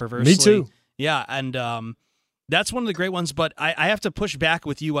stuff kind of perversely. Me too. Yeah, and that's one of the great ones, but I have to push back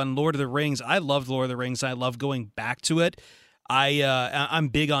with you on Lord of the Rings. I loved Lord of the Rings. I love going back to it. I'm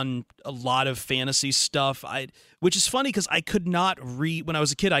big on a lot of fantasy stuff, which is funny because I could not read, when I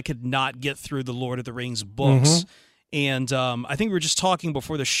was a kid, I could not get through the Lord of the Rings books. Mm-hmm. And I think we were just talking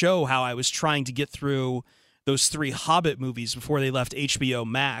before the show how I was trying to get through those 3 Hobbit movies before they left HBO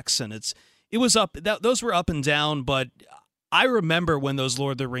Max, and it was up. Those were up and down, but I remember when those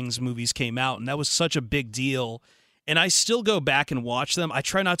Lord of the Rings movies came out, and that was such a big deal. And I still go back and watch them. I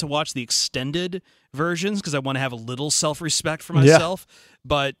try not to watch the extended versions because I want to have a little self-respect for myself. Yeah.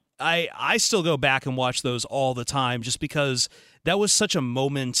 But I still go back and watch those all the time just because that was such a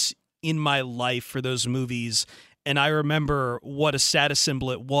moment in my life for those movies. And I remember what a status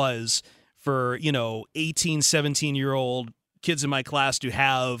symbol it was for, 18, 17-year-old kids in my class to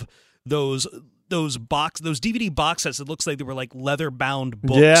have those DVD box sets that looks like they were like leather-bound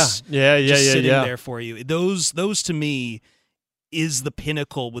books. Sitting there for you. Those to me is the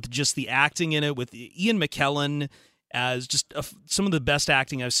pinnacle with just the acting in it, with Ian McKellen as just some of the best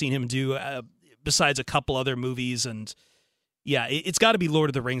acting I've seen him do besides a couple other movies. And yeah, it's got to be Lord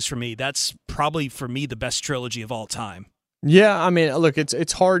of the Rings for me. That's probably, for me, the best trilogy of all time. Yeah, I mean, look,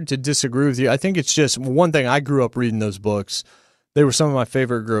 it's hard to disagree with you. I think it's just one thing. I grew up reading those books. They were some of my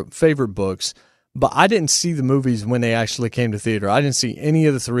favorite books, but I didn't see the movies when they actually came to theater. I didn't see any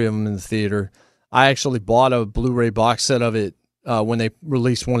of the 3 of them in the theater. I actually bought a Blu-ray box set of it when they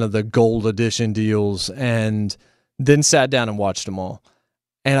released one of the gold edition deals, and then sat down and watched them all.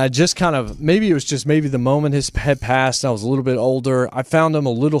 And I just kind of, maybe the moment had passed and I was a little bit older. I found them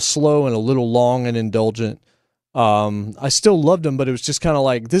a little slow and a little long and indulgent. I still loved them, but it was just kind of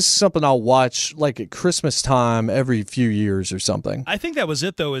like, this is something I'll watch like at Christmas time every few years or something. I think that was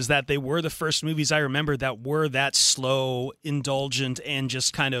it, though, is that they were the first movies I remember that were that slow, indulgent, and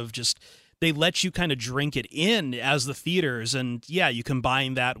just they let you kind of drink it in as the theaters. And yeah, you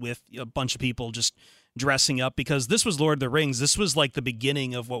combine that with a bunch of people just dressing up, because this was Lord of the Rings. This was like the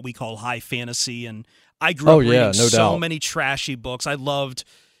beginning of what we call high fantasy. And I grew up reading so many trashy books. I loved,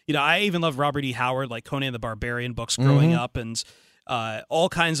 I even loved Robert E. Howard, like Conan the Barbarian books growing up, and all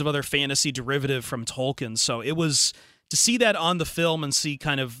kinds of other fantasy derivative from Tolkien. So it was to see that on the film and see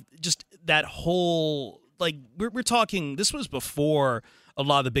kind of just that whole, like, we're talking, this was before a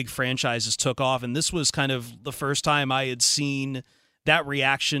lot of the big franchises took off, and this was kind of the first time I had seen that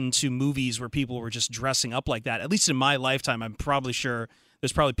reaction to movies where people were just dressing up like that. At least in my lifetime, I'm probably sure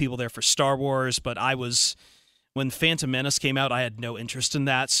there's probably people there for Star Wars, but when Phantom Menace came out, I had no interest in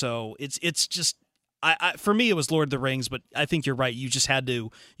that. So it's just, For me, it was Lord of the Rings, but I think you're right. You had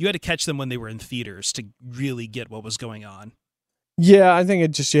to catch them when they were in theaters to really get what was going on. Yeah, I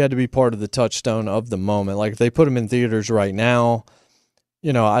think you had to be part of the touchstone of the moment. Like if they put them in theaters right now,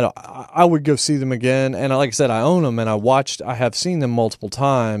 I would go see them again. And like I said, I own them and I have seen them multiple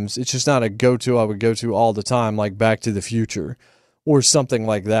times. It's just not a go-to I would go to all the time, like Back to the Future or something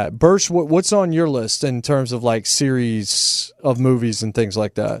like that. Birch, what's on your list in terms of like series of movies and things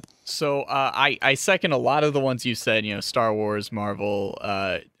like that? So I second a lot of the ones you said. Star Wars, Marvel.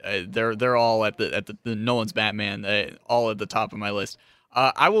 They're all at the Nolan's Batman. All at the top of my list.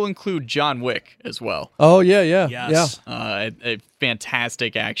 I will include John Wick as well. Oh yeah. Yes. A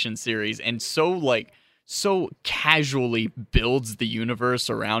fantastic action series, and so casually builds the universe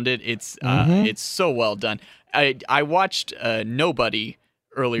around it. It's so well done. I watched Nobody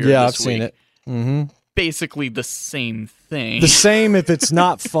earlier this week. Yeah, I've seen it. Mm-hmm. Basically the same thing. The same if it's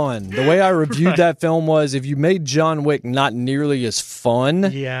not fun. The way I reviewed that film was if you made John Wick not nearly as fun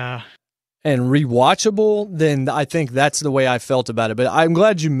and rewatchable, then I think that's the way I felt about it. But I'm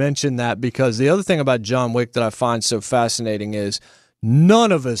glad you mentioned that because the other thing about John Wick that I find so fascinating is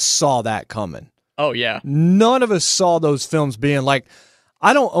none of us saw that coming. Oh, yeah. None of us saw those films being like,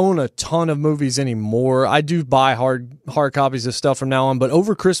 I don't own a ton of movies anymore. I do buy hard copies of stuff from now on, but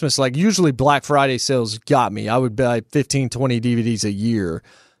over Christmas, like usually Black Friday sales got me. I would buy 15, 20 DVDs a year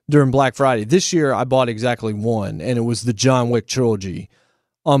during Black Friday. This year, I bought exactly one, and it was the John Wick trilogy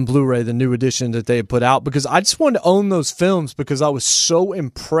on Blu-ray, the new edition that they had put out, because I just wanted to own those films because I was so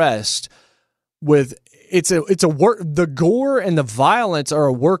impressed with it's a work. The gore and the violence are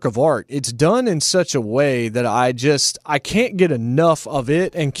a work of art. It's done in such a way that I can't get enough of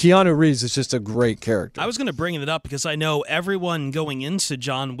it. And Keanu Reeves is just a great character. I was going to bring it up because I know everyone going into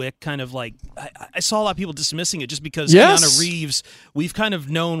John Wick kind of like I saw a lot of people dismissing it just because Keanu Reeves. We've kind of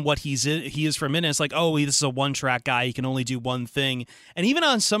known what he is for a minute. It's like, oh, this is a one-track guy. He can only do one thing. And even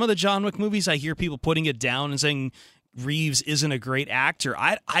on some of the John Wick movies, I hear people putting it down and saying Reeves isn't a great actor.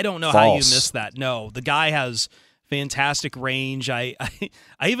 I don't know how you missed that. No, the guy has fantastic range. I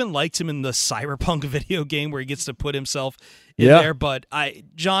even liked him in the Cyberpunk video game where he gets to put himself in there. But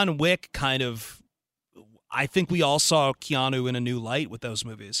John Wick I think we all saw Keanu in a new light with those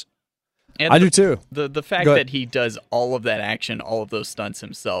movies. And I do too. The fact that he does all of that action, all of those stunts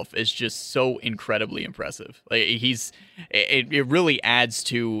himself is just so incredibly impressive. Like it really adds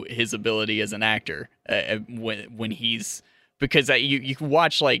to his ability as an actor when he's, because you can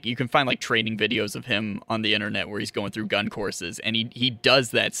watch, like, you can find like training videos of him on the internet where he's going through gun courses, and he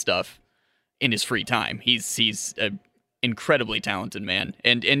does that stuff in his free time. He's a incredibly talented man,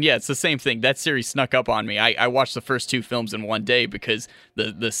 and yeah, it's the same thing. That series snuck up on me. I watched the first two films in one day because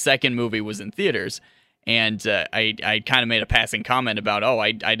the second movie was in theaters, and I kind of made a passing comment about,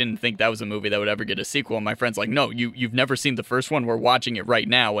 I didn't think that was a movie that would ever get a sequel. And my friend's like, no, you've never seen the first one. We're watching it right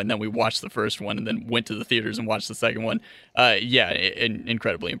now. And then we watched the first one and then went to the theaters and watched the second one. An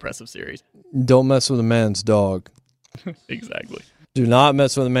incredibly impressive series. Don't mess with a man's dog. Exactly. Do not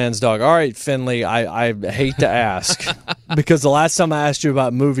mess with a man's dog. All right, Finley, I hate to ask because the last time I asked you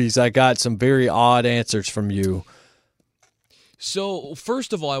about movies, I got some very odd answers from you. So,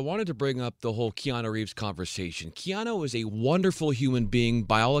 first of all, I wanted to bring up the whole Keanu Reeves conversation. Keanu is a wonderful human being.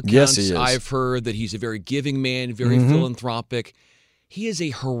 By all accounts, yes, he is. I've heard that he's a very giving man, very philanthropic. He is a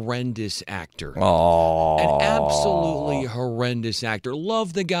horrendous actor. An absolutely horrendous actor.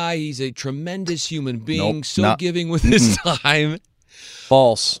 Love the guy. He's a tremendous human being, giving with his time.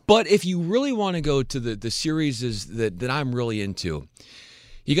 False. But if you really want to go to the series that I'm really into,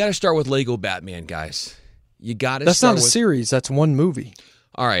 you got to start with Lego Batman, guys. You got to. That's not a series. That's one movie.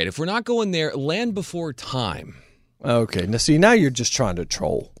 All right. If we're not going there, Land Before Time. Okay. Now, see, now you're just trying to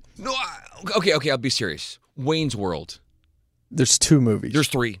troll. No. Okay. I'll be serious. Wayne's World. There's two movies. There's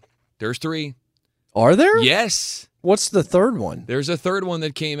three. Are there? Yes. What's the third one? There's a third one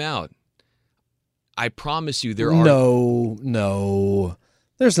that came out. I promise you there are. No.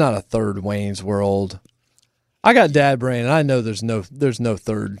 There's not a third Wayne's World. I got dad brain, and I know there's no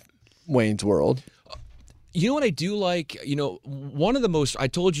third Wayne's World. You know what I do like? One of the most, I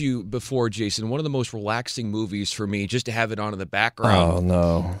told you before, Jason, one of the most relaxing movies for me, just to have it on in the background. Oh,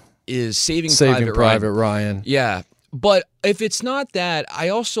 no. Is Saving Private Ryan. Yeah. But if it's not that, I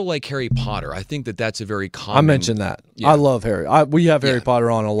also like Harry Potter. I think that's a very common. I mentioned that. Yeah. I love Harry. We have Harry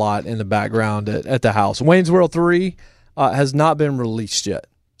Potter on a lot in the background at the house. Wayne's World 3 has not been released yet.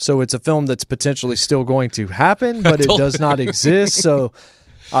 So it's a film that's potentially still going to happen, but it does not exist. So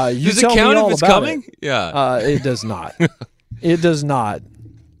you does tell it count me all if it's about coming? It. Yeah. It does not. It does not.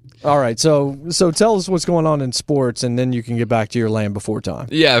 All right, so tell us what's going on in sports, and then you can get back to your Land Before Time.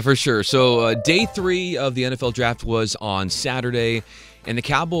 Yeah, for sure. So day 3 of the NFL Draft was on Saturday, and the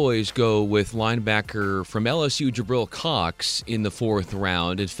Cowboys go with linebacker from LSU, Jabril Cox, in the 4th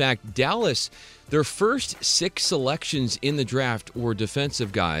round. In fact, Dallas, their first 6 selections in the draft were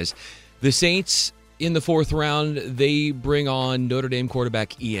defensive guys. The Saints, in the 4th round, they bring on Notre Dame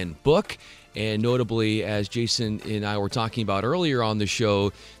quarterback Ian Book. And notably, as Jason and I were talking about earlier on the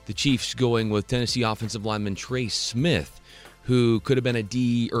show, the Chiefs going with Tennessee offensive lineman Trey Smith, who could have been a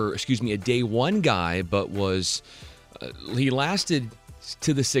day 1 guy, but he lasted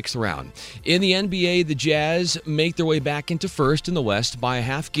to the 6th round. In the NBA, the Jazz make their way back into first in the West by a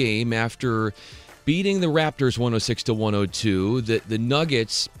half game after beating the Raptors 106-102. The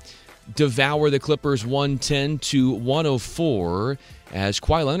Nuggets devour the Clippers 110-104 as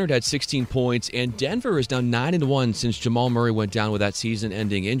Kawhi Leonard had 16 points, and Denver is now 9-1 since Jamal Murray went down with that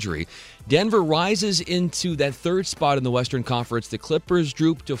season-ending injury. Denver rises into that 3rd spot in the Western Conference. The Clippers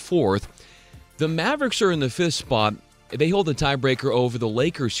droop to 4th. The Mavericks are in the 5th spot. They hold the tiebreaker over the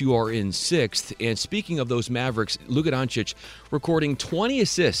Lakers, who are in 6th. And speaking of those Mavericks, Luka Doncic recording 20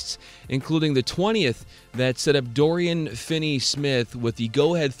 assists, including the 20th that set up Dorian Finney-Smith with the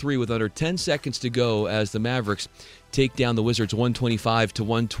go-ahead 3 with under 10 seconds to go as the Mavericks take down the Wizards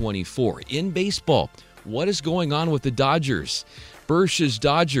 125-124. In baseball, what is going on with the Dodgers? Bersh's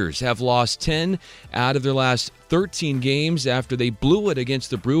Dodgers have lost 10 out of their last 13 games after they blew it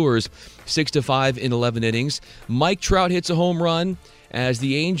against the Brewers 6-5 in 11 innings. Mike Trout hits a home run as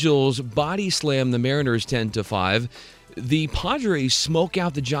the Angels body slam the Mariners 10-5. The Padres smoke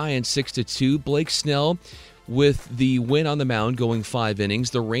out the Giants 6-2. Blake Snell with the win on the mound going 5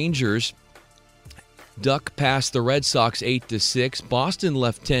 innings. The Rangers duck past the Red Sox 8-6. Boston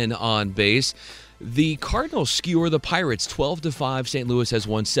left 10 on base. The Cardinals skewer the Pirates 12-5. St. Louis has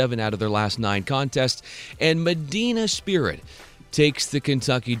won 7 out of their last 9 contests. And Medina Spirit takes the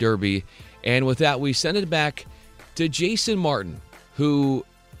Kentucky Derby. And with that, we send it back to Jason Martin, who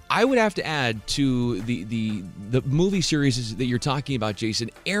I would have to add to the movie series that you're talking about, Jason,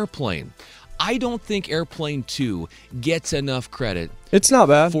 Airplane. I don't think Airplane 2 gets enough credit. It's not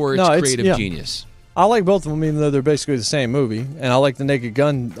bad. For its creative genius. I like both of them, even though they're basically the same movie. And I like The Naked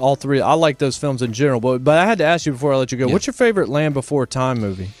Gun, all 3. I like those films in general. But I had to ask you before I let you go, what's your favorite Land Before Time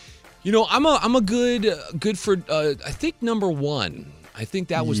movie? You know, I'm a good for, I think, number 1. I think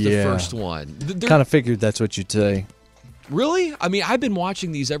that was the first one. Kind of figured that's what you'd say. Really? I mean, I've been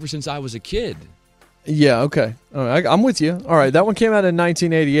watching these ever since I was a kid. Yeah, okay. All right, I'm with you. All right, that one came out in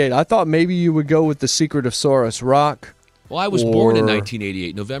 1988. I thought maybe you would go with The Secret of Saurus Rock. Well, I was born in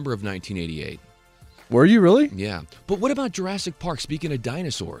 1988, November of 1988. Were you really? Yeah. But what about Jurassic Park, speaking of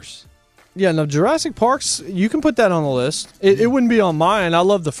dinosaurs? Yeah, no, Jurassic Park's, you can put that on the list. It wouldn't be on mine. I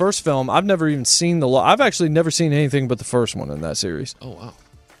love the first film. I've never even seen I've actually never seen anything but the first one in that series. Oh, wow.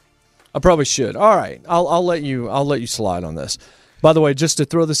 I probably should. All right, I'll let you slide on this. By the way, just to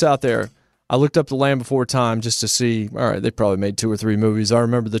throw this out there, I looked up The Land Before Time just to see. All right, they probably made 2 or 3 movies. I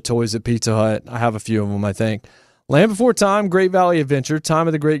remember the toys at Pizza Hut. I have a few of them, I think. Land Before Time, Great Valley Adventure, Time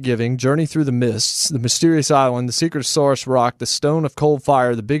of the Great Giving, Journey Through the Mists, The Mysterious Island, The Secret of Saurus Rock, The Stone of Cold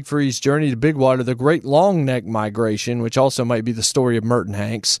Fire, The Big Freeze, Journey to Big Water, The Great Long Neck Migration, which also might be the story of Merton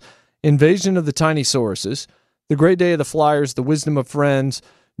Hanks, Invasion of the Tiny Sauruses, The Great Day of the Flyers, The Wisdom of Friends,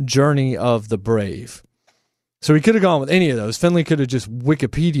 Journey of the Brave. So he could have gone with any of those. Finley could have just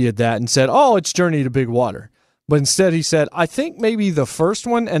Wikipedia'd that and said, oh, it's Journey to Big Water. But instead he said, I think maybe the first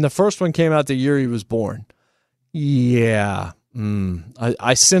one, and the first one came out the year he was born. Yeah.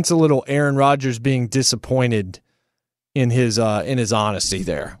 I sense a little Aaron Rodgers being disappointed in his honesty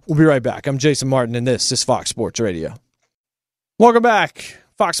there. We'll be right back. I'm Jason Martin, and this is Fox Sports Radio. Welcome back.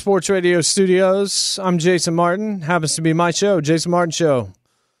 Fox Sports Radio studios. I'm Jason Martin. Happens to be my show, Jason Martin Show.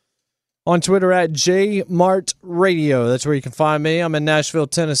 On Twitter at JMartRadio. That's where you can find me. I'm in Nashville,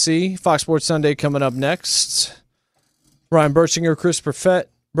 Tennessee. Fox Sports Sunday coming up next. Ryan Bertschinger, Chris Perfett,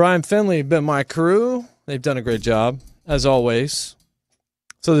 Brian Finley have been my crew. They've done a great job, as always.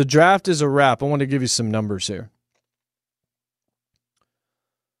 So the draft is a wrap. I want to give you some numbers here.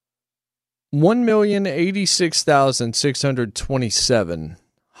 1,086,627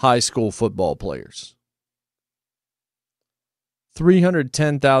 high school football players.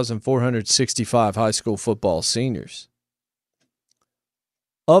 310,465 high school football seniors.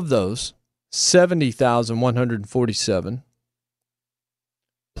 Of those, 70,147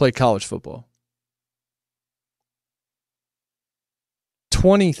 play college football.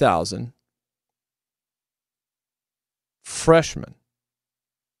 20,000 freshmen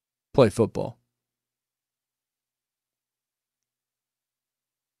play football.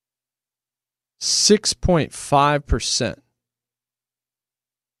 6.5%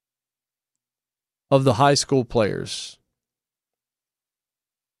 of the high school players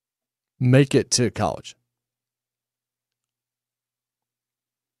make it to college.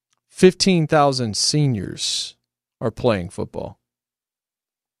 15,000 seniors are playing football.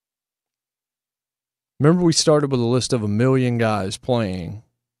 Remember, we started with a list of 1 million guys playing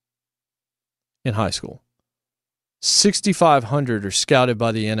in high school. 6,500 are scouted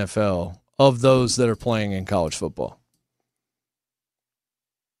by the NFL of those that are playing in college football.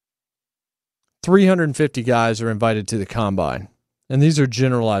 350 guys are invited to the combine. And these are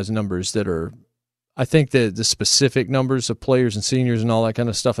generalized numbers that are, I think that the specific numbers of players and seniors and all that kind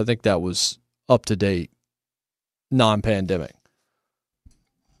of stuff, I think that was up to date, non-pandemic.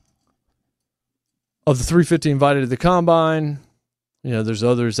 Of the 350 invited to the combine, there's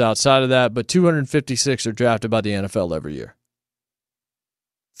others outside of that, but 256 are drafted by the NFL every year.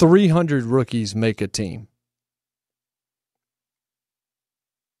 300 rookies make a team.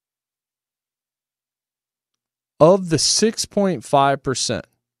 Of the 6.5%,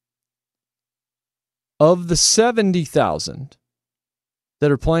 of the 70,000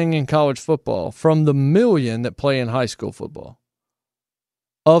 that are playing in college football, from the 1 million that play in high school football,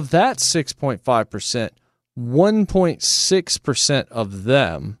 of that 6.5%, 1.6% of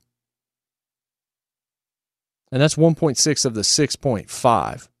them, and that's 1.6 of the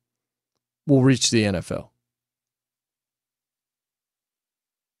 6.5, will reach the NFL.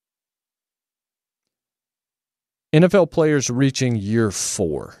 NFL players reaching year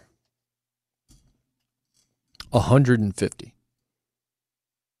 4. 150.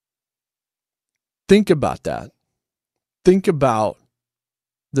 Think about that. Think about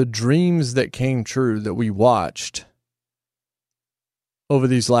the dreams that came true that we watched over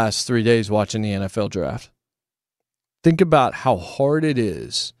these last 3 days watching the NFL draft. Think about how hard it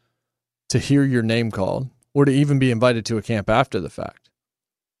is to hear your name called or to even be invited to a camp after the fact.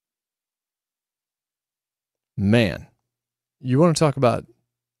 Man, you want to talk about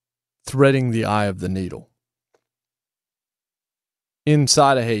threading the eye of the needle.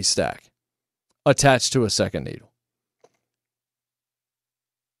 Inside a haystack, attached to a second needle.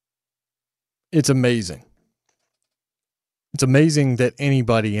 It's amazing. It's amazing that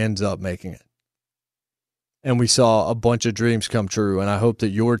anybody ends up making it. And we saw a bunch of dreams come true, and I hope that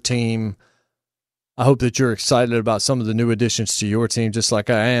your team, I hope that you're excited about some of the new additions to your team, just like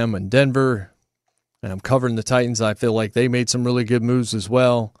I am in Denver. And I'm covering the Titans. I feel like they made some really good moves as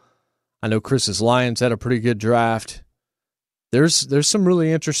well. I know Chris's Lions had a pretty good draft. There's some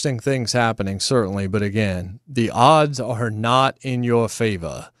really interesting things happening, certainly. But again, the odds are not in your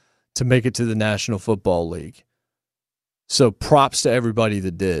favor to make it to the National Football League. So props to everybody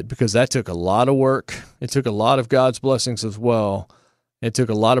that did, because that took a lot of work. It took a lot of God's blessings as well. It took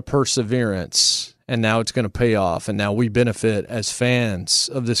a lot of perseverance. And now it's going to pay off. And now we benefit as fans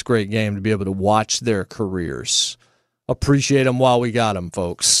of this great game to be able to watch their careers. Appreciate them while we got them,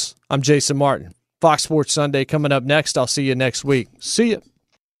 folks. I'm Jason Martin. Fox Sports Sunday coming up next. I'll see you next week. See ya.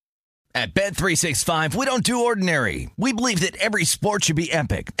 At Bet365, we don't do ordinary. We believe that every sport should be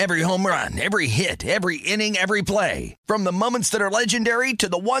epic. Every home run, every hit, every inning, every play. From the moments that are legendary to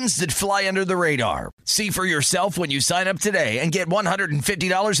the ones that fly under the radar. See for yourself when you sign up today and get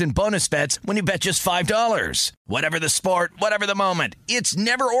 $150 in bonus bets when you bet just $5. Whatever the sport, whatever the moment, it's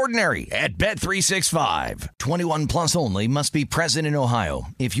never ordinary at Bet365. 21 plus only. Must be present in Ohio.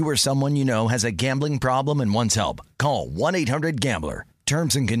 If you or someone you know has a gambling problem and wants help, call 1-800-GAMBLER.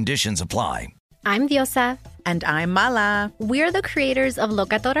 Terms and conditions apply. I'm Diosa. And I'm Mala. We're the creators of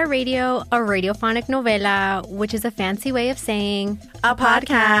Locatora Radio, a radiophonic novela, which is a fancy way of saying a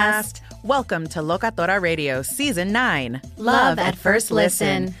podcast. Welcome to Locatora Radio Season 9. Love at First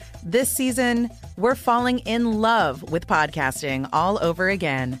Listen. This season, we're falling in love with podcasting all over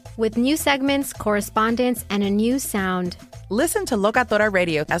again. With new segments, correspondence, and a new sound. Listen to Locatora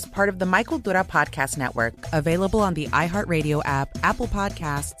Radio as part of the Michael Dura Podcast Network. Available on the iHeartRadio app, Apple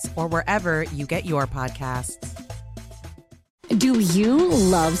Podcasts, or wherever you get your podcasts. Do you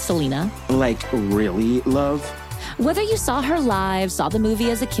love Selena? Like, really love? Whether you saw her live, saw the movie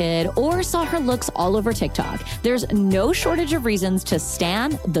as a kid, or saw her looks all over TikTok, there's no shortage of reasons to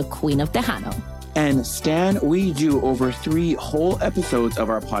stan the Queen of Tejano. And Stan, we do over 3 whole episodes of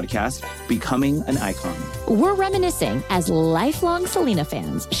our podcast, Becoming an Icon. We're reminiscing as lifelong Selena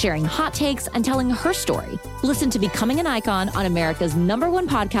fans, sharing hot takes and telling her story. Listen to Becoming an Icon on America's #1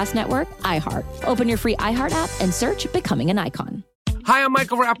 podcast network, iHeart. Open your free iHeart app and search Becoming an Icon. Hi, I'm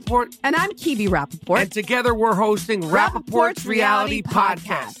Michael Rappaport. And I'm Kibi Rappaport. And together we're hosting Rappaport's Reality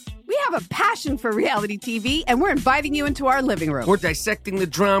Podcast. We have a passion for reality TV, and we're inviting you into our living room. We're dissecting the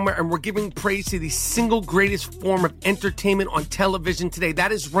drama, and we're giving praise to the single greatest form of entertainment on television today.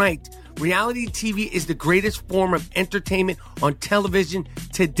 That is right. Reality TV is the greatest form of entertainment on television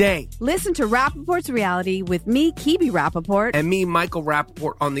today. Listen to Rappaport's Reality with me, Kibi Rappaport. And me, Michael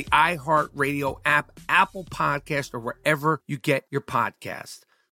Rappaport, on the iHeartRadio app, Apple Podcast, or wherever you get your podcast.